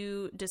in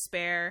to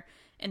despair.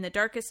 In the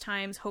darkest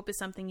times, hope is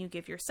something you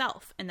give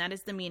yourself, and that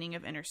is the meaning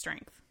of inner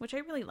strength, which I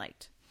really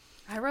liked.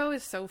 Iroh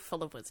is so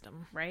full of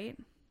wisdom. Right?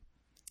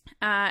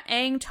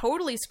 Aang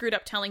totally screwed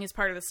up telling his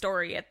part of the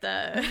story at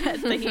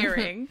the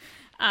hearing.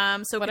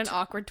 What an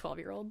awkward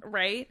 12-year-old.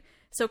 Right?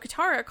 So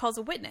Katara calls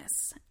a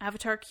witness,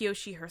 Avatar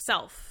Kyoshi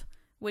herself,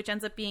 which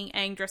ends up being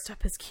Aang dressed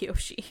up as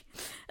Kyoshi.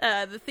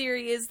 The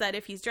theory is that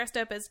if he's dressed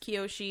up as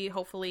Kyoshi,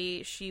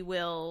 hopefully she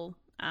will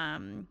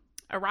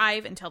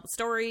arrive and tell the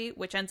story,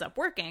 which ends up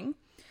working.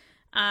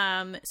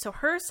 So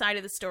her side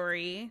of the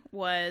story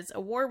was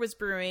a war was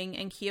brewing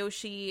and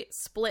Kyoshi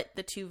split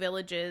the two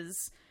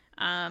villages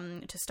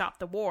to stop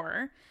the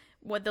war.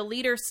 What the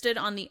leader stood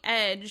on the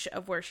edge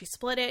of where she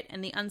split it,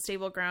 and the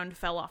unstable ground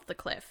fell off the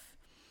cliff.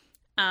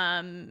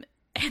 And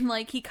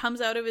like he comes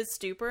out of his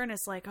stupor and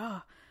is like,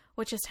 oh,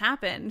 what just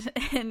happened?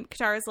 And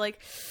Katara's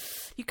like,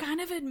 you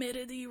kind of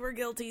admitted that you were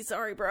guilty.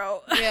 Sorry,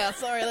 bro. Yeah,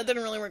 sorry, that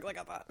didn't really work like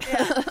I thought.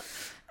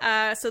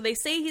 Yeah. So they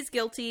say he's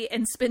guilty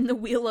and spin the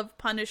wheel of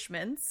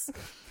punishments.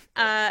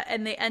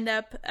 And they end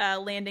up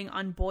landing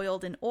on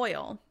boiled in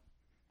oil.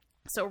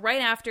 So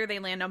right after they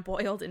land on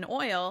boiled in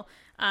oil,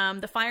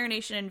 the Fire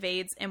Nation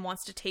invades and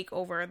wants to take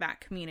over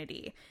that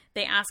community.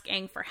 They ask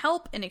Aang for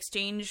help in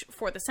exchange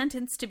for the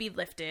sentence to be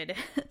lifted.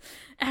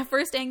 At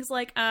first, Aang's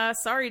like,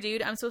 sorry,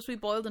 dude, I'm supposed to be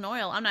boiled in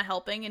oil. I'm not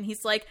helping. And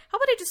he's like, how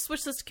about I just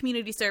switch this to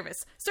community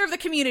service? Serve the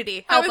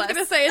community. Help us. I was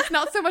going to say, it's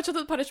not so much that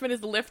the punishment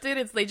is lifted,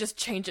 it's they just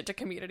change it to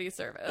community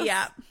service.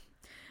 Yeah.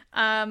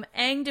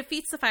 Aang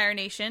defeats the Fire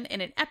Nation in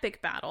an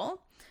epic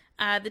battle.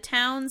 The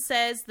town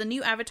says the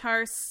new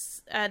Avatar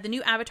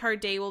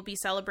Day will be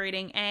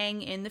celebrating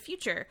Aang in the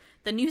future.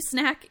 The new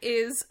snack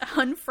is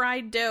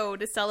unfried dough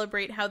to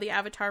celebrate how the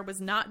Avatar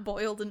was not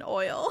boiled in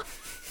oil,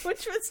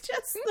 which was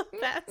just the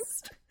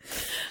best.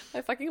 I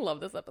fucking love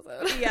this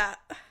episode. Yeah.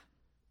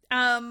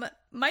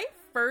 My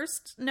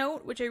first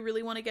note, which I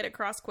really want to get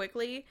across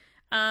quickly,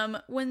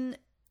 when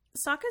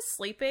Sokka's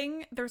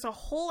sleeping, there's a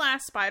whole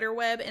ass spider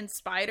web and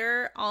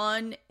spider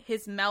on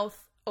his mouth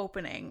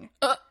opening.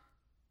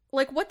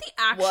 Like, what the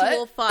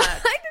actual fuck? I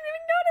didn't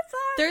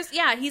even notice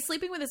that. He's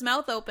sleeping with his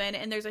mouth open,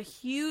 and there's a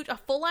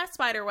full-ass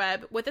spider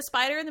web with a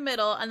spider in the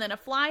middle, and then a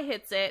fly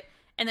hits it,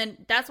 and then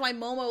that's why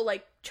Momo,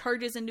 like,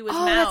 charges into his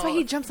mouth. Oh, that's why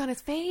he jumps on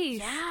his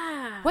face.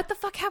 Yeah. What the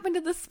fuck happened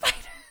to the spider?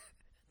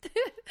 Did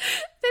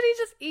he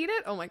just eat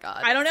it? Oh my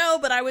god. I don't know,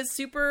 but I was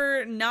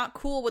super not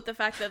cool with the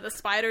fact that the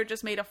spider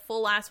just made a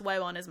full-ass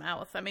web on his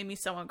mouth. That made me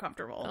so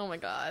uncomfortable. Oh my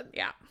god.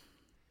 Yeah.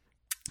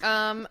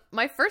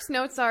 My first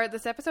notes are,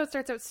 this episode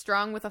starts out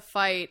strong with a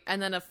fight,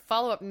 and then a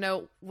follow-up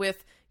note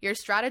with, your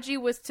strategy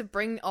was to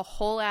bring a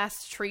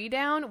whole-ass tree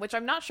down, which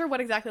I'm not sure what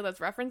exactly that's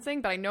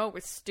referencing, but I know it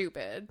was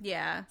stupid.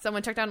 Yeah.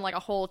 Someone took down, like, a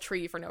whole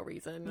tree for no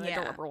reason, and I don't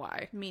remember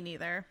why. Me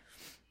neither.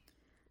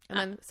 And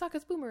then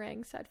Sokka's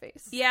boomerang, sad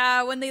face.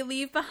 Yeah, when they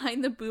leave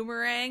behind the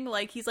boomerang,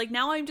 like, he's like,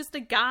 now I'm just a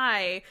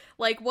guy.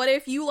 Like, what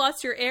if you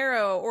lost your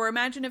arrow? Or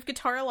imagine if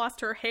Katara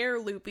lost her hair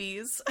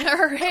loopies.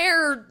 Her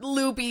hair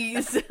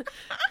loopies.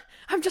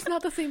 I'm just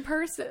not the same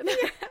person.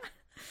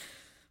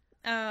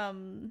 Yeah.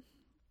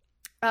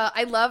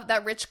 I love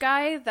that rich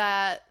guy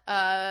that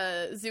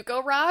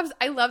Zuko robs.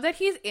 I love that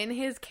he's in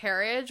his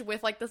carriage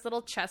with, like, this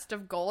little chest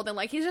of gold, and,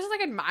 like, he's just,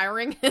 like,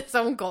 admiring his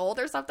own gold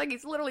or something.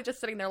 He's literally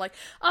just sitting there like,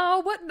 oh,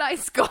 what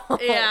nice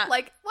gold. Yeah.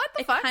 Like, what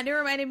the fuck? It kind of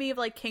reminded me of,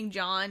 like, King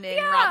John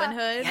in Robin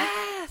Hood.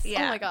 Yes!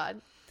 Yeah. Oh my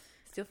god.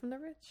 Steal from the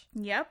rich.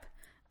 Yep.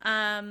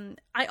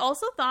 I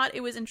also thought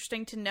it was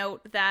interesting to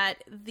note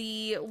that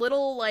the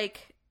little,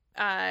 like,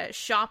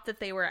 shop that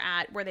they were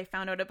at where they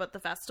found out about the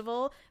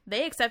festival,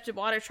 they accepted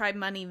Water Tribe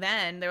money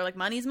then. They were like,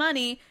 money's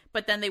money,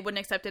 but then they wouldn't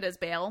accept it as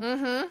bail.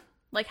 Mm-hmm.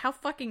 Like, how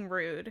fucking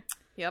rude.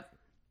 Yep.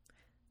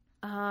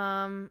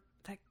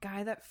 That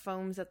guy that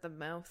foams at the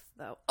mouth,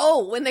 though.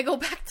 Oh, when they go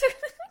back to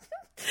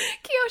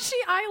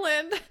Kyoshi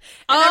Island,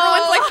 and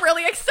everyone's, like,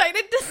 really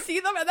excited to see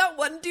them, and that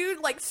one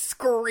dude, like,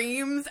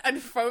 screams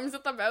and foams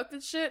at the mouth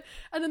and shit,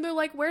 and then they're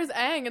like, where's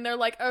Aang? And they're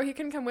like, oh, he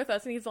can come with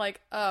us, and he's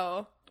like,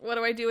 oh. What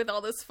do I do with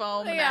all this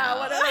foam now? Yeah,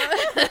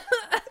 whatever.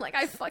 Like,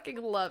 I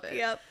fucking love it.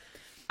 Yep.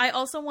 I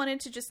also wanted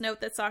to just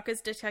note that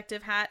Sokka's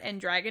detective hat and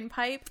dragon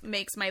pipe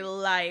makes my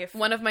life.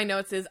 One of my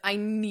notes is, I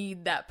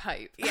need that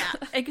pipe. Yeah.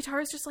 And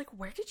Katara's just like,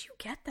 where did you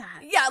get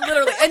that? Yeah,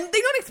 literally. And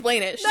they don't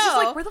explain it. She's just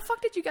No. like, where the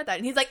fuck did you get that?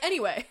 And he's like,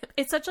 anyway.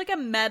 It's such, like, a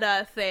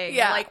meta thing.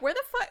 Yeah. Like, where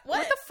the fuck?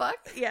 What the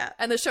fuck? Yeah.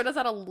 And the show does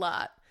that a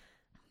lot.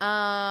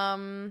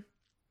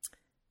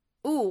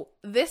 Ooh,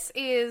 this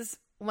is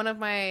one of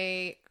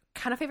my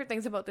kind of favorite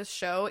things about this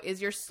show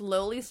is you're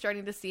slowly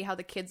starting to see how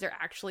the kids are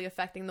actually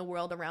affecting the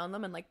world around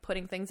them and like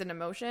putting things into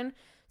motion.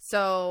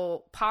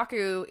 So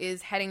Paku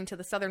is heading to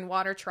the Southern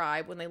Water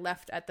Tribe when they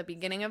left at the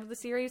beginning of the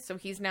series. So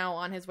he's now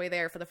on his way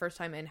there for the first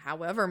time in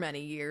however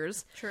many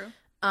years. True.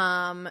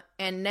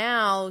 And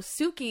now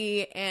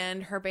Suki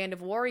and her band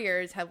of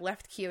warriors have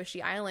left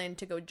Kyoshi Island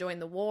to go join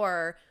the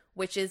war,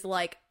 which is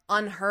like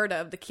unheard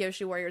of. The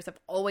Kyoshi warriors have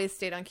always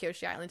stayed on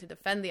Kyoshi Island to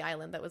defend the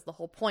island. That was the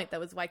whole point. That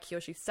was why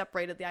Kyoshi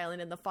separated the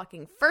island in the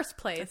fucking first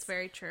place. That's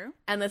very true.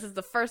 And this is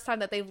the first time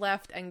that they've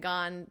left and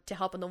gone to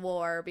help in the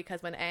war,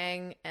 because when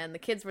Aang and the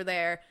kids were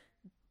there,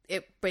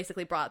 it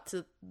basically brought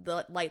to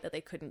the light that they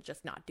couldn't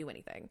just not do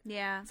anything.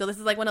 Yeah. So this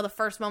is like one of the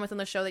first moments in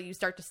the show that you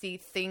start to see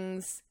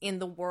things in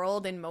the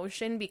world in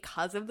motion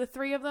because of the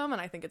three of them,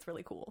 and I think it's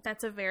really cool.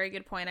 That's a very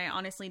good point. I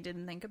honestly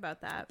didn't think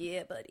about that.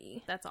 Yeah,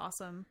 buddy. That's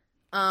awesome.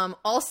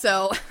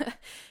 Also,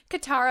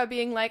 Katara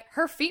being like,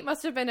 her feet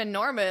must have been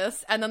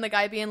enormous, and then the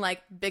guy being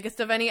like,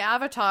 biggest of any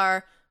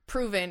avatar,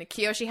 proven.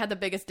 Kyoshi had the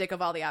biggest dick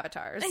of all the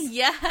avatars.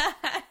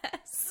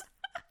 Yes.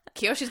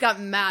 Kyoshi's got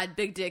mad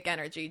big dick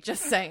energy,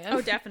 just saying.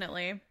 Oh,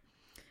 definitely.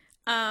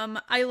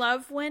 I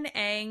love when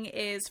Aang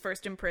is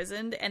first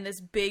imprisoned and this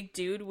big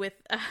dude with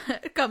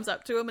comes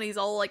up to him and he's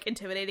all like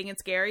intimidating and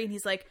scary, and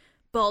he's like,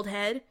 bald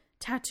head,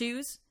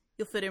 tattoos,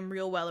 you'll fit in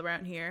real well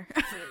around here.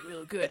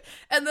 Real good.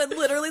 And then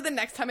literally the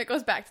next time it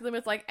goes back to them,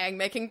 it's like Aang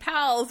making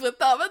pals with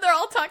them, and they're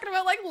all talking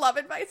about like love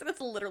advice, and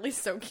it's literally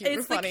so cute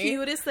and funny. It's the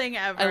cutest thing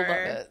ever. I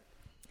love it.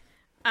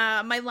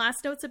 My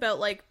last note's about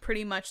like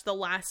pretty much the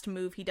last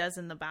move he does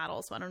in the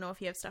battle, so I don't know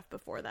if you have stuff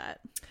before that.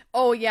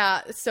 Oh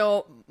yeah,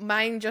 so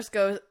mine just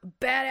goes,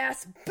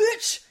 badass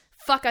bitch,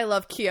 fuck I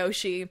love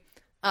Kyoshi,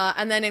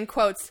 and then in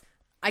quotes,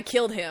 I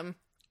killed him.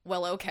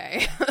 Well,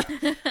 okay.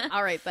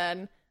 All right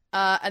then.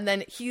 And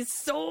then he's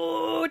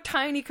so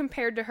tiny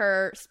compared to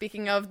her.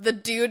 Speaking of the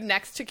dude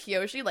next to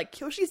Kyoshi, like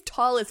Kyoshi's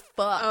tall as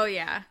fuck. Oh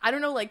yeah. I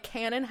don't know like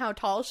canon how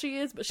tall she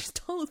is, but she's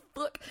tall as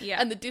fuck. Yeah.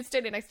 And the dude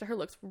standing next to her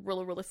looks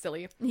really, really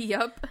silly.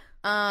 Yep.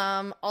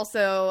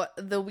 Also,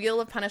 the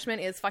Wheel of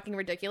Punishment is fucking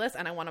ridiculous,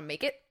 and I want to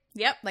make it.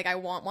 Yep. Like, I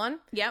want one.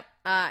 Yep.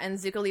 And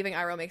Zuko leaving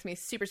Iroh makes me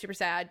super, super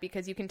sad,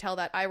 because you can tell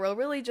that Iroh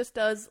really just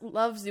does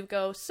love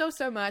Zuko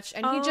so much,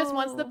 and he just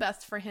wants the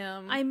best for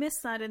him. I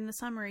missed that in the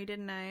summary,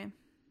 didn't I?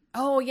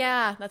 Oh,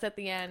 yeah. That's at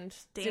the end.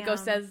 Damn. Zuko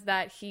says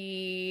that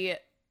he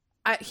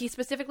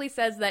specifically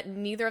says that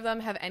neither of them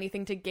have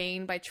anything to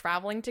gain by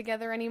traveling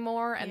together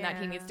anymore, and that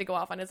he needs to go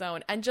off on his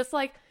own. And just,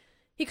 like,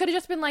 he could have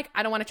just been like,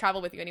 I don't want to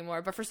travel with you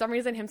anymore. But for some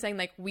reason, him saying,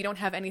 like, we don't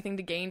have anything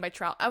to gain by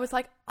travel, I was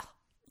like, oh.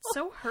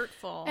 So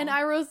hurtful. And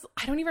Iroh's,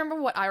 I don't even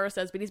remember what Iroh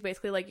says, but he's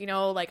basically like, you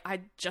know, like,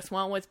 I just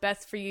want what's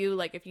best for you.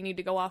 Like, if you need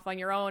to go off on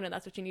your own and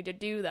that's what you need to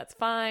do, that's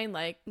fine.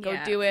 Like, go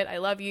do it. I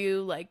love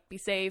you. Like, be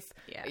safe.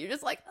 Yeah. But you're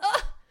just like,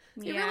 ugh.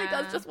 He really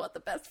does just want the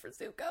best for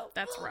Zuko.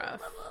 That's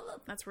rough.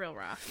 That's real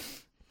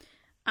rough.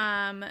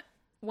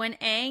 When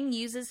Aang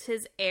uses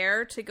his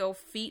air to go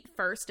feet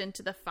first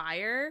into the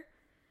fire.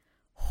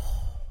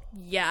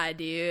 Yeah,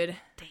 dude.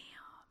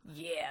 Damn.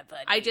 Yeah,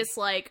 buddy. I just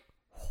like...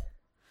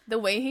 The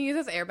way he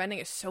uses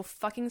airbending is so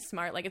fucking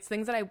smart. Like, it's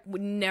things that I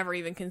would never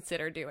even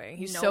consider doing.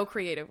 He's so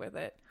creative with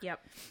it. Yep.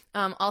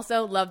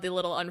 Also, love the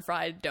little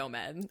unfried dough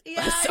men.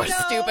 Yeah, That's so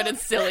stupid and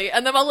silly.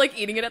 And them all, like,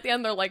 eating it at the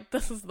end, they're like,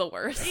 this is the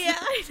worst. Yeah,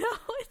 I know.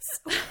 It's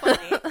so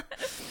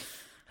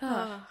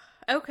funny.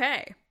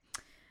 Okay.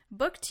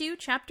 Book 2,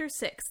 Chapter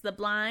 6, The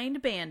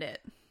Blind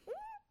Bandit.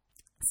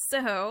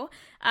 So,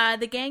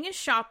 the gang is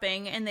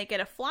shopping, and they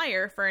get a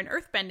flyer for an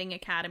earthbending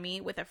academy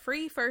with a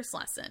free first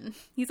lesson.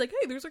 He's like,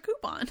 hey, there's a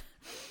coupon.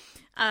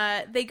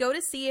 They go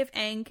to see if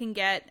Aang can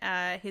get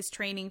his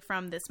training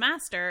from this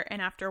master,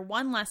 and after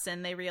one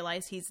lesson, they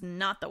realize he's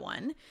not the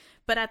one.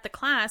 But at the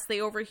class,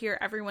 they overhear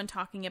everyone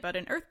talking about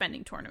an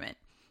earthbending tournament.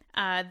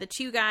 The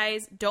two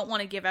guys don't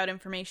want to give out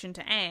information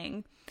to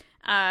Aang.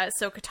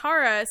 So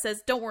Katara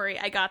says, don't worry,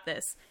 I got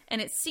this.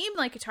 And it seemed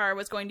like Katara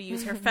was going to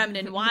use her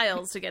feminine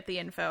wiles to get the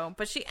info,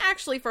 but she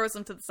actually throws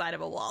him to the side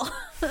of a wall.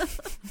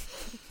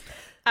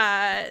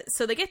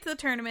 So they get to the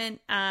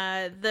tournament.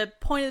 The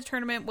point of the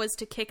tournament was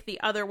to kick the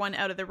other one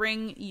out of the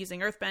ring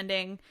using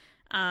earthbending.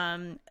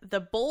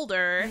 The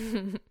boulder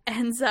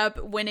ends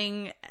up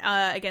winning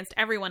against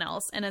everyone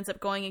else and ends up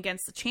going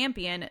against the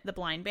champion, the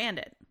Blind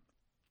Bandit.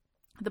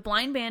 The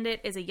Blind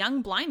Bandit is a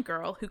young blind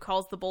girl who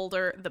calls the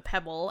boulder the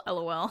Pebble,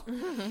 LOL.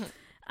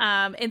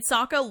 And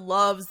Sokka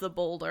loves the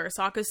boulder.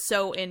 Sokka's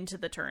so into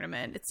the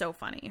tournament. It's so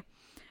funny.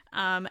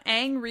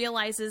 Aang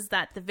realizes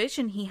that the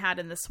vision he had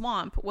in the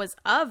swamp was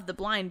of the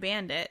Blind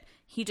Bandit.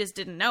 He just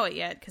didn't know it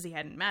yet because he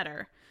hadn't met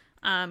her.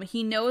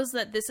 He knows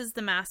that this is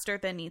the master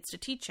that needs to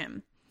teach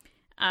him.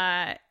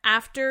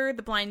 After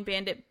the Blind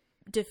Bandit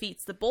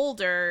defeats the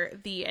boulder,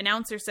 the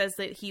announcer says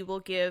that he will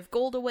give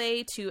gold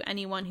away to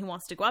anyone who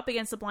wants to go up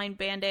against the Blind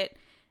Bandit.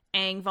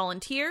 Aang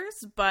volunteers,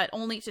 but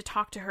only to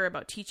talk to her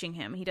about teaching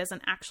him. He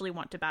doesn't actually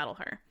want to battle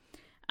her.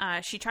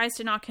 She tries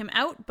to knock him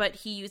out, but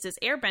he uses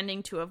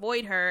airbending to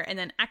avoid her and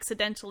then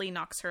accidentally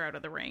knocks her out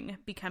of the ring,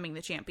 becoming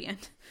the champion.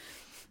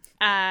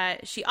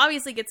 She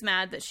obviously gets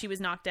mad that she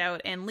was knocked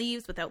out and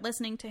leaves without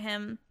listening to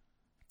him.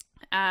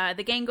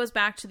 The gang goes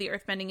back to the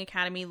Earthbending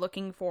Academy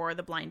looking for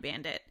the blind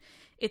bandit.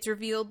 It's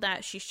revealed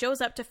that she shows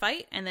up to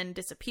fight and then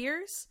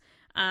disappears.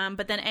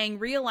 But then Aang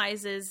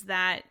realizes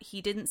that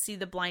he didn't see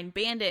the blind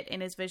bandit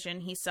in his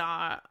vision. He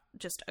saw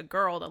just a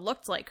girl that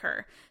looked like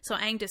her. So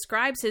Aang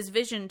describes his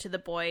vision to the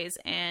boys,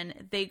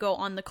 and they go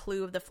on the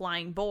clue of the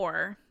flying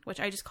boar, which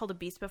I just called a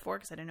beast before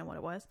because I didn't know what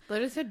it was. They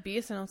just said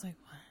beast, and I was like,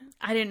 what?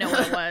 I didn't know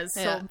what it was.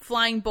 Yeah. So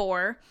flying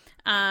boar.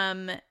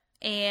 And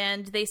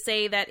they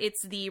say that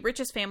it's the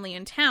richest family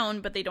in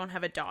town, but they don't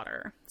have a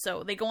daughter.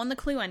 So they go on the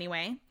clue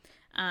anyway.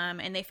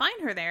 And they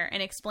find her there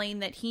and explain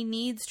that he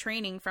needs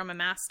training from a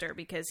master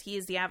because he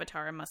is the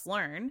Avatar and must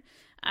learn.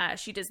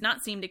 She does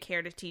not seem to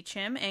care to teach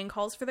him and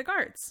calls for the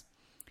guards.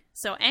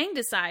 So Aang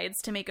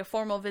decides to make a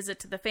formal visit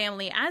to the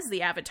family as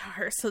the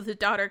Avatar so the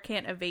daughter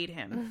can't evade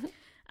him.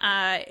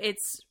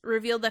 It's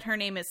revealed that her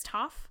name is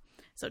Toph.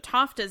 So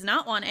Toph does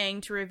not want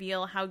Aang to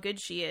reveal how good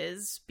she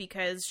is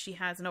because she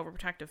has an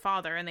overprotective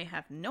father and they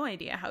have no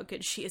idea how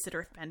good she is at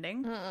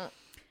earthbending.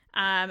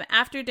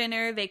 After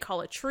dinner, they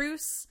call a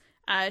truce.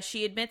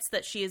 She admits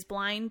that she is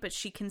blind, but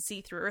she can see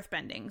through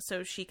earthbending,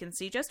 so she can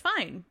see just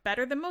fine.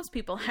 Better than most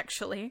people,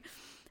 actually.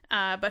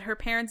 But her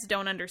parents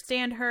don't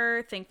understand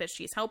her, think that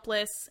she's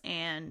helpless,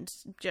 and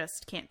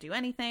just can't do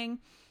anything.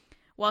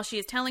 While she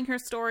is telling her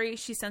story,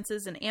 she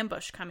senses an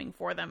ambush coming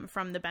for them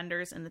from the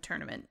benders in the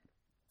tournament.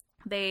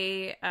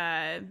 Toph,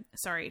 I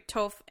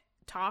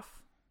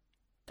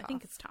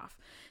think it's Toph.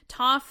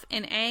 Toph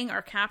and Aang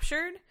are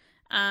captured,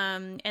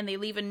 and they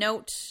leave a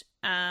note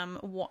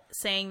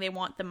saying they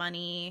want the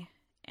money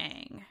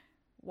Aang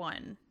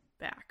won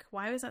back.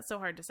 Why was that so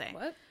hard to say?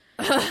 What?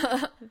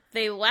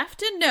 They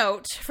left a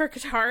note for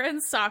Katara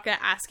and Sokka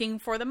asking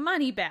for the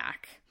money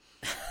back.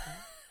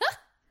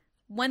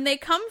 When they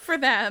come for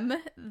them,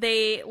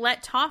 they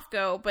let Toph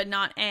go, but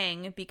not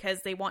Aang, because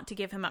they want to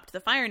give him up to the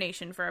Fire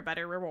Nation for a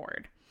better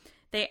reward.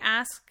 They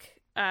ask...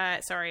 I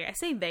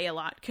say they a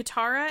lot.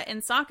 Katara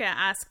and Sokka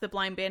ask the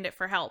blind bandit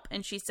for help,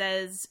 and she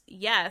says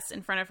yes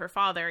in front of her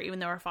father, even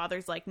though her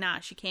father's like, nah,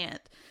 she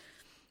can't.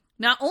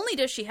 Not only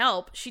does she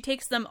help, she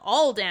takes them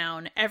all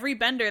down, every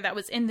bender that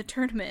was in the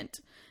tournament.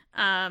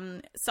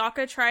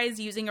 Sokka tries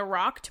using a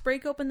rock to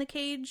break open the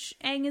cage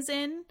Aang is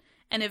in,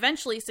 and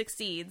eventually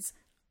succeeds.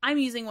 I'm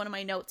using one of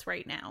my notes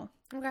right now.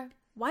 Okay.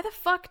 Why the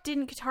fuck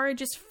didn't Katara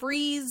just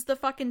freeze the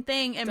fucking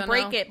thing and Dunno.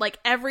 break it like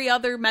every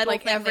other metal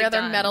thing every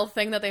other done? metal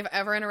thing that they've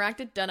ever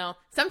interacted? Dunno.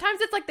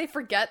 Sometimes it's like they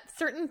forget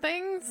certain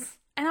things.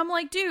 And I'm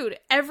like, dude,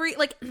 I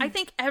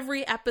think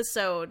every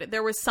episode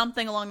there was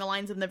something along the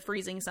lines of them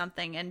freezing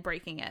something and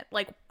breaking it.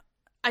 Like,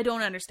 I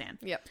don't understand.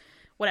 Yep.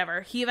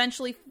 Whatever. He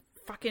eventually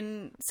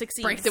fucking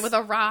succeeds. Breaks it with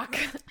a rock.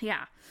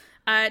 Yeah.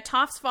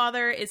 Toph's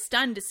father is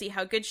stunned to see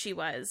how good she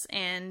was,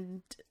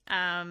 and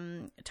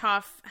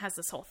Toph has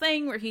this whole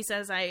thing where she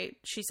says, I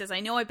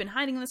know I've been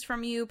hiding this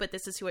from you, but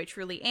this is who I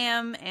truly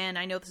am, and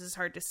I know this is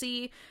hard to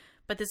see,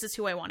 but this is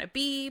who I want to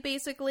be,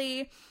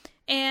 basically.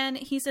 And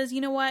he says,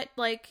 you know what,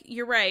 like,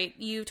 you're right,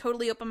 you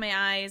totally opened my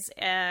eyes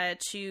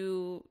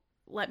to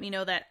let me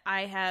know that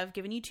I have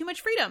given you too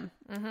much freedom,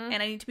 and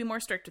I need to be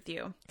more strict with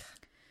you.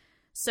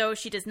 So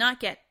she does not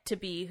get to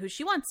be who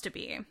she wants to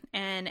be.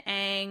 And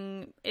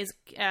Aang is,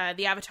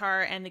 the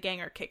Avatar and the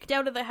gang are kicked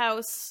out of the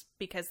house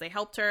because they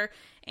helped her.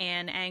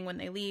 And Aang, when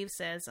they leave,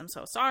 says, I'm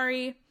so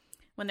sorry.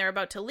 When they're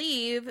about to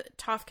leave,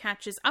 Toph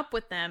catches up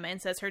with them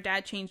and says her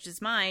dad changed his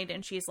mind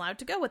and she's allowed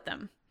to go with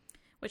them.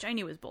 Which I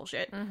knew was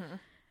bullshit.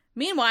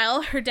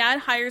 Meanwhile, her dad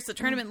hires the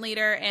tournament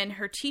leader and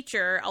her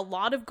teacher a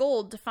lot of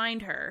gold to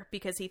find her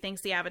because he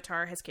thinks the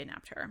Avatar has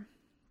kidnapped her.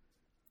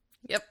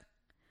 Yep.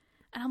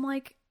 And I'm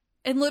like...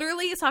 And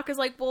literally, Sokka's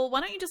like, well,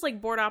 why don't you just,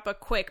 like, board Appa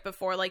quick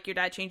before, like, your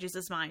dad changes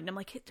his mind? I'm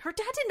like, her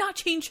dad did not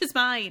change his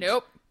mind.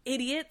 Nope.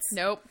 Idiots.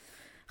 Nope.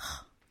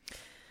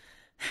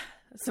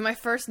 So my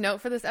first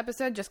note for this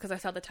episode, just because I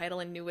saw the title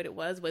and knew what it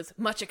was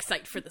much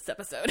excite for this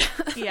episode.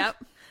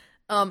 Yep.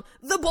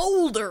 The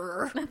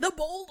boulder. The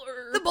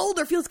boulder. The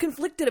boulder feels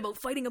conflicted about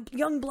fighting a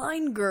young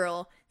blind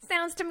girl.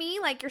 Sounds to me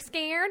like you're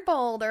scared,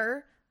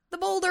 Boulder. The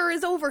boulder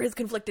is over his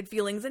conflicted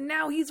feelings, and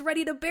now he's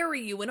ready to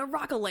bury you in a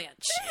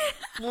rock-a-lanch.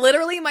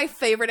 Literally my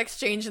favorite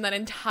exchange in that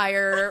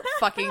entire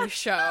fucking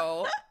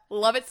show.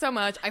 Love it so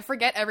much. I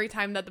forget every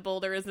time that the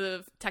boulder is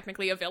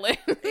technically a villain.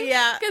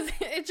 Yeah.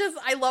 Because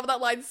I love that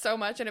line so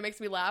much, and it makes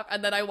me laugh.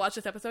 And then I watch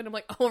this episode, and I'm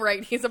like, oh,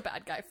 right, he's a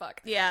bad guy,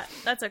 fuck. Yeah,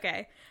 that's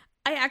okay.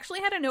 I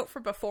actually had a note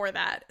for before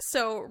that.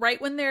 So right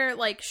when they're,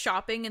 like,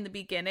 shopping in the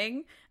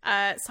beginning,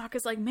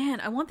 Sokka's like, man,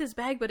 I want this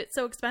bag, but it's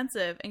so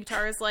expensive. And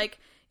Katara's like...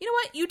 You know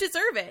what? You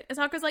deserve it. And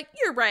Sokka's like,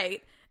 you're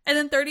right. And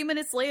then 30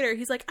 minutes later,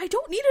 he's like, I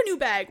don't need a new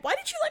bag. Why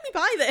did you let me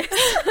buy this?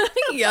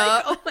 Yeah.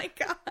 Like, oh my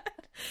God.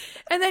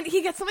 And then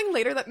he gets something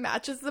later that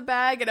matches the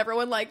bag, and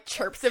everyone, like,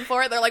 chirps him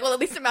for it. They're like, well, at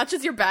least it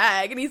matches your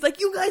bag. And he's like,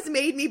 you guys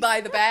made me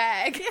buy the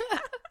bag.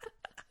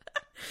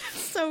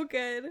 So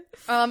good.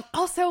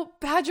 Also,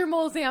 Badger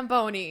Mole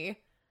Zamboni.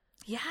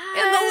 Yeah.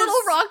 In the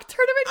little rock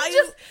tournament,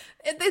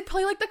 They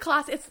play like the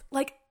class. It's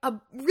like a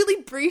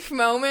really brief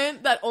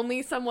moment that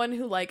only someone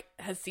who like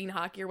has seen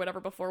hockey or whatever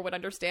before would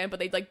understand. But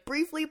they like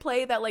briefly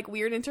play that like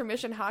weird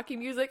intermission hockey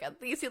music, and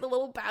you see the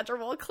little badger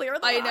roll clear.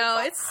 I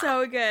know, it's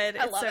so good.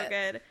 I love it.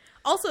 Good.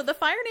 Also, the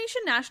Fire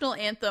Nation national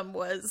anthem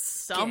was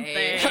something.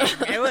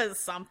 It was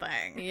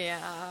something.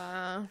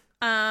 Yeah.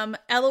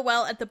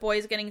 LOL at the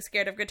boys getting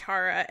scared of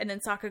Katara, and then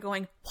Sokka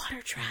going,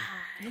 "Water try,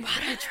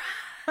 water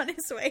try," on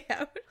his way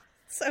out.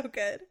 So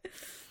good.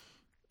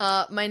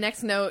 My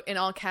next note in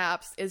all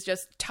caps is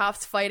just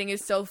Toph's fighting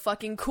is so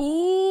fucking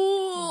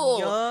cool.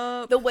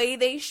 Yup. The way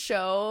they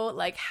show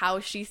like how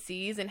she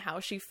sees and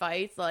how she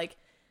fights, like,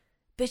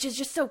 bitch is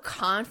just so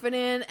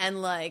confident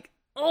and like,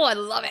 oh, I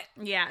love it.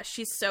 Yeah,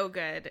 she's so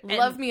good.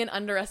 Love me an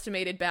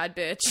underestimated bad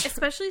bitch.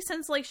 Especially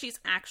since like she's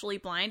actually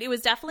blind. It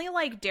was definitely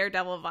like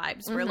Daredevil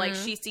vibes where like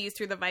she sees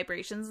through the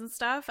vibrations and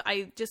stuff.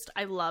 I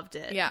loved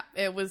it. Yeah,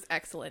 it was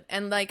excellent.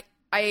 And like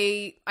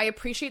I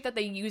appreciate that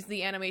they use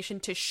the animation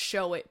to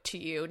show it to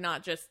you,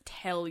 not just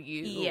tell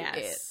you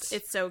Yes,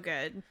 it's so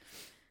good.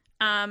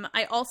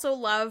 I also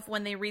love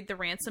when they read the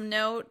ransom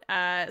note,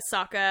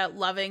 Sokka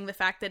loving the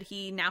fact that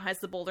he now has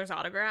the Boulder's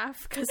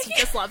autograph because he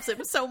just loves him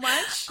so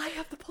much. I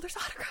have the Boulder's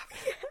autograph.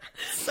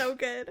 So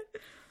good.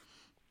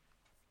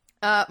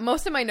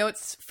 Most of my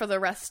notes for the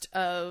rest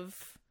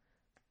of...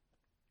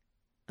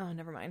 Oh,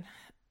 never mind.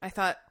 I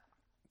thought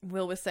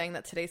Will was saying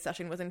that today's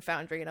session was in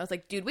Foundry, and I was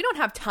like, dude, we don't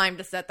have time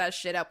to set that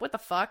shit up. What the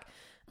fuck?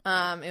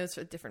 It was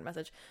a different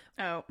message.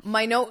 Oh.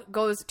 My note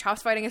goes,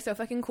 Toph's fighting is so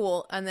fucking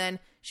cool, and then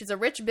she's a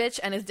rich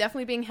bitch and is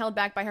definitely being held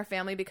back by her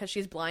family because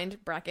she's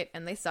blind, bracket,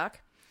 and they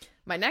suck.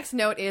 My next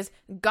note is,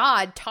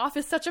 God, Toph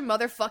is such a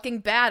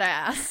motherfucking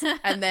badass.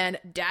 And then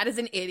dad is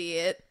an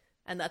idiot,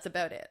 and that's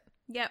about it.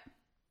 Yep.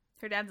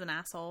 Her dad's an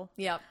asshole.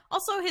 Yep.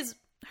 Also,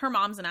 her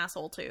mom's an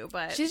asshole too,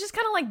 but She's just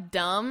kind of like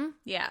dumb.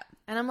 yeah.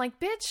 And I'm like,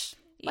 bitch,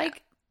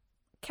 like,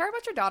 care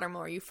about your daughter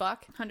more, you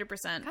fuck.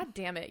 100%. God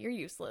damn it, you're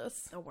useless.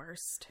 The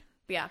worst.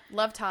 But yeah,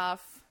 love Toph.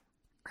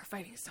 Her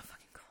fighting is so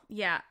fucking cool.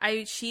 Yeah,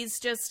 she's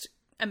just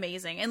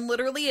amazing. And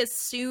literally as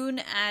soon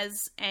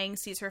as Aang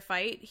sees her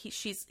fight,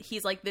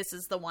 he's like, this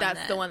is the one.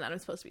 That's the one that I'm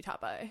supposed to be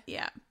taught by.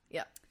 Yeah.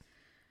 Yeah.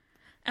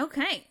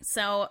 Okay,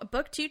 so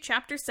Book 2,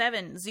 Chapter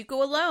 7,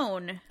 Zuko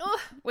Alone. Ugh.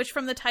 Which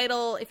from the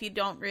title, if you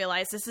don't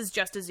realize, this is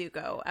just a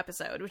Zuko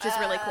episode, which is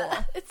really cool.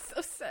 It's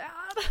so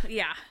sad.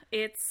 Yeah,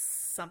 it's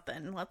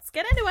something. Let's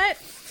get into it.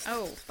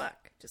 Oh,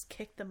 fuck. Just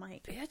kicked the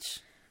mic. Bitch.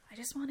 I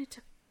just wanted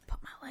to put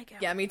my leg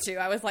out. Yeah, me too.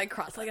 I was like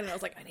cross-legged and I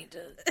was like, I need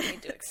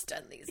to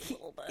extend these a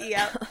little bit.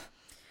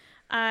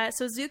 Yeah.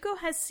 So Zuko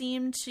has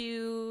seemed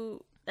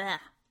to...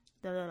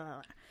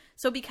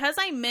 So because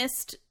I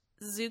missed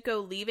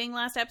Zuko leaving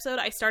last episode,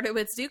 I started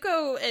with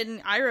Zuko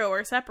and Iroh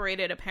are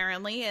separated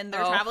apparently, and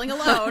they're traveling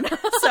alone.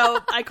 So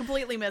I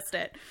completely missed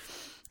it.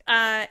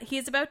 He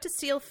is about to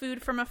steal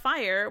food from a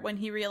fire when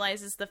he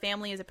realizes the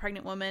family is a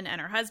pregnant woman and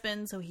her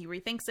husband, so he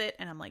rethinks it,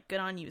 and I'm like, good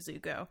on you,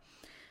 Zuko.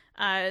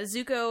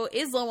 Zuko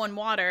is low on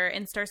water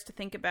and starts to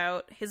think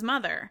about his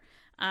mother.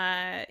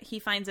 He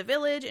finds a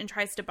village and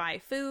tries to buy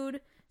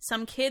food.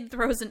 Some kid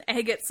throws an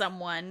egg at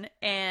someone,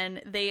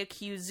 and they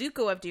accuse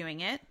Zuko of doing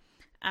it.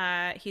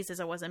 He says,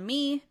 it wasn't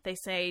me. They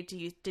say,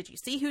 did you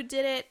see who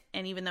did it?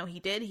 And even though he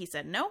did, he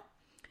said no.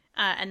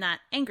 And that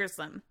angers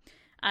them.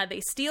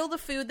 They steal the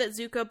food that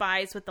Zuko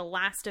buys with the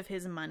last of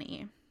his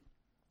money.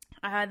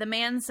 The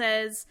man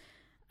says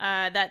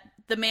that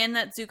the man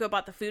that Zuko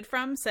bought the food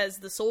from says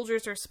the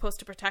soldiers are supposed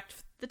to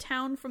protect the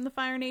town from the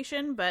Fire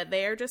Nation, but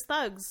they are just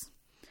thugs.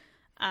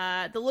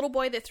 The little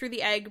boy that threw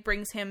the egg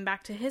brings him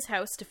back to his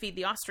house to feed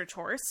the ostrich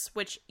horse,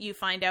 which you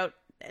find out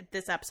at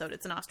this episode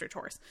it's an ostrich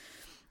horse,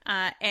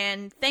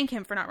 and thank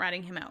him for not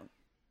ratting him out.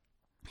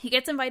 He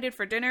gets invited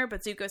for dinner,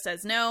 but Zuko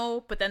says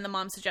no, but then the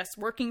mom suggests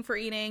working for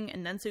eating,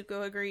 and then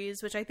Zuko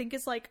agrees, which I think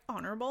is, like,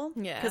 honorable.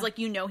 Yeah. Because, like,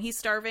 you know he's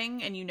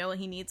starving, and you know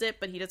he needs it,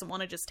 but he doesn't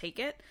want to just take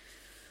it.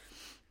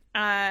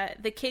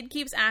 The kid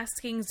keeps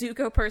asking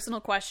Zuko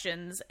personal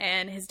questions,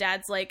 and his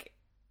dad's like,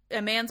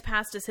 a man's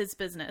past is his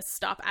business.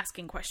 Stop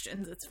asking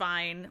questions. It's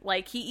fine.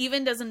 Like, he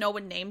even doesn't know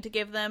what name to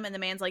give them, and the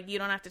man's like, you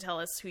don't have to tell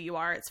us who you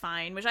are. It's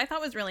fine, which I thought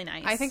was really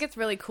nice. I think it's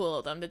really cool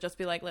of them to just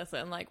be like,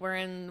 listen, like, we're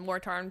in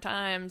war-torn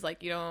times.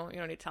 Like, you don't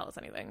need to tell us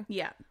anything.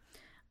 Yeah.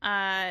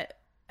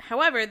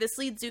 However, this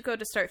leads Zuko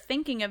to start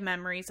thinking of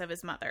memories of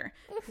his mother,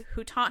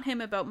 who taught him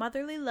about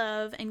motherly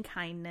love and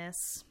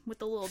kindness with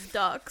the little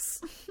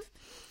ducks.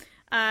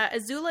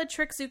 Azula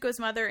tricks Zuko's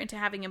mother into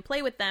having him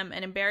play with them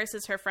and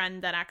embarrasses her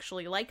friend that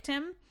actually liked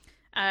him.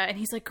 And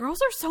he's like,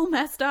 girls are so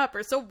messed up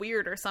or so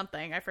weird or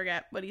something. I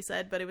forget what he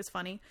said, but it was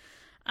funny.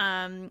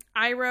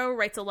 Iroh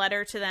writes a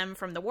letter to them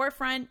from the war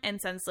front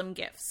and sends them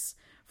gifts.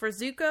 For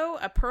Zuko,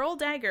 a pearl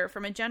dagger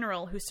from a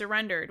general who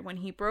surrendered when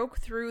he broke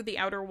through the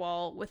outer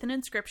wall with an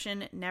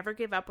inscription, never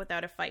give up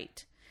without a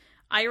fight.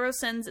 Iroh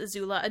sends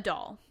Azula a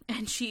doll,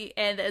 and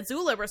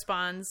Azula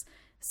responds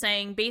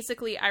saying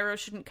basically Iroh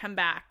shouldn't come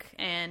back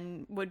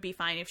and would be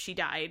fine if he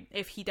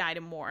died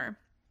in war.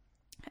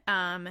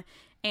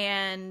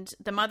 And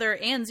the mother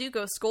and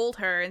Zuko scold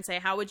her and say,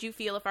 how would you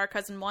feel if our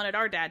cousin wanted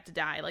our dad to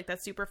die? Like,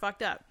 that's super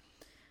fucked up.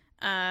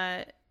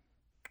 Let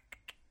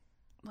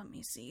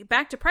me see.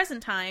 Back to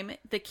present time,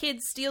 the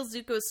kid steals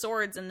Zuko's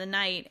swords in the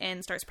night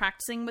and starts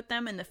practicing with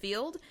them in the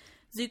field.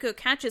 Zuko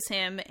catches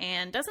him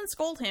and doesn't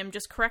scold him,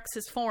 just corrects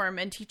his form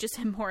and teaches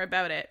him more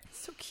about it.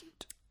 So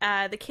cute.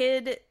 The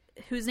kid,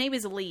 whose name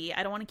is Lee,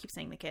 I don't want to keep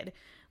saying the kid.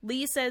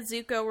 Lee says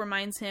Zuko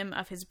reminds him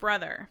of his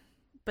brother,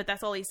 but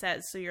that's all he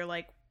says. So you're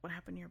like, what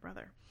happened to your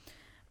brother?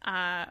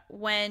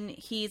 When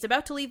he's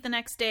about to leave the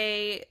next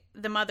day,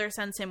 the mother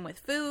sends him with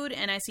food,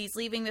 and as he's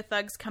leaving, the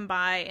thugs come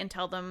by and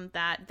tell them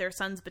that their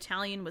son's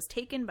battalion was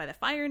taken by the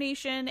Fire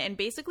Nation, and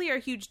basically are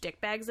huge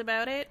dickbags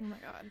about it. Oh my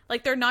god.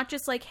 Like, they're not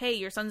just like, hey,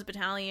 your son's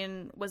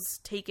battalion was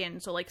taken,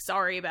 so, like,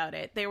 sorry about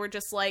it. They were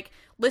just like,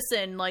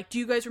 listen, like, do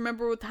you guys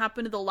remember what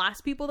happened to the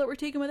last people that were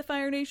taken by the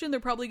Fire Nation? They're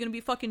probably gonna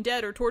be fucking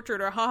dead or tortured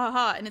or ha ha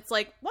ha. And it's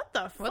like, what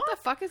the fuck? What the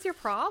fuck is your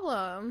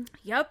problem?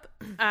 Yep.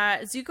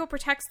 Zuko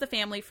protects the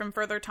family from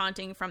further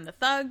taunting from the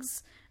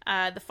thugs.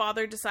 The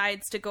father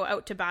decides to go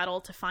out to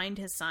battle to find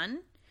his son.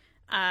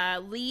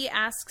 Lee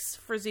asks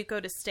for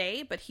Zuko to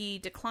stay, but he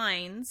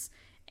declines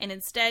and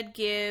instead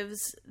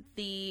gives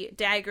the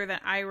dagger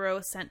that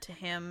Iroh sent to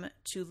him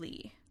to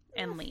Lee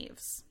and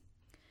leaves.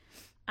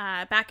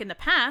 Back in the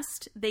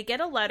past, they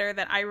get a letter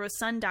that Iroh's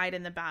son died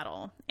in the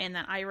battle and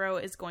that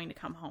Iroh is going to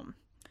come home.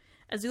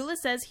 Azula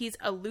says he's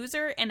a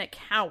loser and a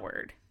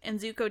coward, and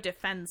Zuko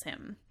defends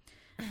him.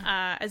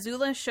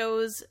 Azula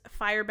shows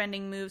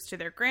firebending moves to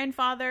their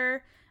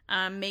grandfather,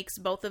 makes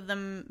both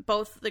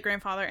the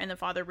grandfather and the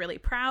father, really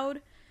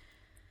proud.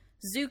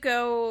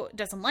 Zuko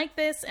doesn't like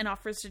this and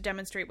offers to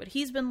demonstrate what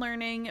he's been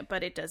learning,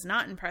 but it does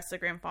not impress the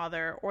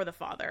grandfather or the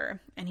father,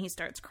 and he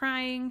starts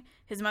crying.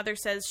 His mother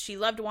says she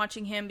loved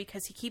watching him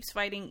because he keeps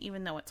fighting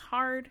even though it's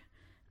hard.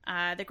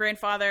 The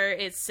grandfather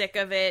is sick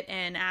of it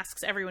and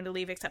asks everyone to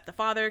leave except the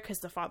father because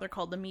the father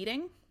called the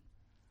meeting.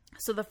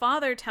 So the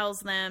father tells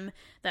them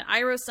that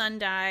Iroh's son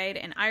died,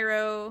 and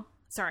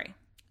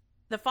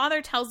the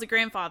father tells the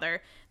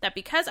grandfather that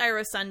because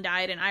Iroh's son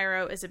died and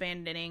Iroh is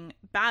abandoning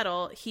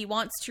battle, he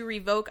wants to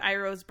revoke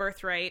Iroh's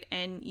birthright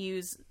and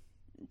use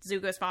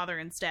Zuko's father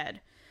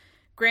instead.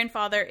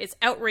 Grandfather is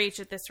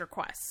outraged at this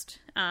request,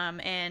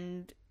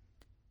 and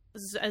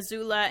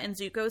Azula and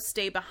Zuko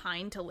stay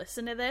behind to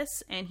listen to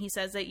this, and he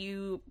says that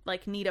you,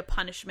 like, need a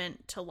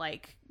punishment to,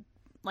 like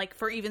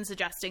for even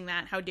suggesting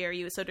that. How dare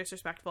you, it's so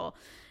disrespectful.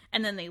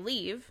 And then they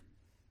leave.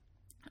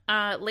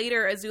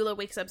 Later, Azula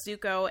wakes up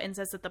Zuko and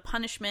says that the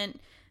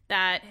punishment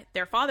that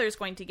their father is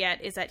going to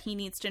get is that he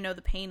needs to know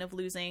the pain of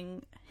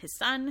losing his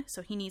son,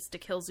 so he needs to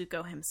kill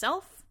Zuko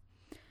himself.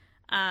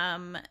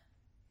 And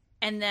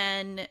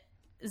then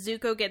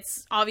Zuko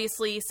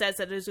obviously says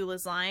that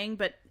Azula's lying,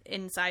 but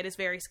inside is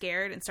very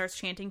scared and starts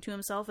chanting to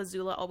himself,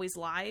 Azula always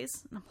lies.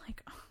 And I'm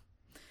like, oh.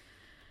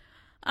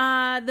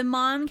 The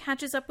mom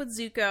catches up with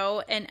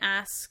Zuko and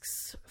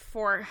asks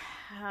for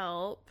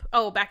help.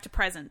 Oh, back to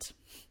present.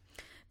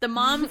 The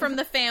mom from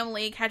the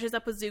family catches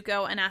up with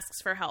Zuko and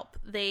asks for help.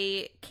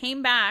 They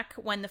came back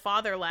when the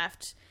father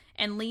left,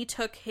 and Lee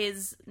took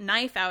his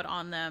knife out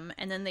on them,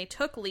 and then they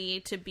took Lee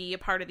to be a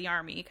part of the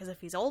army, because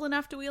if he's old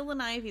enough to wield a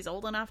knife, he's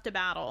old enough to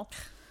battle.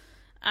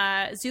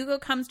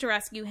 Zuko comes to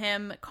rescue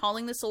him,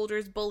 calling the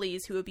soldiers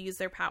bullies who abuse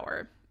their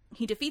power.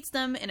 He defeats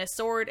them in a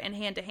sword and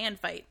hand-to-hand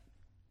fight.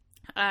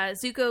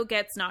 Zuko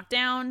gets knocked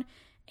down,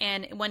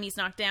 and when he's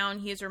knocked down,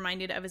 he is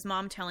reminded of his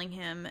mom telling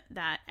him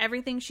that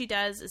everything she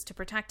does is to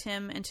protect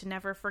him and to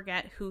never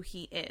forget who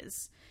he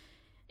is.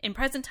 In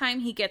present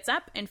time, he gets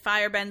up and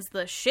firebends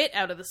the shit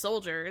out of the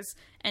soldiers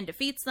and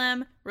defeats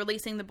them,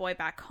 releasing the boy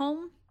back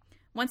home.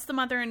 Once the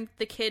mother and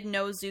the kid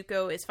know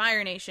Zuko is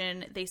Fire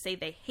Nation, they say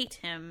they hate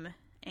him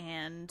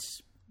and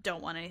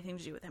don't want anything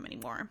to do with him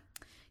anymore.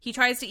 He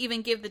tries to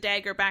even give the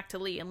dagger back to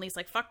Lee, and Lee's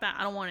like, fuck that,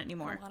 I don't want it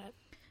anymore. I want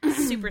it.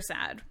 Super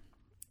sad.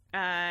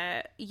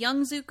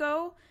 Young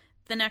Zuko,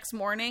 the next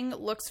morning,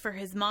 looks for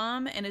his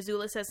mom, and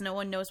Azula says no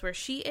one knows where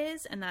she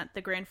is, and that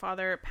the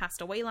grandfather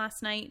passed away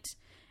last night.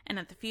 And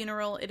at the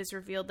funeral, it is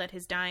revealed that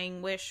his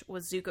dying wish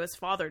was Zuko's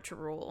father to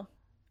rule.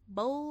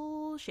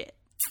 Bullshit.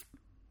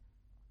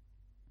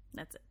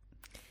 That's it.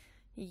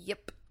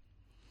 Yep.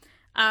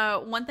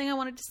 One thing I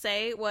wanted to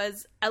say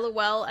was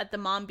LOL at the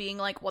mom being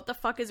like, what the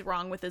fuck is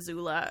wrong with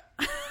Azula?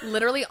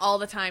 Literally all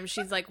the time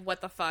she's like, what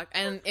the fuck?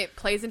 And it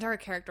plays into her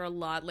character a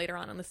lot later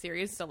on in the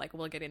series, so like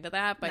we'll get into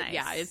that. But nice.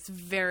 Yeah, it's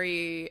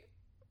very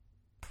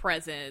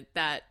present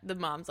that the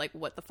mom's like,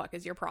 what the fuck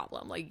is your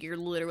problem? Like, you're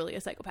literally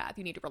a psychopath.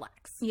 You need to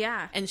relax.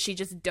 Yeah. And she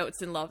just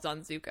dotes and loves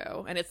on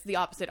Zuko. And it's the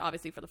opposite,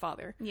 obviously, for the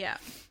father. Yeah.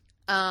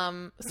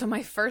 So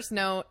my first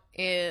note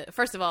is,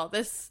 first of all,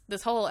 this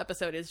whole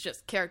episode is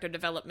just character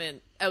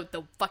development out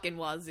the fucking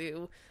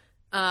wazoo.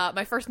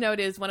 My first note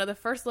is one of the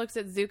first looks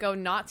at Zuko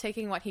not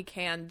taking what he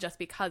can just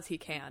because he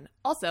can.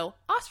 Also,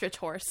 ostrich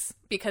horse,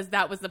 because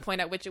that was the point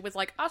at which it was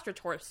like ostrich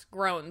horse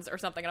groans or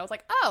something. And I was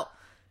like, oh,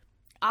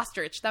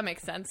 ostrich, that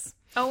makes sense.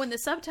 Oh, and the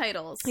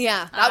subtitles.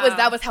 Yeah,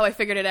 that was how I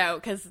figured it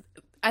out, because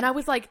And I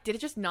was like, did it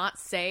just not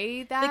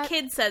say that? The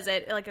kid says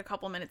it like a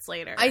couple minutes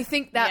later. I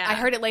think that I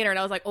heard it later and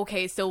I was like,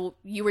 okay, so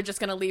you were just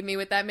going to leave me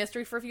with that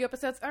mystery for a few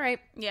episodes? All right.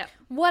 Yeah.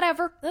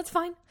 Whatever. That's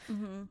fine.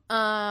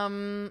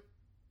 Mm-hmm.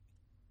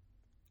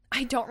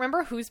 I don't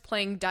remember who's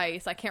playing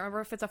dice. I can't remember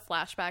if it's a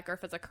flashback or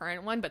if it's a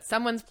current one, but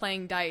someone's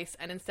playing dice,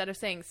 and instead of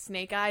saying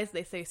snake eyes,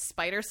 they say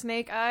spider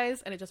snake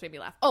eyes, and it just made me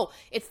laugh. Oh,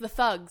 it's the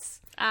thugs.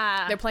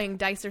 They're playing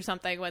dice or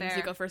something when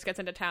Zuko first gets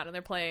into town, and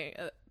they're playing,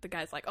 the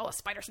guy's like, oh, a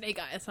spider snake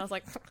eyes. And I was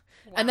like,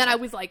 wow. And then I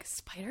was like,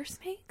 spider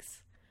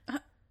snakes?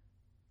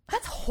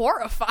 That's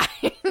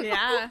horrifying.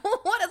 Yeah.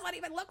 What does that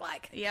even look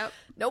like? Yep.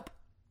 Nope.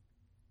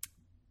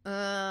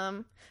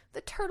 The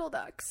turtle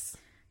ducks.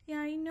 Yeah,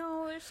 I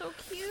know. They're so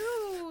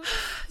cute.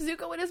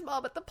 Zuko and his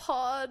mom at the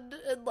pond.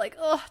 And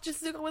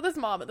just Zuko with his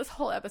mom in this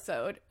whole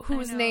episode.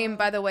 Whose name,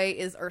 by the way,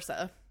 is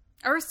Ursa.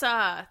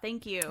 Ursa.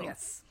 Thank you.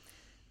 Yes.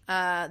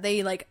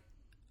 They,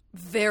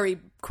 very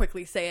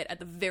quickly say it at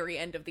the very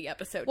end of the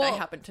episode. Well, I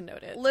happened to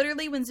note it.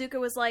 Literally, when Zuko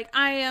was like,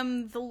 I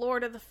am the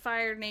Lord of the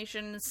Fire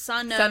Nation,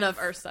 son of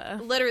Ursa.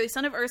 Literally,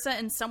 son of Ursa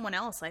and someone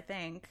else, I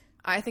think.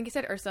 I think he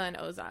said Ursa and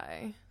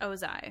Ozai.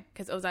 Ozai.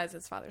 Because Ozai is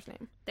his father's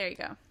name. There you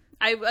go.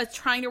 I was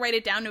trying to write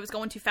it down and it was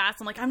going too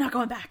fast. I'm like, I'm not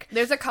going back.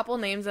 There's a couple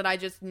names that I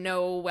just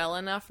know well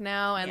enough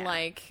now, and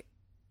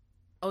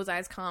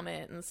Ozai's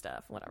Comet and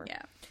stuff, whatever.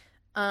 Yeah.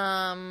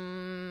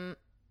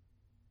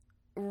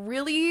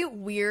 Really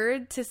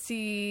weird to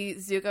see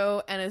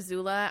Zuko and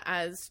Azula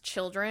as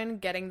children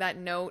getting that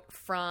note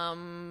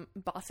from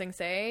Ba Sing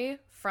Se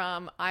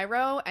from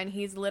Iroh, and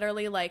he's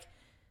literally like,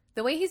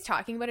 the way he's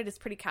talking about it is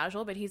pretty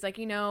casual, but he's like,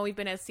 we've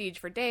been at siege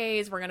for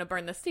days. We're going to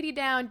burn the city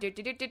down.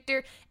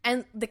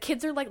 And the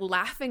kids are,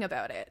 laughing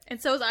about it.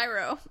 And so is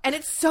Iroh. And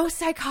it's so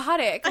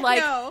psychotic. I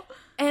know.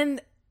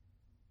 And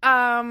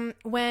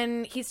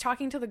when he's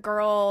talking to the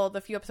girl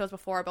the few episodes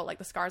before about,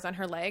 the scars on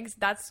her legs,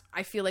 that's,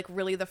 I feel like,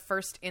 really the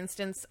first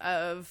instance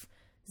of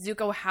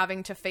Zuko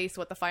having to face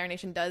what the Fire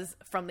Nation does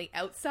from the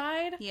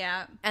outside.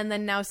 Yeah. And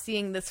then now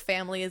seeing this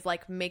family is,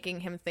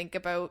 making him think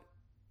about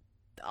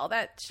all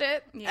that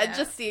shit. Yeah. And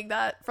just seeing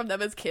that from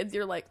them as kids,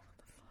 you're like,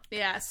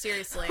 yeah,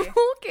 seriously.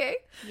 Okay.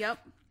 Yep.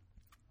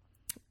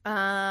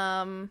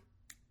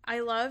 I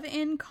love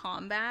in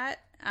combat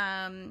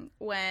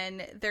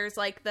when there's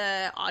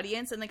the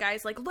audience and the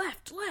guy's like,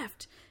 left,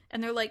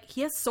 and they're like,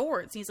 he has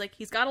swords. He's like,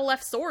 he's got a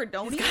left sword,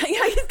 don't he?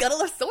 He's got a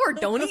left sword,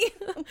 don't he?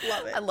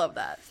 Love it. I love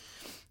that.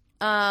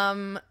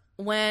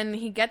 When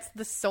he gets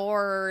the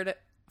sword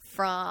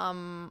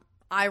from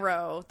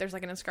Iroh, there's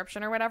an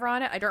inscription or whatever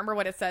on it. I don't remember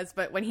what it says,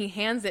 but when he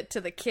hands it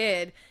to the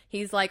kid,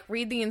 he's like,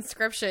 read the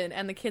inscription,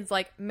 and the kid's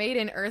like, made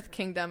in Earth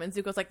Kingdom, and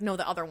Zuko's like, no,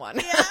 the other one.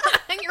 Yeah.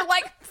 And you're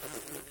like,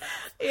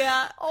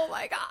 yeah. Oh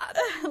my god.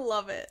 I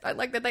love it. I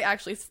like that they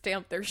actually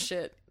stamped their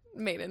shit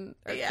made in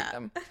Earth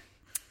Kingdom.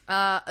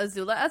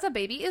 Azula as a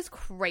baby is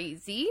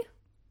crazy.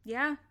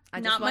 Yeah. I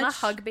just want to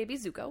hug baby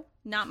Zuko.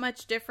 Not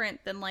much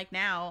different than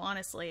now,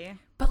 honestly.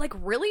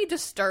 But really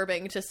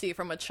disturbing to see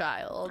from a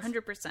child.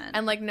 100%.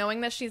 And knowing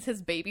that she's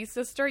his baby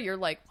sister, you're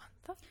like,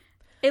 what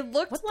the It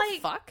looked what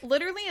like, the fuck?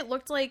 Literally, it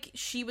looked like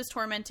she was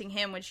tormenting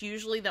him, which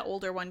usually the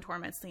older one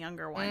torments the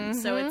younger one. Mm-hmm.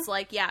 So it's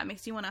it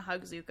makes you want to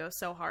hug Zuko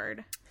so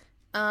hard.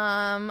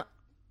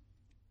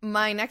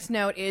 My next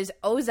note is,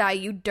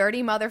 Ozai, you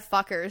dirty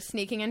motherfucker,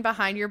 sneaking in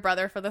behind your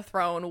brother for the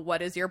throne.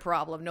 What is your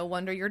problem? No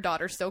wonder your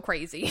daughter's so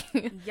crazy.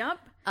 Yep.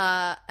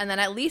 And then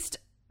at least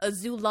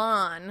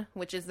Azulan,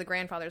 which is the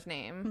grandfather's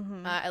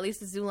name, at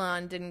least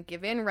Azulan didn't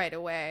give in right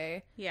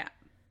away. Yeah.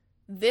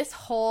 This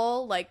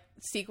whole,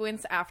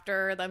 sequence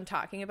after them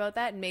talking about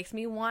that makes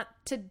me want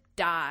to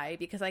die,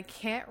 because I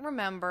can't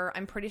remember.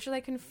 I'm pretty sure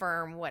they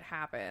confirm what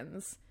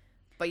happens.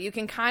 But you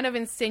can kind of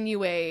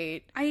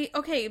insinuate.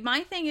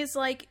 My thing is,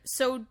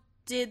 so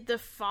did the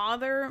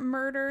father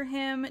murder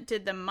him?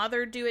 Did the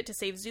mother do it to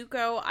save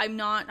Zuko? I'm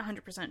not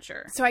 100%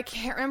 sure. So I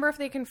can't remember if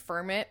they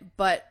confirm it,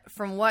 but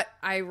from what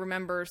I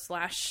remember /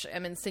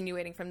 am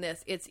insinuating from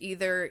this, it's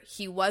either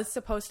he was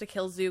supposed to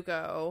kill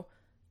Zuko,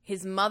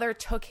 his mother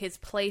took his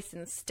place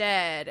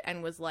instead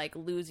and was like,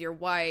 lose your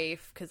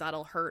wife because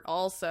that'll hurt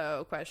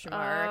also, ?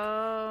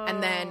 Oh.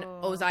 And then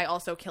Ozai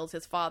also kills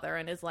his father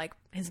and is like,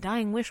 his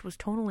dying wish was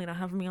totally to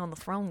have me on the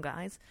throne,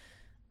 guys.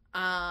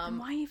 And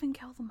why even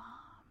kill the mom?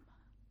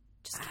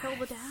 Just kill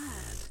the dad.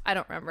 I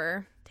don't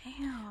remember.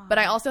 Damn. But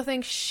I also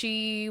think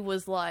she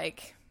was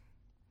like,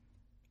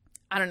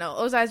 I don't know.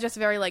 Ozai's just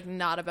very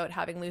not about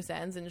having loose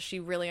ends, and she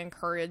really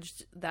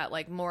encouraged that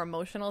more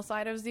emotional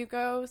side of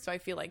Zuko. So I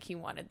feel like he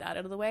wanted that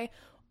out of the way.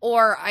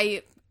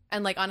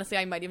 Honestly,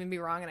 I might even be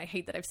wrong, and I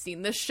hate that I've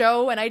seen this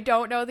show and I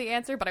don't know the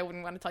answer, but I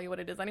wouldn't want to tell you what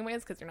it is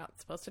anyways, because you're not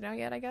supposed to know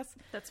yet, I guess.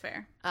 That's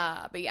fair.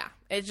 But yeah,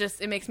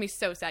 it makes me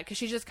so sad, because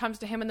she just comes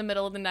to him in the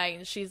middle of the night,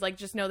 and she's like,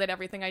 just know that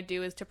everything I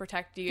do is to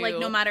protect you.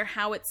 No matter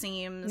how it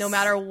seems. No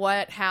matter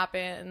what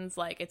happens,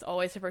 it's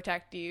always to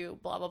protect you,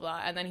 blah, blah, blah.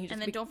 And then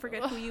don't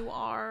forget who you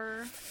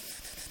are.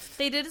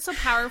 They did it so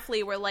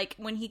powerfully where, like,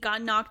 when he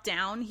got knocked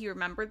down, he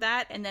remembered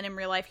that, and then in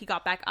real life, he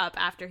got back up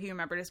after he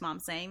remembered his mom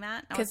saying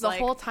that. Because the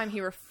whole time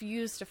he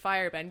refused to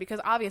firebend, because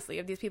obviously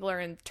if these people are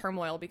in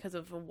turmoil because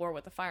of a war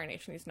with the Fire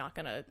Nation, he's not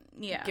gonna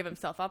give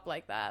himself up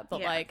like that. But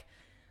like,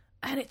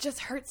 and it just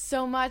hurts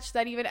so much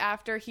that even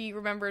after he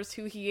remembers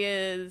who he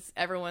is,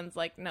 everyone's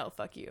like, no,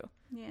 fuck you.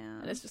 Yeah.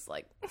 And it's just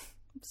like...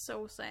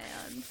 so sad.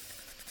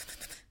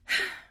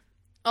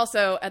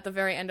 Also, at the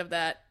very end of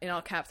that, in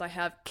all caps, I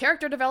have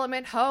character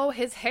development. Oh,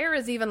 his hair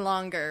is even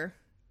longer.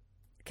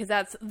 Because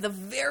that's the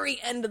very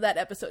end of that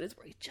episode is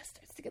where he just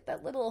starts to get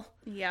that little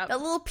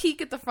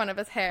peak at the front of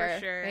his hair.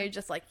 For sure. And you're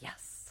just like,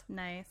 yes.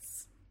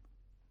 Nice.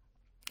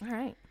 All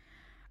right.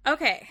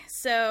 Okay,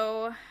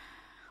 so...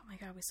 Oh my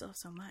god, we still have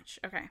so much.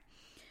 Okay.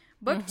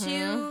 Book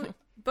 2,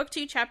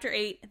 Chapter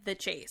 8, The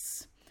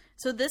Chase.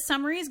 So this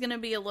summary is going to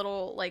be a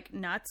little, like,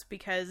 nuts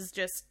because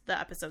just the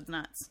episode's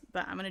nuts.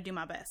 But I'm going to do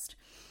my best.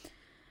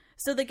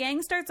 So the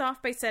gang starts off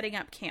by setting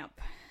up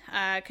camp.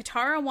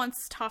 Katara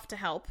wants Toph to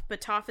help, but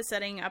Toph is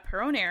setting up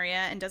her own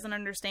area and doesn't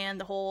understand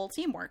the whole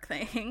teamwork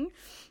thing.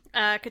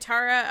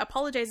 Katara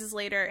apologizes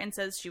later and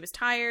says she was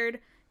tired.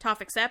 Toph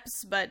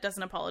accepts, but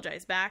doesn't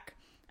apologize back.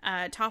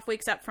 Toph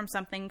wakes up from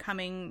something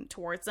coming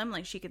towards them,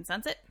 like she can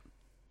sense it.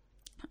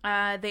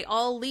 They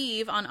all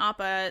leave on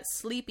Appa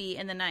sleepy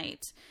in the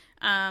night.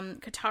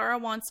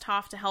 Katara wants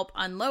Toph to help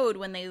unload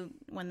when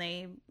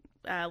they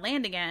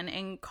land again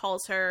and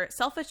calls her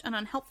selfish and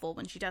unhelpful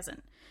when she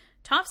doesn't.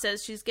 Toph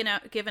says she's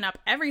given up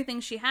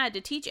everything she had to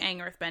teach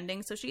Aang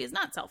earthbending, so she is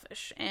not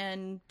selfish,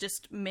 and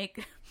just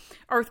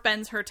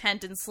earthbends her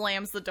tent and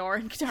slams the door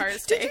in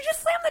Katara's face. Did you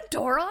just slam the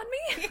door on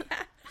me?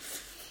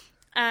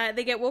 Yeah.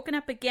 They get woken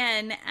up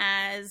again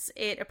as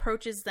it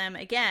approaches them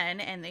again,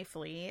 and they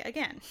flee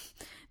again.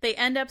 They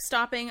end up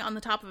stopping on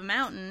the top of a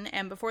mountain,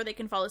 and before they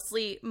can fall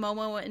asleep,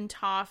 Momo and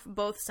Toph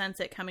both sense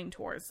it coming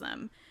towards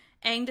them.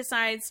 Aang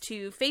decides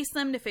to face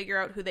them to figure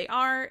out who they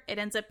are. It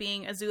ends up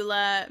being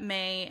Azula,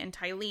 Mai, and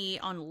Ty Lee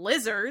on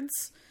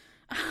lizards.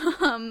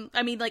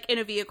 I mean, like, in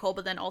a vehicle,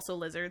 but then also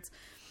lizards.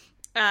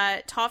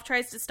 Toph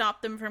tries to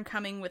stop them from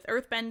coming with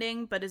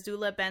earthbending, but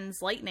Azula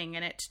bends lightning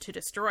in it to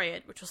destroy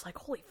it, which was like,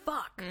 holy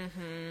fuck.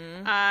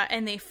 Mm-hmm.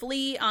 And they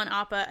flee on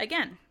Appa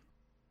again.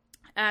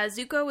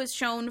 Zuko is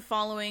shown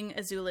following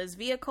Azula's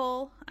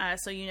vehicle,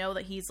 so you know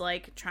that he's,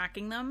 like,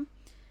 tracking them.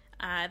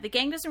 The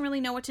gang doesn't really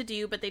know what to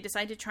do, but they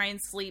decide to try and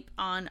sleep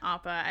on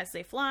Appa as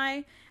they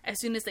fly. As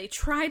soon as they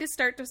try to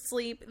start to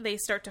sleep, they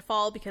start to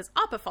fall because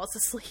Appa falls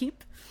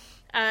asleep.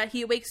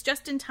 He awakes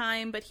just in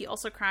time, but he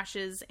also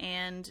crashes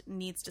and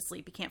needs to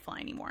sleep. He can't fly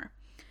anymore.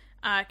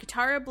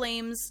 Katara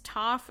blames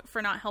Toph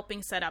for not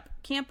helping set up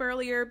camp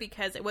earlier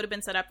because it would have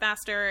been set up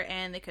faster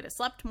and they could have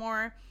slept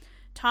more.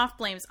 Toph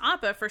blames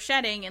Appa for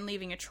shedding and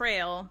leaving a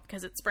trail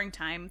because it's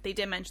springtime. They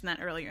did mention that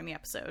earlier in the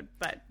episode,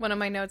 but... One of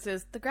my notes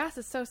is, the grass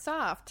is so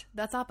soft.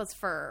 That's Appa's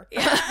fur.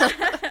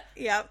 Yeah.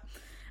 Yep.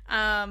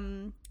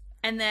 And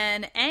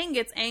then Aang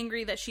gets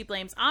angry that she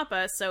blames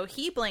Appa, so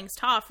he blames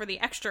Toph for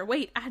the extra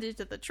weight added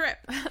to the trip.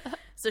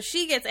 So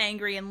she gets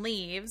angry and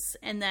leaves,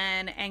 and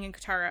then Aang and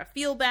Katara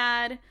feel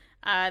bad.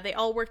 They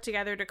all work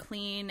together to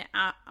clean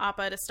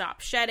Appa to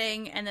stop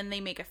shedding, and then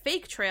they make a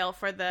fake trail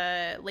for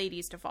the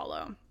ladies to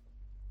follow.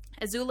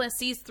 Azula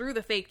sees through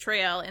the fake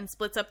trail and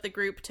splits up the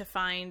group to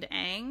find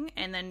Aang,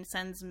 and then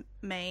sends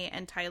Mai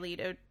and Ty Lee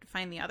to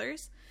find the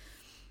others.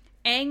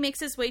 Aang makes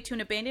his way to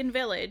an abandoned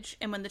village,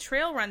 and when the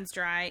trail runs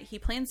dry, he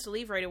plans to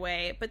leave right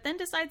away, but then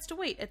decides to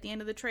wait at the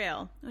end of the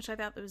trail, which I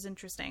thought was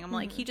interesting. I'm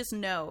like, he just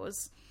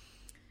knows.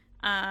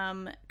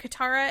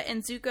 Katara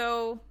and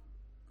Zuko...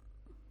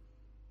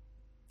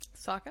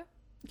 Sokka?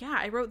 Yeah,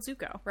 I wrote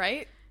Zuko.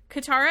 Right?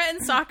 Katara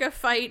and Sokka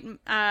fight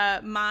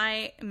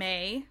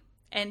Mai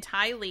and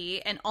Ty Lee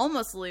and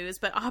almost lose,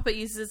 but Appa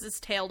uses his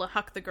tail to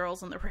huck the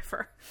girls in the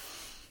river.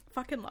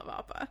 Fucking love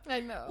Appa. I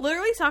know.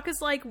 Literally, Sokka's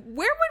like,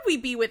 where would we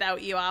be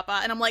without you,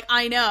 Appa? And I'm like,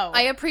 I know.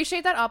 I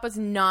appreciate that Appa's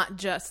not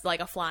just like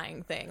a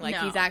flying thing. Like,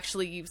 he's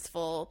actually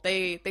useful.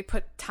 They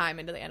put time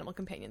into the animal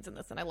companions in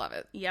this, and I love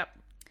it. Yep.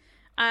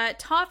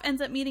 Toph ends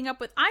up meeting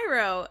up with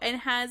Iroh and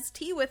has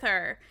tea with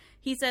her.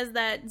 He says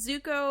that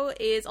Zuko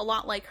is a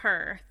lot like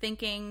her,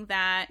 thinking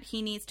that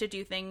he needs to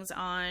do things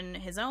on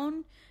his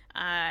own.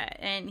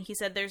 And he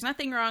said there's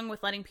nothing wrong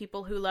with letting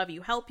people who love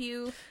you help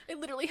you. I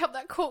literally have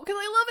that quote because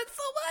I love it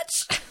so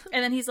much.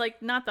 And then he's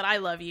like, not that I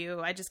love you,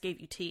 I just gave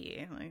you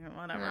tea. Like,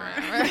 whatever.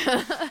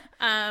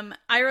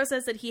 Iroh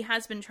says that he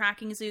has been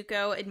tracking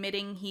Zuko,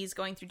 admitting he's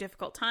going through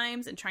difficult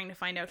times and trying to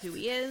find out who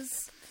he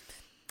is.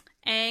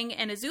 Aang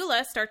and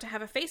Azula start to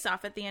have a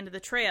face-off at the end of the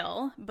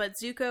trail, but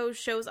Zuko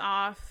shows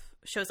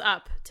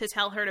up to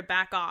tell her to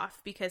back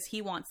off because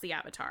he wants the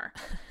Avatar.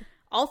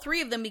 All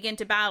three of them begin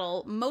to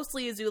battle,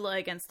 mostly Azula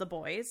against the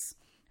boys.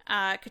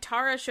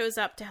 Katara shows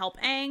up to help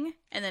Aang,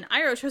 and then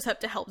Iroh shows up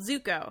to help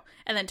Zuko,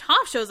 and then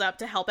Toph shows up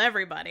to help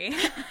everybody.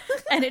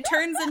 And it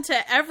turns into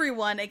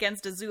everyone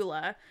against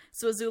Azula.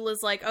 So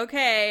Azula's like,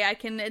 okay, I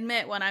can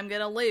admit when I'm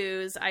gonna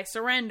lose, I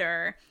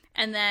surrender.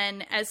 And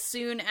then as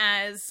soon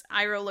as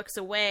Iroh looks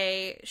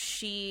away,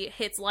 she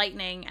hits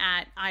lightning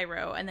at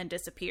Iroh and then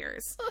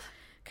disappears.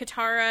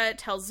 Katara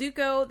tells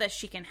Zuko that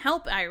she can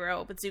help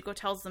Iroh, but Zuko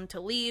tells them to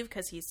leave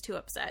because he's too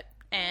upset.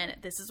 And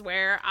this is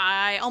where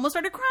I almost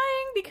started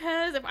crying,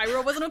 because if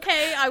Iroh wasn't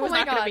okay, I was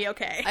not going to be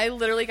okay. I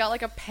literally got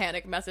like a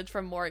panic message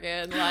from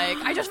Morgan, like,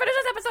 I just finished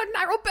this episode and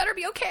Iroh better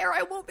be okay or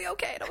I won't be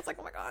okay. And I was like,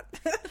 oh my god.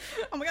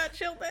 Oh my god,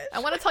 chill, bitch. I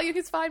want to tell you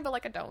he's fine, but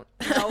like I don't.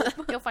 No,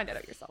 you'll find it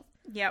out yourself.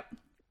 Yep.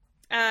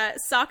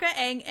 Sokka,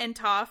 Aang, and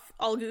Toph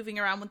all goofing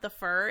around with the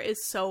fur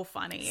is so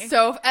funny.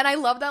 And I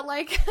love that,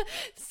 like,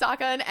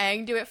 Sokka and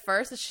Aang do it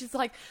first, and she's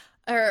like,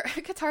 or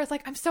Katara's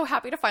like, I'm so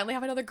happy to finally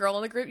have another girl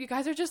in the group. You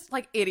guys are just,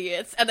 like,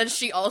 idiots. And then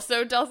she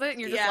also does it,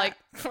 and you're just like...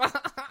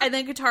 And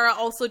then Katara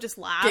also just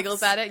laughs.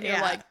 Giggles at it, and you're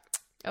like,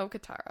 oh,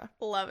 Katara.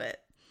 Love it.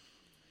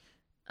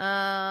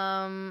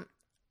 I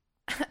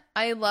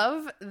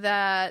love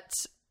that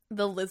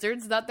the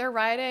lizards that they're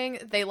riding,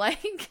 they,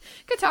 like,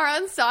 Katara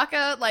and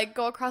Sokka, like,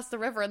 go across the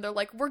river, and they're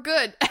like, we're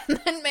good. And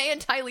then May and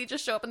Ty Lee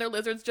just show up, and their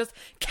lizards just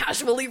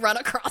casually run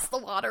across the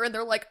water, and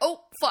they're like,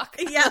 oh, fuck.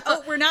 Yeah,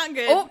 oh, we're not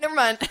good. Oh, never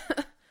mind.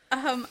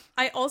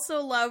 I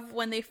also love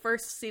when they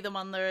first see them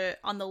on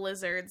the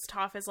lizards.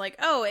 Toph is like,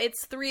 "Oh,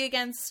 it's 3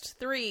 against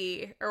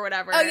 3 or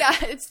whatever." Oh yeah,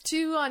 it's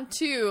 2 on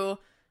 2.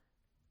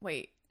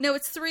 Wait, no,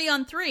 it's 3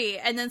 on 3.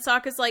 And then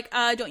Sokka's like,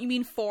 "Don't you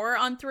mean 4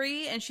 on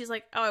 3?" And she's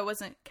like, "Oh, I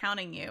wasn't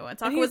counting you." And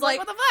Sokka was like,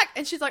 "What the fuck?"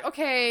 And she's like,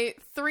 "Okay,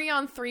 3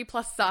 on 3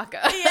 plus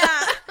Sokka."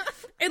 Yeah.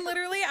 And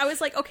literally, I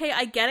was like, okay,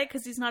 I get it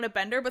because he's not a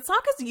bender, but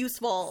Sokka's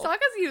useful.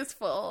 Sokka's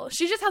useful.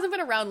 She just hasn't been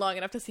around long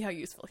enough to see how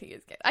useful he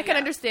is. I can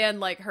understand,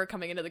 like, her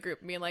coming into the group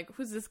and being like,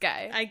 who's this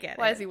guy? I get it.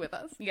 Why is he with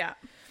us? Yeah.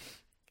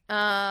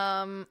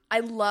 I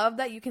love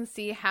that you can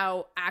see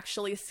how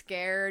actually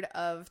scared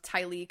of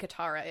Ty Lee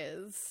Katara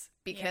is,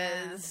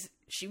 because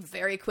she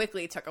very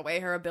quickly took away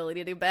her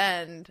ability to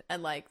bend,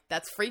 and, like,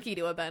 that's freaky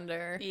to a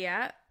bender.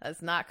 Yeah.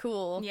 That's not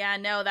cool. Yeah,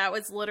 no, that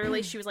was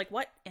literally, she was like,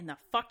 what in the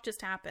fuck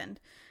just happened?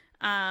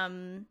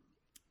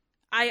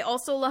 I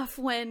also love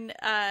when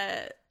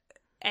Aang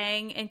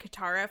and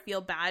Katara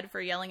feel bad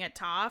for yelling at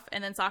Toph,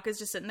 and then Sokka's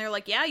just sitting there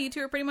like, yeah, you two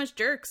are pretty much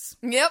jerks.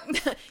 Yep.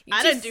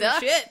 I didn't do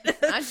shit.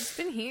 I've just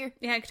been here.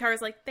 Yeah, and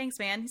Katara's like, thanks,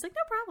 man. He's like,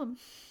 no problem.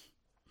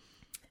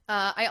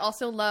 I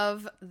also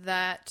love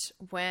that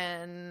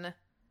when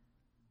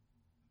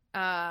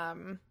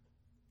my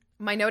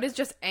note is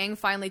just Aang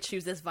finally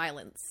chooses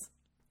violence.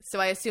 So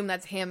I assume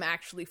that's him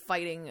actually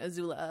fighting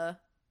Azula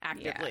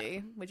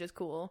actively, which is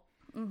cool.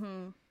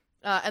 Mm-hmm.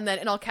 And then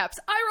in all caps,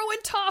 Iroh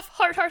and Toph,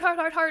 heart, heart, heart,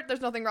 heart, heart.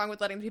 There's nothing wrong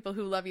with letting people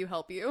who love you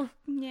help you.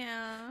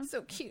 Yeah.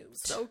 So cute.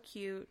 So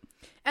cute.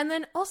 And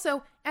then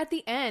also, at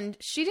the end,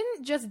 she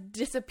didn't just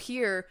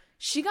disappear.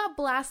 She got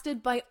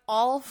blasted by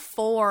all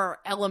 4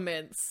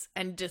 elements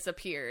and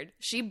disappeared.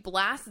 She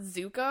blasts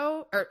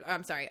Zuko,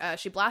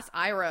 she blasts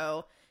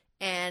Iroh,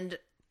 and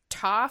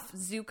Toph,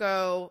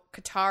 Zuko,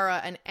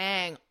 Katara, and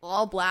Aang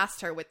all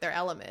blast her with their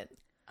element.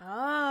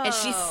 Oh. And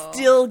she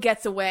still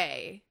gets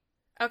away.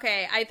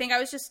 Okay, I think I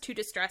was just too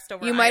distressed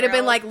over You might have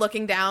been, like,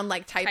 looking down,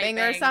 like, typing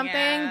or something,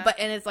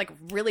 and it's, like,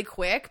 really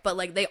quick, but,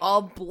 like, they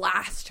all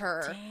blast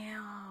her.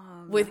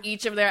 Damn. With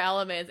each of their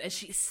elements, and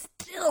she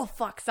still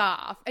fucks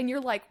off. And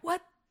you're like,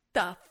 what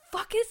the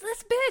fuck is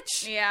this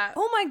bitch? Yeah.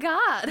 Oh my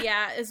god.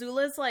 Yeah,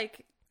 Azula's,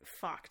 like,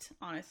 fucked,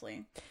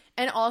 honestly.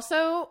 And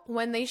also,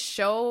 when they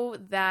show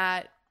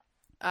that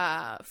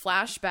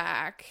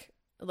flashback,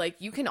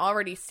 like, you can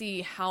already see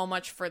how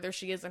much further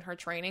she is in her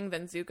training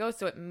than Zuko,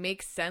 so it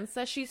makes sense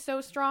that she's so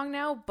strong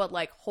now, but,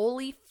 like,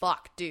 holy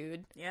fuck,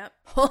 dude. Yep.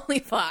 Holy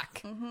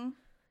fuck. Mm-hmm.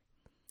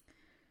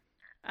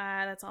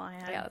 That's all I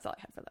had. Yeah, that's all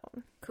I had for that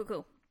one.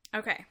 Cool.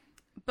 Okay.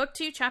 Book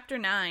 2, Chapter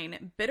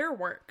 9, Bitter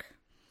Work.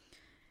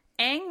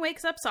 Aang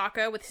wakes up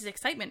Sokka with his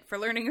excitement for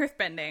learning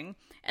earthbending,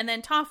 and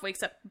then Toph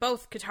wakes up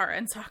both Katara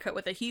and Sokka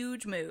with a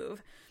huge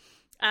move.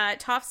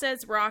 Toph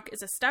says rock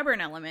is a stubborn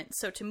element,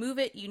 so to move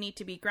it, you need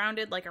to be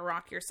grounded like a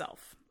rock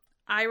yourself.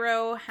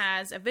 Iroh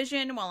has a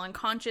vision while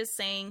unconscious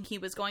saying he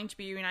was going to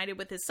be reunited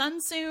with his son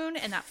soon,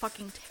 and that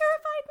fucking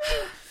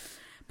terrified me.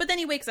 But then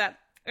he wakes up,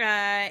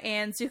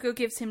 and Zuko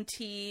gives him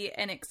tea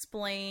and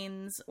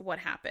explains what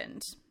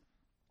happened.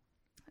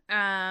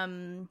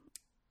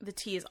 The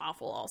tea is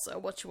awful also,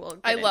 which we'll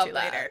get into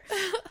later.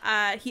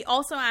 He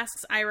also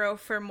asks Iroh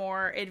for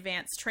more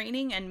advanced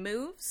training and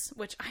moves,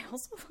 which I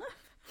also love.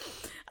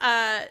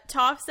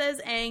 Toph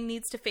says Aang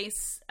needs to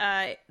face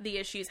the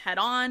issues head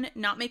on,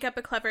 not make up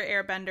a clever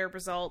airbender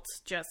result,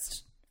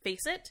 just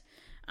face it.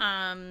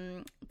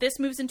 This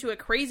moves into a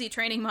crazy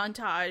training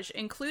montage,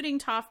 including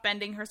Toph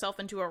bending herself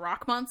into a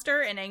rock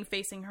monster and Aang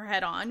facing her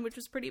head on, which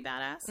was pretty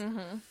badass.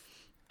 Mm-hmm.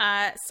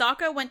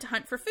 Sokka went to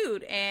hunt for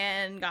food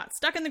and got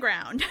stuck in the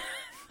ground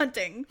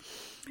hunting.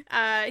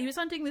 He was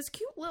hunting this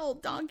cute little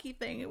donkey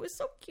thing. It was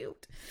so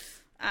cute.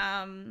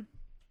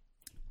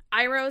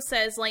 Iroh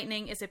says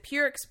lightning is a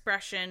pure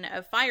expression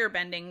of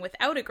firebending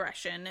without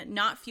aggression,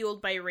 not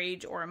fueled by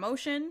rage or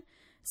emotion.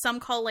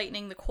 Some call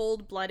lightning the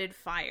cold-blooded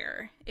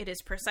fire. It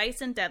is precise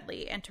and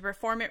deadly, and to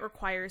perform it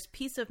requires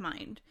peace of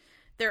mind.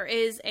 There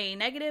is a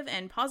negative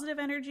and positive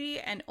energy,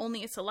 and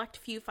only a select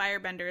few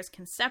firebenders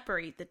can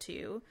separate the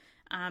two,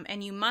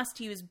 and you must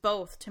use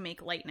both to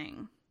make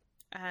lightning.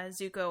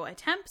 Zuko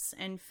attempts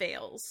and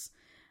fails.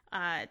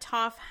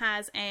 Toph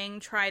has Aang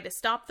try to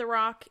stop the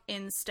rock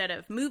instead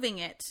of moving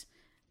it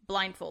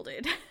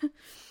blindfolded.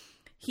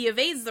 He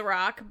evades the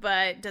rock,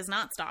 but does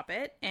not stop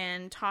it,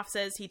 and Toph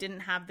says he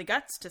didn't have the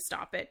guts to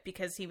stop it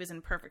because he was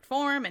in perfect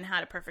form and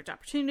had a perfect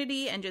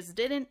opportunity and just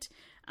didn't.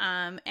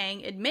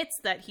 Aang admits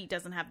that he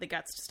doesn't have the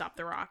guts to stop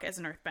the rock as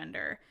an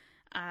earthbender.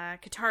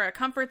 Katara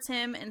comforts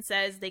him and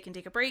says they can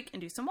take a break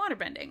and do some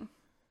waterbending.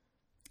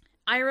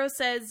 Iroh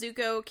says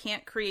Zuko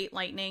can't create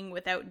lightning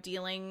without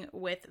dealing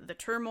with the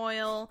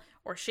turmoil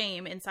or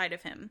shame inside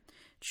of him.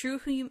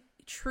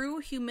 True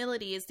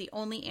humility is the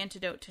only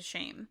antidote to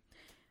shame.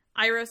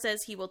 Iroh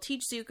says he will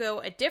teach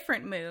Zuko a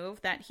different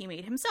move that he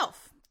made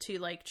himself to,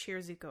 like, cheer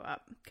Zuko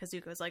up, because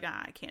Zuko's like,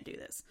 I can't do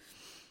this.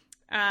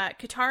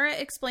 Katara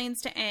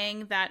explains to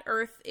Aang that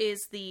Earth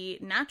is the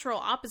natural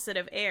opposite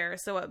of air,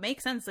 so it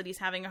makes sense that he's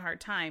having a hard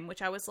time,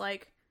 which I was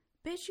like,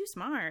 bitch, you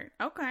smart.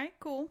 Okay,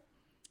 cool.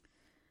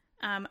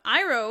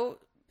 Iroh,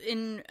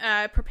 in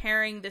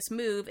preparing this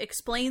move,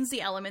 explains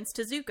the elements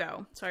to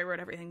Zuko, so I wrote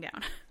everything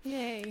down.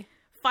 Yay.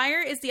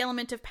 Fire is the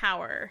element of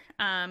power.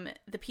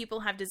 The people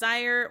have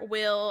desire,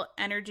 will,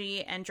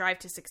 energy, and drive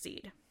to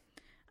succeed.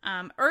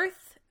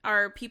 Earth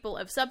are people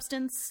of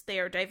substance. They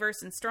are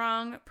diverse and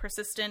strong,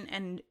 persistent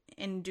and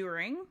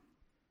enduring.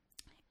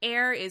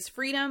 Air is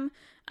freedom.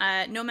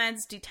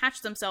 Nomads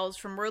detach themselves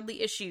from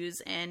worldly issues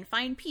and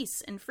find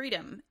peace and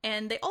freedom.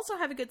 And they also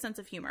have a good sense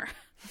of humor.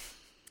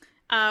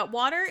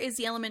 Water is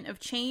the element of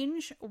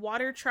change.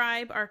 Water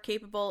tribe are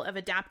capable of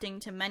adapting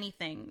to many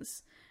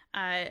things.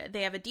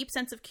 They have a deep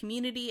sense of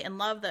community and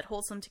love that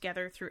holds them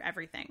together through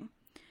everything.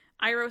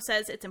 Iroh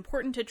says it's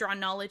important to draw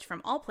knowledge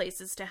from all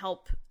places to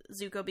help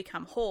Zuko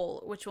become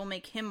whole, which will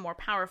make him more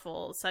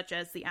powerful, such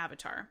as the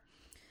Avatar.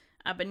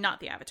 But not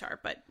the Avatar,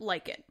 but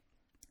like it.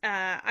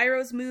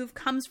 Iroh's move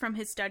comes from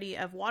his study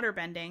of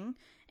waterbending,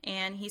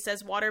 and he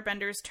says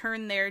waterbenders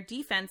turn their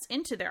defense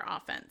into their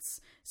offense.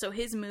 So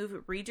his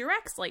move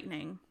redirects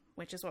lightning,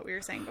 which is what we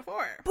were saying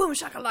before. Boom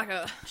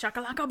shakalaka.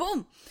 Shakalaka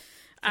boom.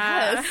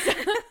 Yes.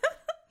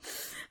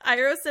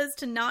 Iroh says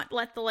to not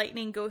let the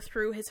lightning go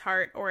through his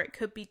heart or it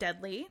could be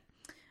deadly.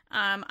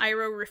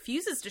 Iroh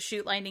refuses to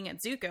shoot lightning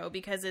at Zuko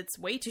because it's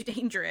way too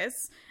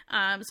dangerous.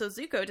 So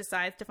Zuko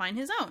decides to find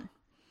his own.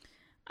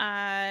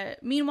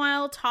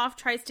 Meanwhile, Toph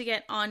tries to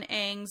get on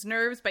Aang's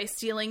nerves by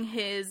stealing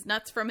his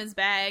nuts from his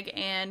bag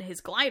and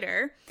his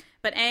glider,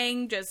 but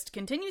Aang just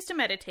continues to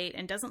meditate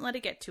and doesn't let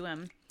it get to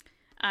him.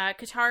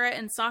 Katara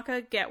and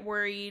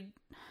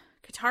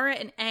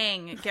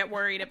Aang get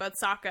worried about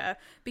Sokka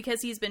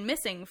because he's been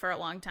missing for a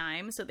long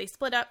time, so they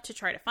split up to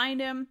try to find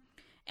him.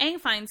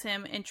 Aang finds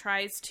him and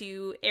tries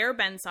to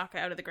airbend Sokka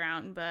out of the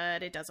ground,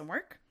 but it doesn't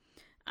work.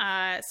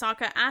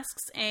 Sokka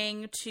asks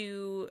Aang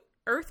to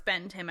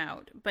earthbend him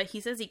out, but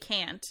he says he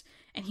can't,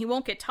 and he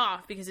won't get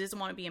Toph because he doesn't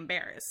want to be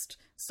embarrassed,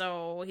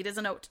 so he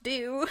doesn't know what to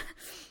do.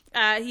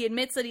 He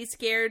admits that he's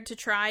scared to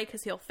try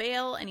because he'll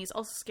fail, and he's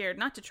also scared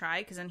not to try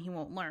because then he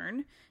won't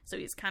learn, so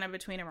he's kind of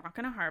between a rock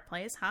and a hard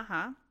place,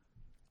 haha.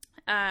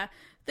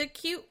 The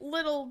cute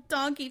little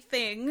donkey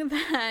thing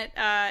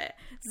that,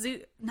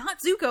 not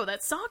Zuko,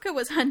 that Sokka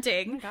was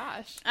hunting. Oh my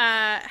gosh.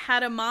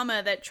 Had a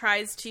mama that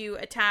tries to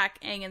attack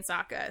Aang and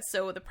Sokka,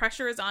 so the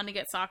pressure is on to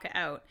get Sokka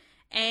out.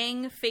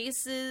 Aang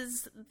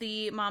faces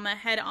the mama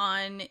head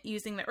on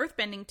using the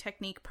earthbending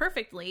technique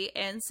perfectly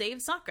and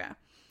saves Sokka.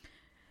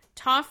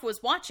 Toph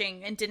was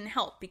watching and didn't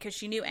help because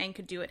she knew Aang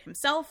could do it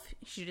himself.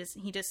 He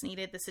just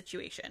needed the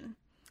situation.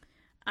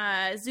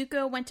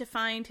 Zuko went to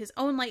find his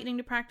own lightning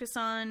to practice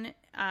on.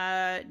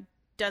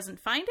 Doesn't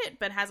find it,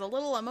 but has a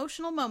little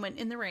emotional moment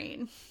in the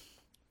rain.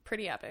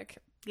 Pretty epic.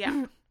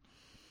 Yeah.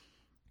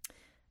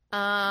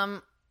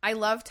 I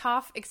love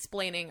Toph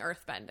explaining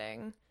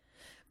earthbending.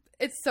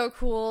 It's so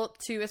cool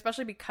too,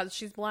 especially because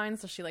she's blind,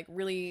 so she like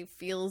really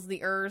feels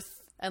the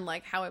earth and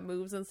like how it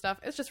moves and stuff.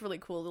 It's just really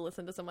cool to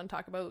listen to someone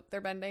talk about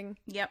their bending.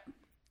 Yep.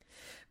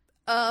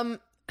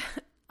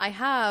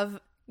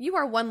 You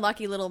are one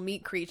lucky little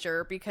meat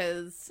creature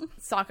because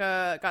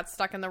Sokka got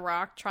stuck in the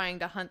rock trying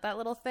to hunt that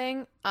little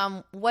thing.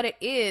 What it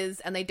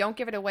is, and they don't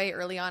give it away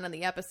early on in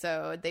the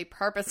episode, they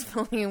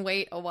purposefully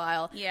wait a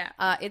while. Yeah.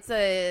 It's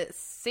a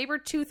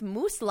saber-toothed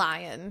moose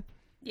lion.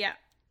 Yeah.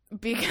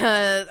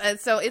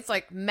 Because, so it's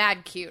like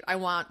mad cute. I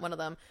want one of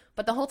them.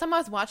 But the whole time I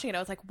was watching it, I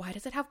was like, why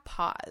does it have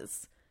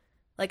paws?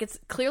 Like, it's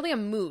clearly a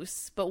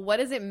moose, but what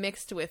is it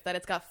mixed with that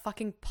it's got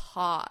fucking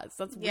paws?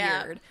 That's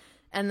weird.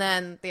 And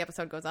then the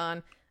episode goes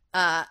on.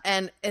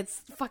 And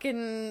it's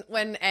fucking,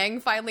 when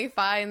Aang finally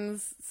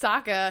finds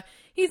Sokka,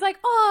 he's like,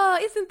 oh,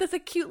 isn't this a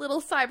cute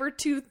little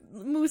saber-toothed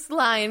moose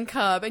lion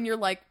cub? And you're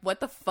like, what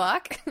the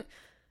fuck?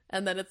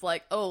 And then it's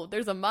like, oh,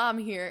 there's a mom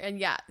here. And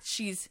yeah,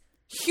 she's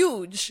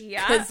huge.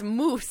 Yeah. Because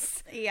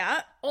moose.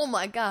 Yeah. Oh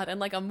my god. And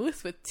like a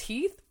moose with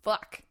teeth?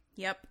 Fuck.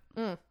 Yep.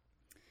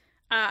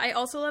 I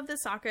also love that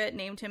Sokka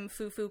named him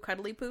Fufu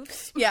Cuddly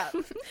Poofs. Yeah.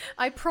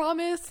 I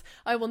promise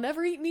I will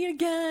never eat meat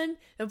again,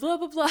 and blah,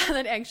 blah, blah. And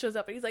then Aang shows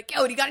up and he's like,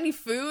 yo, do you got any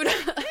food?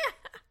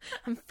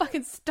 I'm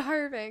fucking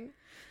starving.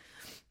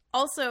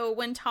 Also,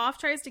 when Toph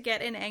tries to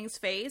get in Aang's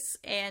face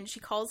and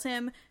she calls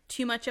him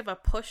too much of a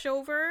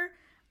pushover,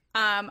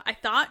 I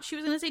thought she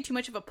was going to say too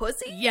much of a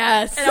pussy.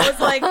 Yes. And I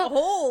was like,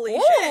 holy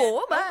shit.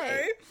 Oh, my.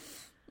 Okay.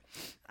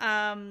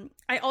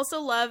 I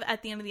also love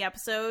at the end of the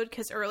episode,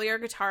 because earlier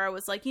Katara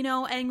was like,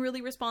 Aang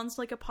really responds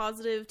to like a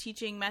positive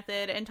teaching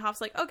method, and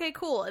Toph's like, okay,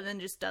 cool, and then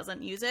just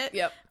doesn't use it.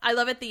 Yep. I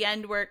love at the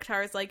end where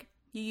Katara's like,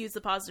 you used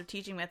the positive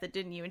teaching method,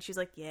 didn't you? And she's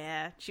like,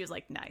 yeah. She was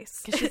like,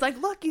 nice. Because she's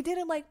like, look, you did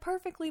it like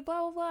perfectly,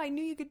 blah, blah, blah. I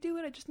knew you could do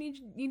it. I just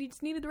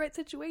just needed the right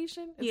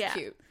situation. It's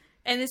cute.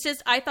 And it's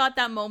just, I thought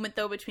that moment,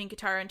 though, between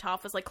Katara and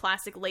Toph was like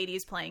classic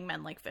ladies playing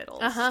men like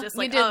fiddles. Just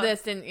like, you did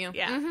this, didn't you?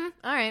 Yeah. Mm-hmm.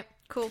 All right.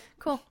 Cool.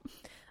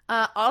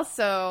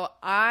 Also,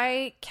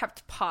 I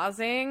kept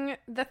pausing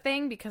the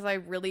thing because I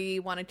really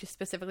wanted to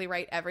specifically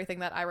write everything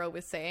that Iroh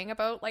was saying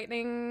about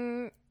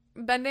lightning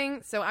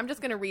bending. So I'm just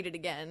going to read it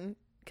again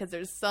because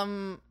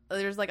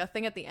there's like a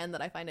thing at the end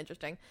that I find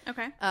interesting.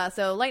 Okay.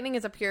 So lightning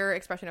is a pure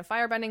expression of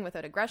firebending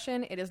without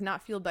aggression. It is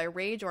not fueled by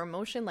rage or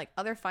emotion like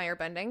other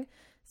firebending.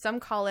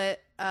 Some call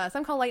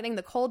lightning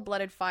the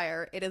cold-blooded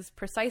fire. It is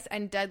precise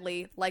and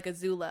deadly, like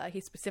Azula. He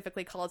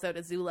specifically calls out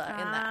Azula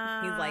in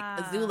that. He's like,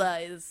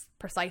 Azula is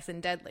precise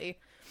and deadly.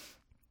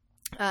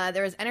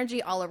 There is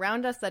energy all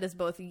around us that is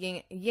both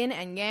yin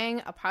and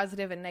yang, a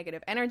positive and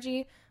negative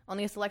energy.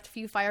 Only a select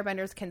few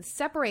firebenders can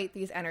separate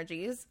these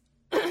energies.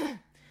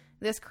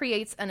 This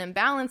creates an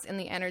imbalance in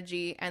the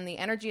energy, and the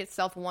energy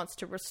itself wants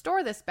to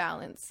restore this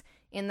balance.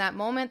 In that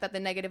moment that the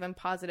negative and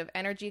positive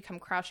energy come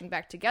crashing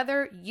back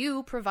together,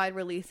 you provide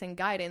release and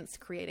guidance,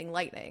 creating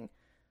lightning.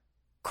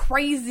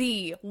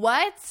 Crazy.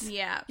 What?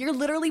 Yeah. You're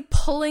literally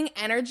pulling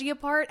energy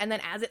apart, and then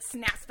as it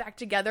snaps back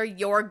together,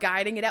 you're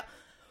guiding it out.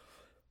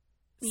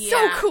 Yeah,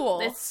 so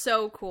cool. It's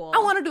so cool. I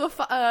want to do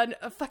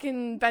a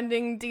fucking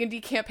bending D&D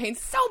campaign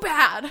so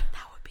bad.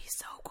 That would be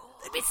so cool.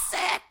 It'd be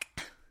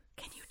sick.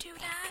 Can you do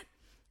that?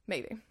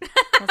 Maybe.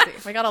 We'll see.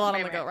 We got a lot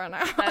on the go right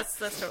now. That's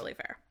totally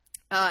fair.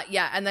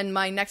 Yeah, and then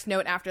my next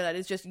note after that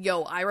is just,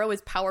 yo, Iroh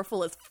is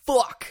powerful as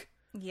fuck.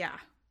 Yeah.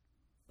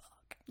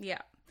 Yeah.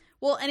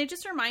 Well, and it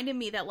just reminded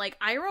me that, like,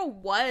 Iroh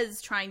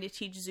was trying to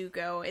teach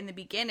Zuko in the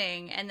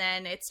beginning, and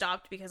then it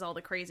stopped because all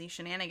the crazy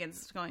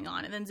shenanigans going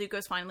on, and then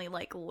Zuko's finally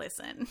like,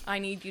 listen. I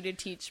need you to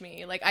teach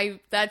me. Like,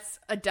 that's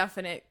a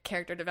definite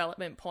character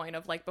development point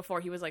of, like,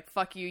 before he was like,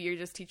 fuck you, you're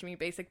just teaching me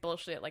basic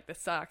bullshit, like, this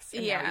sucks.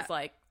 And now he's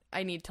like,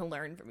 I need to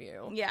learn from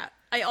you. Yeah.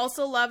 I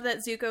also love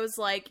that Zuko's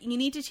like, you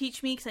need to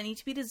teach me because I need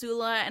to beat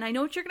Azula, and I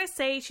know what you're going to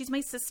say. She's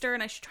my sister,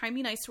 and I should try and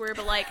be nice to her,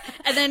 but like,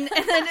 and then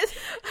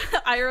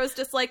Iroh's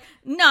just like,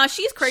 nah,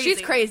 she's crazy.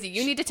 She's crazy.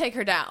 You need to take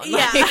her down.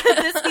 Yeah. Like,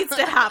 this needs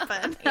to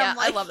happen. Yeah,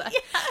 like, I love that.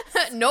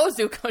 Yes. No,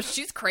 Zuko,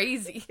 she's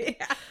crazy.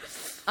 Yeah.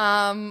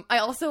 I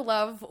also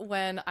love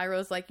when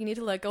Iroh's like, you need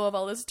to let go of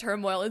all this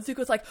turmoil, and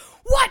Zuko's like,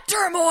 what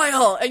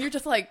turmoil? And you're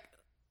just like,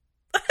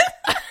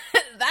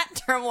 that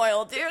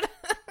turmoil, dude.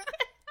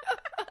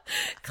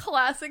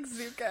 Classic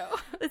Zuko.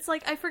 It's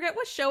like, I forget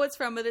what show it's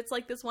from, but it's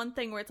like this one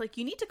thing where it's like,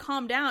 you need to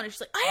calm down. And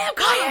she's like, I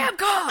am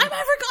calm. I'm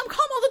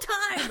calm all the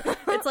time.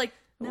 It's like,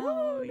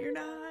 no, you're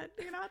not.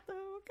 You're not though.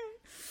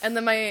 Okay. And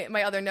then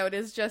my other note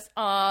is just,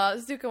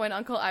 Zuko and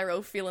Uncle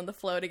Iroh feeling the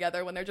flow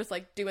together when they're just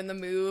like doing the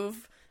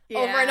move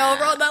over and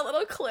over on that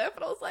little cliff.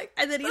 And I was like,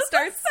 and then he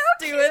starts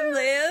doing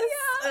this.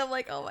 Yeah. And I'm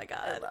like, oh my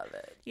God. I love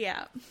it.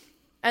 Yeah.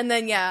 And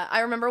then, yeah, I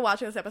remember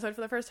watching this episode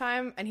for the first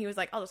time, and he was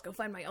like, I'll just go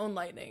find my own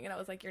lightning. And I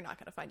was like, you're not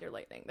going to find your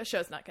lightning. The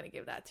show's not going to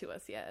give that to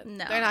us yet.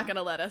 No. They're not going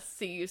to let us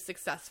see you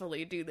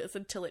successfully do this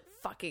until it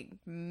fucking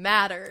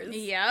matters.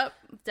 Yep,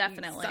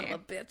 definitely. You son of a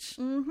bitch.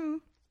 Mm-hmm.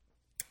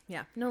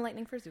 Yeah, no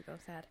lightning for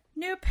Zuko, sad.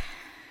 Nope.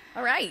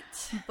 All right.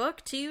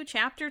 Book 2,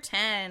 Chapter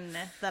 10,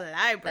 The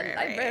Library. The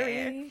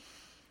library.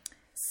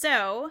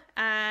 So,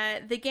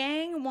 the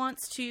gang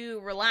wants to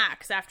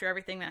relax after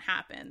everything that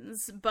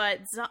happens, but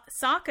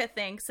Sokka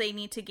thinks they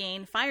need to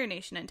gain Fire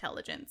Nation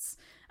intelligence.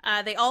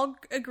 They all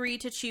agree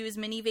to choose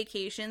mini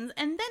vacations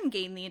and then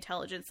gain the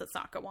intelligence that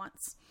Sokka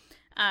wants.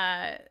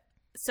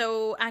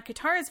 So, at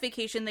Katara's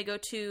vacation, they go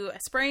to a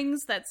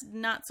springs that's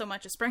not so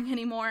much a spring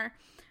anymore.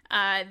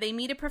 They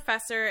meet a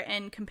professor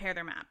and compare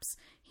their maps.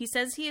 He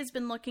says he has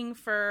been looking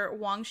for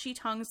Wang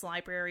Shitong's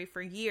library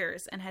for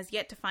years and has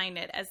yet to find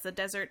it, as the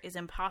desert is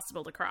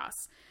impossible to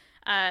cross.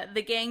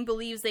 The gang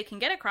believes they can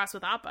get across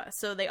with Appa,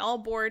 so they all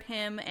board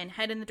him and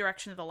head in the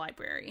direction of the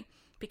library.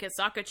 Because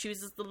Sokka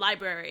chooses the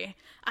library.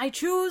 I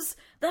choose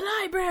the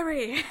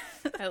library!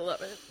 I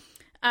love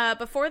it.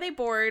 Before they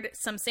board,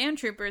 some sand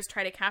troopers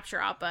try to capture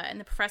Appa, and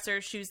the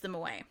professor shoos them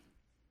away.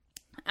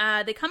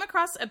 They come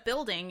across a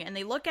building, and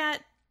they look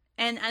at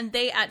And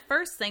they at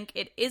first think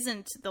it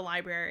isn't the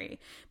library,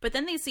 but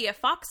then they see a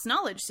Fox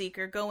Knowledge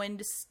Seeker go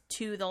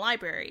into the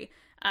library.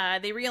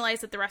 They realize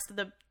that the rest of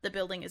the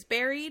building is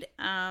buried,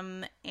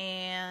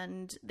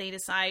 and they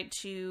decide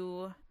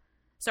to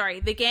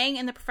The gang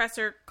and the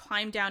professor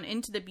climb down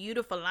into the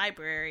beautiful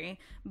library,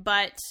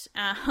 but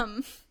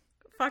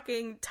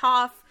fucking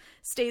Toph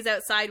stays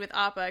outside with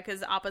Appa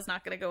because Appa's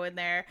not going to go in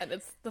there. And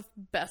it's the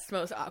best,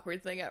 most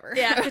awkward thing ever.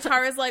 Yeah,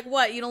 Katara's like,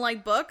 what, you don't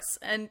like books?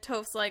 And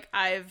Toph's like,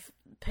 I've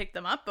picked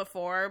them up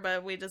before,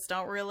 but we just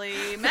don't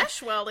really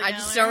mesh well together. I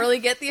just don't really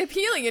get the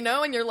appeal, you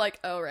know? And you're like,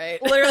 oh,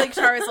 right. Literally,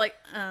 Katara's like,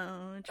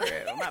 oh,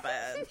 true, my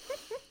bad.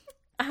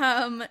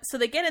 So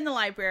they get in the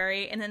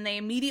library, and then they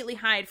immediately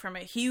hide from a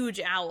huge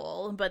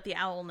owl, but the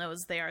owl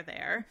knows they are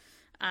there.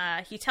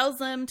 He tells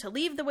them to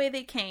leave the way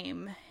they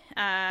came.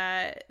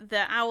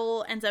 The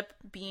owl ends up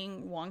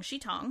being Wang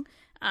Shitong,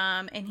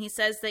 and he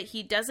says that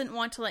he doesn't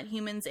want to let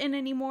humans in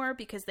anymore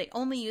because they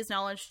only use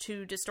knowledge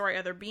to destroy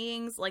other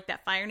beings, like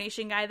that Fire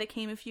Nation guy that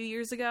came a few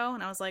years ago.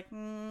 And I was like,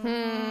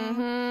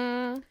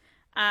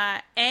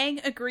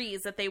 Aang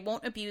agrees that they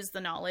won't abuse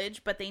the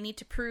knowledge, but they need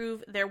to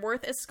prove their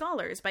worth as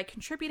scholars by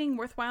contributing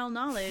worthwhile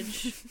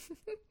knowledge.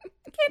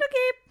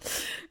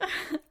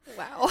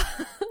 Wow.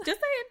 Just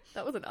saying.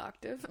 That was an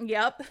octave.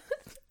 Yep.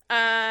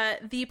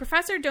 The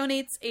professor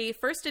donates a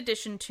first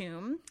edition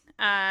tome.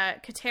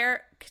 Katara.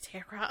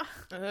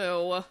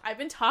 Oh. I've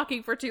been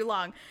talking for too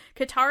long.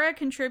 Katara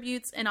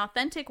contributes an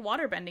authentic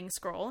waterbending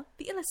scroll.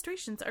 The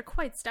illustrations are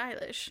quite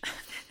stylish.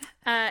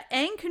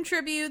 Aang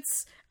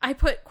contributes... I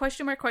put ?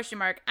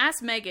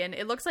 Ask Megan.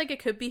 It looks like it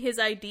could be his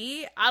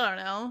ID. I don't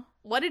know.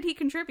 What did he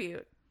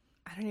contribute?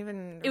 I don't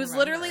even It was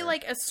remember. literally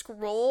like a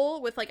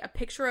scroll with like a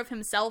picture of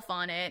himself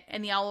on it,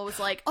 and the owl was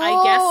like,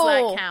 I guess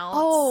that counts.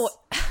 Oh,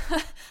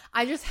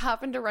 I just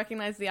happened to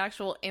recognize the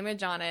actual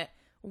image on it.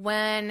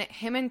 When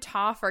him and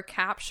Toph are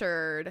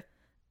captured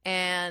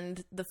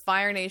and the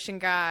Fire Nation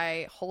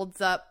guy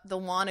holds up the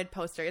wanted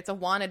poster. It's a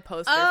wanted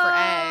poster for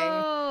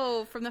Aang.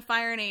 Oh, from the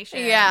Fire Nation.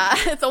 Yeah,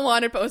 it's a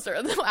wanted poster.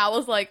 And the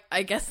owl's like,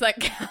 I guess that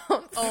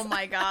counts. Oh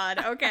my god,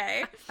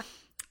 okay.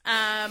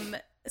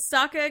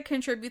 Sokka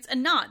contributes a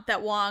knot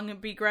that Wong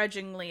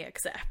begrudgingly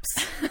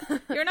accepts.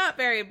 You're not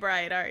very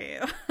bright, are you?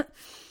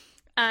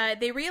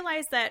 They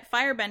realize that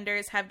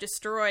firebenders have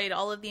destroyed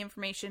all of the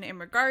information in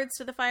regards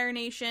to the Fire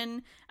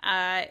Nation.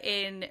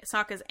 In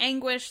Sokka's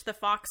anguish, the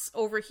fox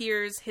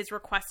overhears his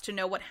request to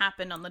know what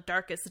happened on the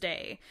darkest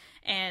day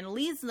and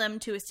leads them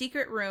to a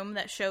secret room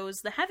that shows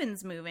the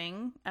heavens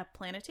moving, a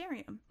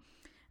planetarium.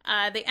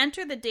 They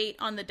enter the date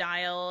on the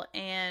dial,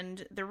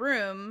 and the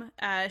room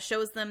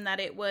shows them that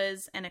it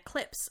was an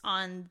eclipse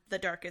on the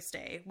darkest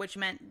day, which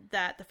meant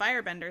that the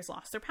firebenders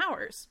lost their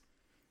powers.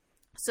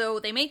 So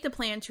they make the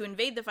plan to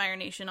invade the Fire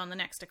Nation on the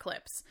next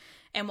eclipse.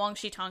 And Wang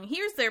Shitong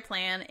hears their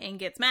plan and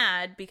gets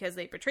mad because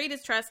they betrayed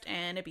his trust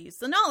and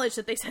abused the knowledge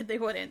that they said they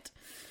wouldn't.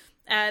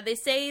 They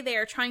say they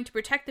are trying to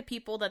protect the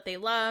people that they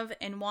love,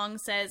 and Wang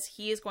says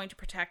he is going to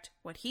protect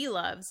what he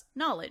loves,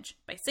 knowledge,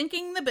 by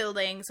sinking the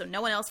building so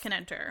no one else can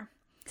enter.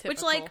 Typical.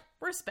 Which, like,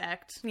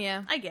 respect.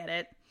 Yeah. I get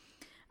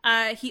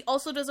it. He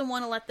also doesn't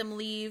want to let them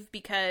leave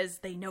because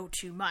they know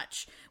too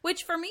much.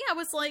 Which, for me, I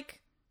was like...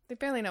 They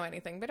barely know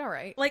anything, but all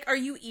right. Like, are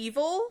you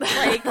evil?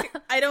 Like,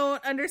 I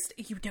don't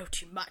understand. You know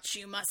too much.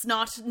 You must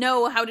not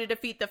know how to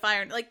defeat the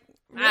fire. Like,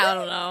 really? I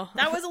don't know.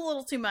 That was a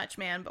little too much,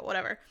 man, but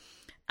whatever.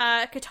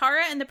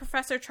 Katara and the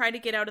professor try to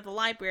get out of the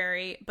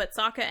library, but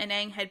Sokka and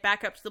Aang head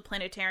back up to the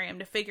planetarium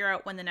to figure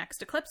out when the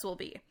next eclipse will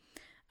be.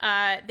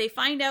 They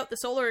find out the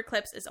solar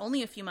eclipse is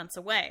only a few months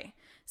away.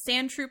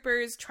 Sand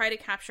troopers try to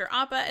capture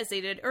Appa as they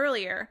did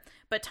earlier,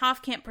 but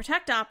Toph can't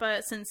protect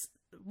Appa since,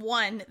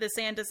 one, the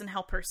sand doesn't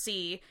help her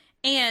see,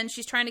 and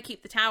she's trying to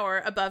keep the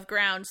tower above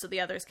ground so the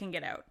others can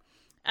get out.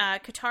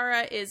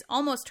 Katara is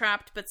almost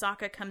trapped, but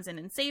Sokka comes in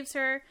and saves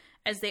her.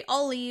 As they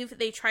all leave,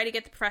 they try to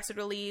get the professor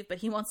to leave, but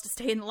he wants to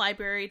stay in the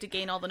library to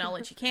gain all the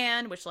knowledge he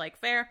can, which, like,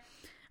 fair.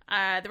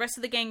 The rest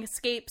of the gang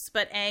escapes,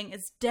 but Aang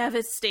is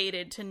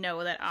devastated to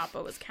know that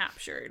Appa was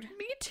captured.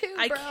 Me too,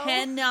 bro. I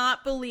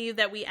cannot believe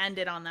that we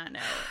ended on that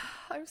note.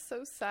 I'm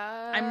so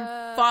sad.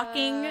 I'm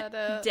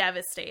fucking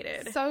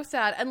devastated. So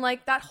sad. And,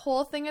 like, that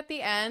whole thing at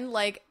the end,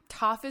 like,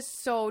 Toph is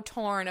so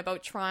torn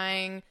about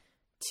trying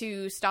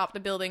to stop the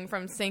building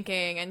from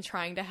sinking and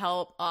trying to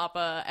help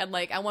Appa. And,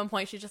 like, at one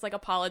point she just, like,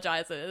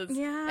 apologizes.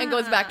 Yeah. And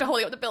goes back to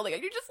holding up the building.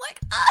 And you're just like,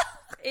 ah!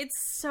 It's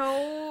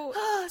so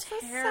So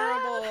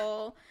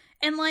terrible.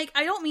 And, like,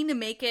 I don't mean to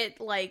make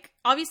it, like,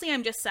 obviously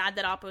I'm just sad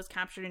that Appa was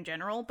captured in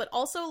general, but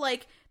also,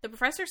 like, the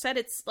professor said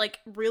it's, like,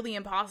 really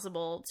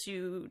impossible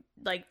to,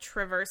 like,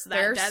 traverse that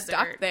They're desert.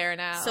 stuck there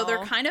now. So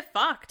they're kind of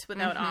fucked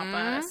without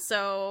Appa.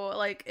 So,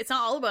 like, it's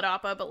not all about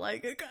Appa, but,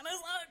 like, it kind of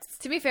sucks.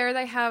 To be fair,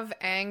 they have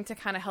Aang to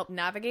kind of help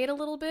navigate a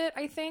little bit,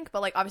 I think.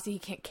 But, like, obviously he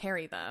can't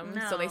carry them.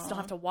 No. So they still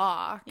have to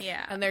walk.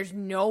 Yeah. And there's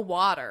no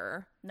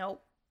water.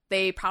 Nope.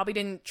 They probably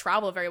didn't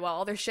travel very well.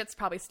 All their shit's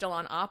probably still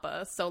on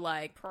Appa. So,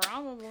 like...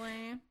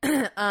 Probably.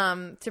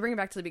 To bring it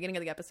back to the beginning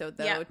of the episode,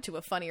 though, Yeah. to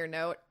a funnier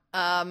note,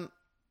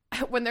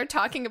 when they're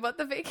talking about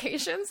the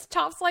vacations,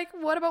 Toph's like,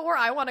 what about where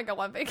I want to go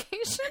on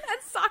vacation?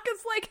 And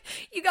Sokka's like,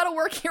 you gotta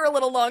work here a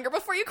little longer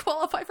before you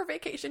qualify for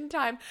vacation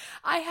time.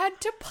 I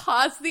had to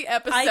pause the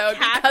episode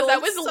because I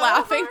was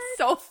laughing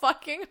so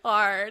fucking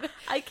hard.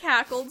 I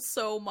cackled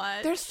so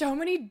much. There's so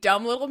many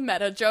dumb little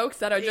meta jokes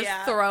that are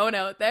just thrown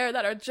out there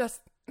that are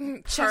just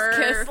chest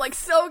kiss, like,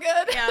 so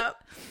good. Yep.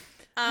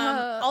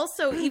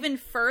 Also, even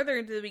further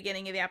into the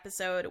beginning of the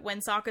episode, when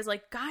Sokka's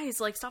like,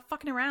 guys, like, stop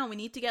fucking around. We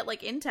need to get,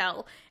 like,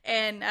 intel.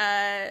 And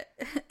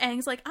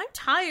Aang's like, I'm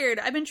tired.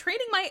 I've been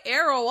trading my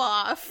arrow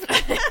off.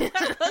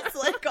 I was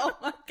like, oh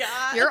my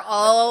god. You're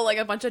all, like,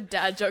 a bunch of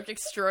dad joke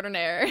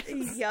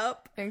extraordinaires.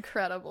 Yup.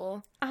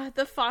 Incredible.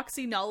 The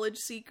foxy knowledge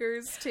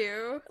seekers,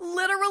 too.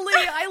 Literally,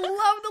 I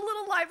love the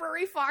little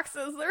library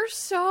foxes. They're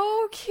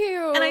so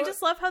cute. And I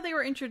just love how they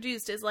were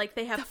introduced as, like,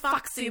 they have the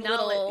foxy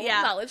little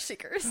knowledge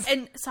seekers.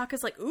 And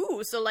Sokka's like,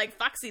 ooh, so, like,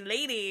 foxy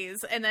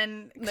ladies. And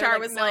then Char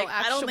was like,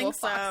 I don't think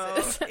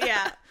foxes. so.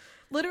 Yeah.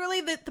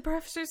 Literally, the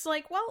professor's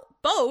like, well,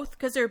 both,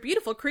 because they're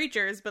beautiful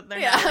creatures, but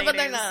they're not ladies. But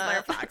they're not.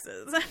 They're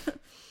foxes.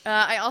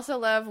 I also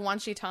love Wan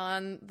Shi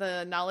Tan,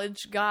 the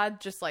knowledge god,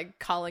 just, like,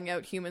 calling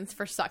out humans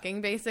for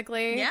sucking,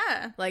 basically.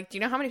 Yeah. Like, do you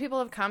know how many people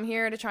have come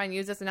here to try and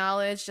use this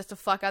knowledge just to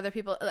fuck other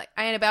people? Like,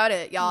 I ain't about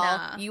it, y'all.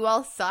 Nah. You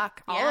all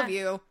suck. All of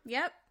you.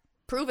 Yep.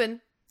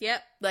 Proven.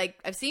 Yep. Like,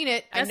 I've seen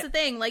it. That's the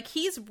thing. Like,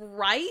 he's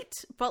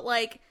right, but,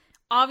 like,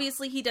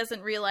 obviously he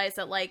doesn't realize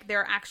that, like,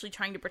 they're actually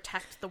trying to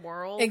protect the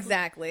world.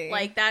 Exactly.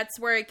 Like, that's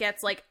where it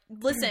gets, like,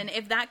 listen,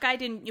 if that guy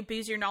didn't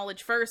abuse your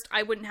knowledge first,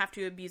 I wouldn't have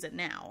to abuse it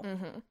now.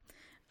 Mm-hmm.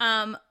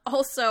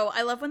 Also,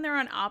 I love when they're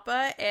on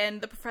Appa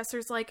and the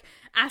professor's, like,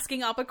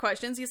 asking Appa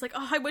questions. He's like,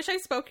 oh, I wish I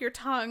spoke your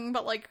tongue,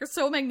 but, like, you're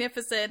so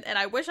magnificent and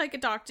I wish I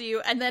could talk to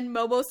you. And then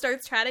Momo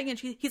starts chatting and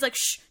he's like,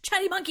 shh,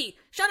 chatty monkey,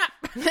 shut up.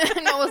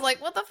 And I was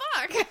like, what the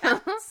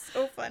fuck?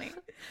 So funny.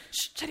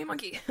 Shh, chatty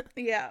monkey.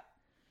 Yeah.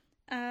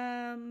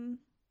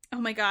 Oh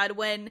my god,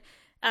 when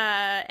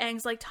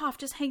Aang's like, Toph,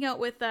 just hang out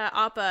with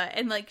Appa,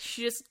 and, like,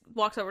 she just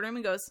walks over to him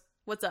and goes,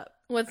 what's up?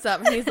 What's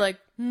up? And he's like,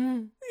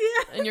 Yeah.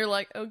 And you're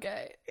like,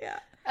 okay. Yeah.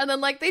 And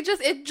then, like, it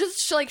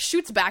just like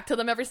shoots back to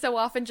them every so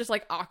often, just,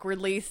 like,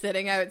 awkwardly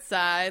sitting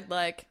outside,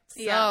 like,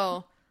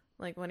 so,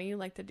 like, what do you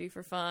like to do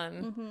for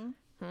fun?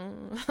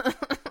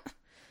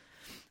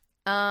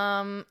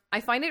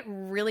 I find it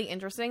really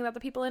interesting that the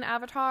people in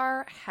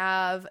Avatar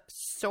have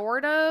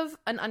sort of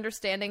an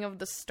understanding of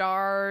the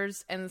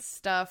stars and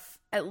stuff,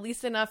 at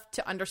least enough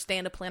to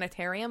understand a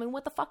planetarium and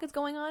what the fuck is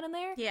going on in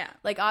there. Yeah.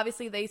 Like,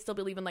 obviously, they still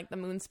believe in, like, the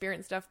moon spirit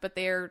and stuff, but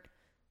they're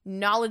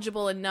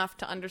knowledgeable enough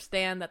to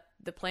understand that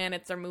the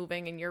planets are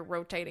moving and you're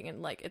rotating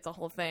and, like, it's a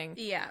whole thing.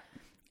 Yeah.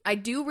 I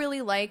do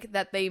really like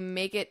that they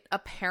make it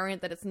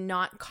apparent that it's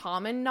not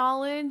common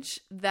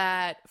knowledge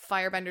that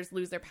firebenders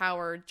lose their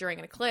power during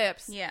an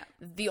eclipse. Yeah.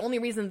 The only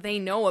reason they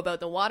know about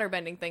the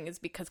waterbending thing is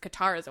because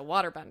Katara is a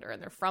waterbender and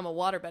they're from a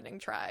waterbending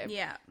tribe.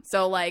 Yeah.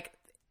 So, like,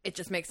 it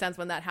just makes sense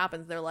when that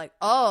happens. They're like,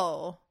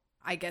 oh,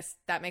 I guess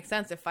that makes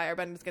sense if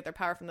firebenders get their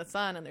power from the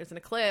sun and there's an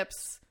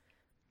eclipse.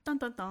 Dun,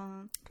 dun,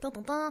 dun. Dun,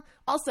 dun, dun.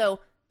 Also,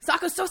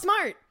 Sokka's so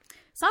smart.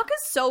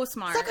 Sokka's so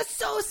smart. Sokka's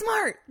so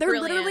smart. They're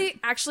Brilliant. literally,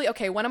 actually,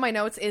 okay, one of my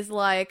notes is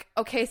like,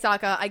 okay,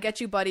 Sokka, I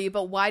get you, buddy,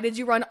 but why did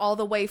you run all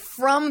the way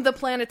from the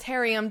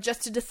planetarium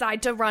just to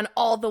decide to run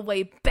all the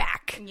way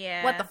back?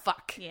 Yeah. What the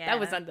fuck? Yeah. That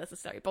was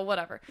unnecessary, but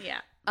whatever. Yeah.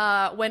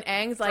 When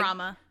Aang's like...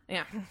 Drama.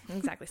 Yeah,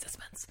 exactly,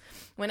 suspense.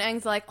 When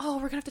Aang's like, oh,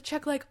 we're gonna have to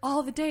check, like,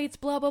 all the dates,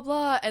 blah, blah,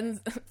 blah, and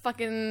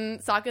fucking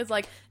Sokka's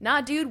like,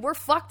 nah, dude, we're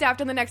fucked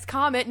after the next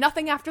comet.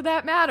 Nothing after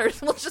that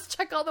matters. We'll just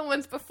check all the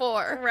ones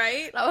before.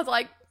 Right? I was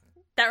like...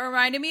 That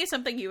reminded me of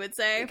something you would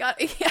say.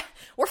 Yeah,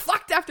 we're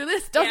fucked after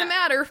this. Doesn't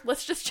matter.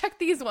 Let's just check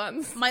these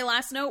ones. My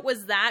last note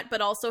was that, but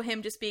also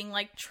him just being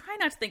like, try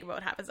not to think about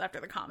what happens after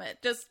the comet.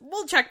 Just,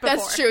 we'll check before.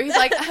 That's true. He's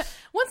like,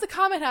 once the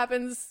comet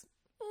happens,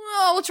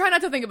 well, we'll try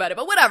not to think about it.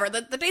 But whatever.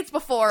 The dates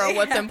before are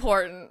what's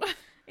important.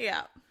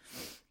 Yeah.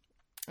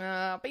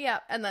 But yeah,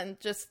 and then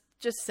just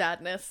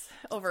sadness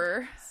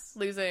over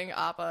losing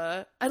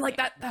Appa. And, like,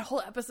 that whole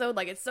episode,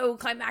 like, it's so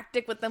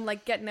climactic with them,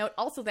 like, getting out.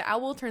 Also, the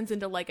owl turns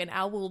into, like, an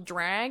owl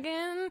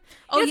dragon.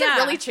 He doesn't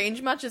really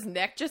change much. His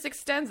neck just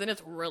extends, and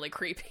it's really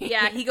creepy.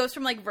 Yeah, he goes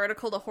from, like,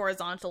 vertical to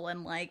horizontal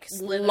and, like,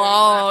 slithers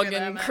long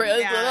and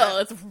crazy.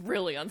 yeah. It's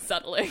really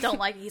unsettling. Don't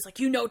like it. He's like,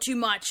 you know too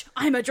much.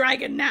 I'm a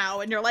dragon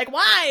now. And you're like,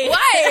 why?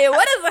 Why?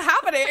 What is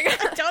happening?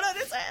 I don't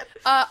understand.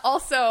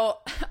 Also,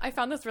 I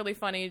found this really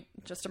funny,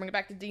 just to bring it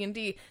back to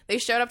D&D. They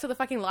showed up to the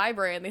fucking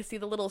library, and they see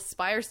the little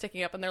spire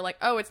sticking up, and they're like,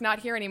 oh, it's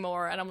not here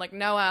anymore. And I'm like,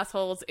 no,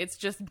 assholes, it's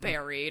just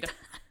buried.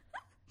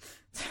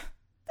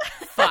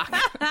 Fuck.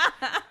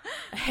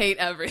 I hate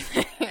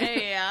everything.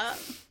 Yeah.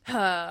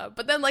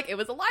 But then, like, it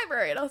was a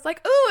library, and I was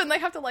like, ooh, and they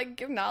have to, like,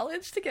 give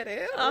knowledge to get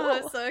in. Oh,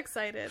 I'm so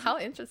excited. How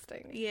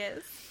interesting.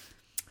 Yes.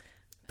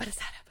 But it's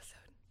that episode.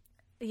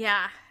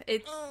 Yeah,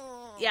 it's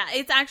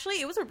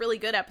it was a really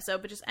good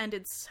episode, but just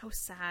ended so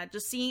sad.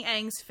 Just seeing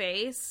Aang's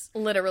face.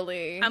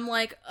 Literally. I'm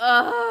like,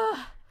 ugh.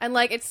 And,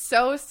 like, it's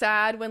so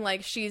sad when,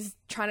 like, she's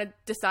trying to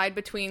decide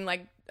between,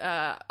 like,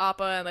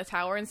 Appa in the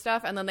tower and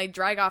stuff, and then they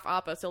drag off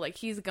Appa, so like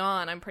he's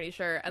gone, I'm pretty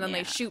sure, and then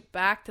they shoot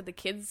back to the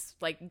kids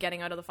like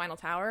getting out of the final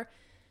tower,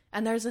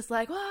 and there's this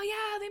like, oh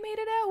yeah, they made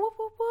it out, whoop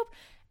whoop whoop,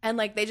 and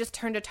like they just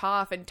turn to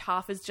Toph, and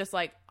Toph is just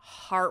like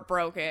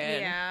heartbroken,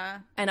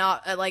 and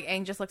like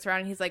Aang just looks around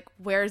and he's like,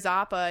 where's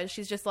Appa? And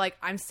she's just like,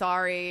 I'm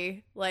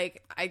sorry,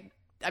 like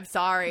I'm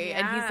sorry,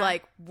 and he's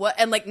like, what?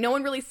 And like no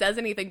one really says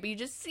anything, but you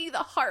just see the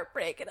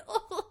heartbreak, and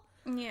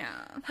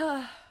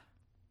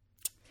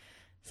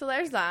so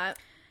there's that.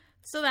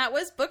 So that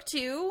was book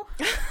 2,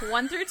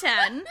 1 through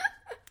 10.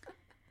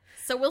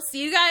 So we'll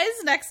see you guys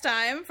next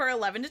time for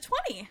 11 to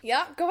 20.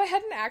 Yeah, go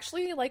ahead and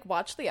actually like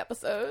watch the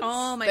episodes.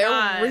 Oh my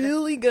god, they're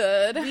really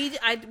good.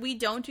 We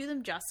don't do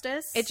them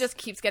justice. It just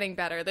keeps getting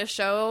better. This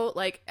show,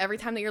 like every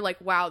time that you're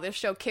like, wow, this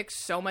show kicks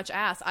so much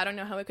ass. I don't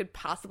know how it could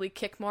possibly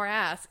kick more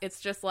ass. It's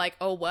just like,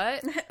 oh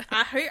what?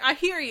 I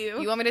hear you.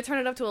 You want me to turn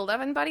it up to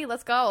 11, buddy?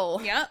 Let's go.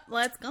 Yep,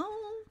 let's go.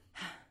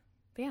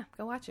 But yeah,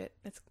 go watch it.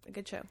 It's a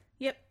good show.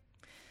 Yep.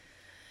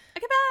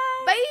 Okay,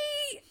 bye. Bye.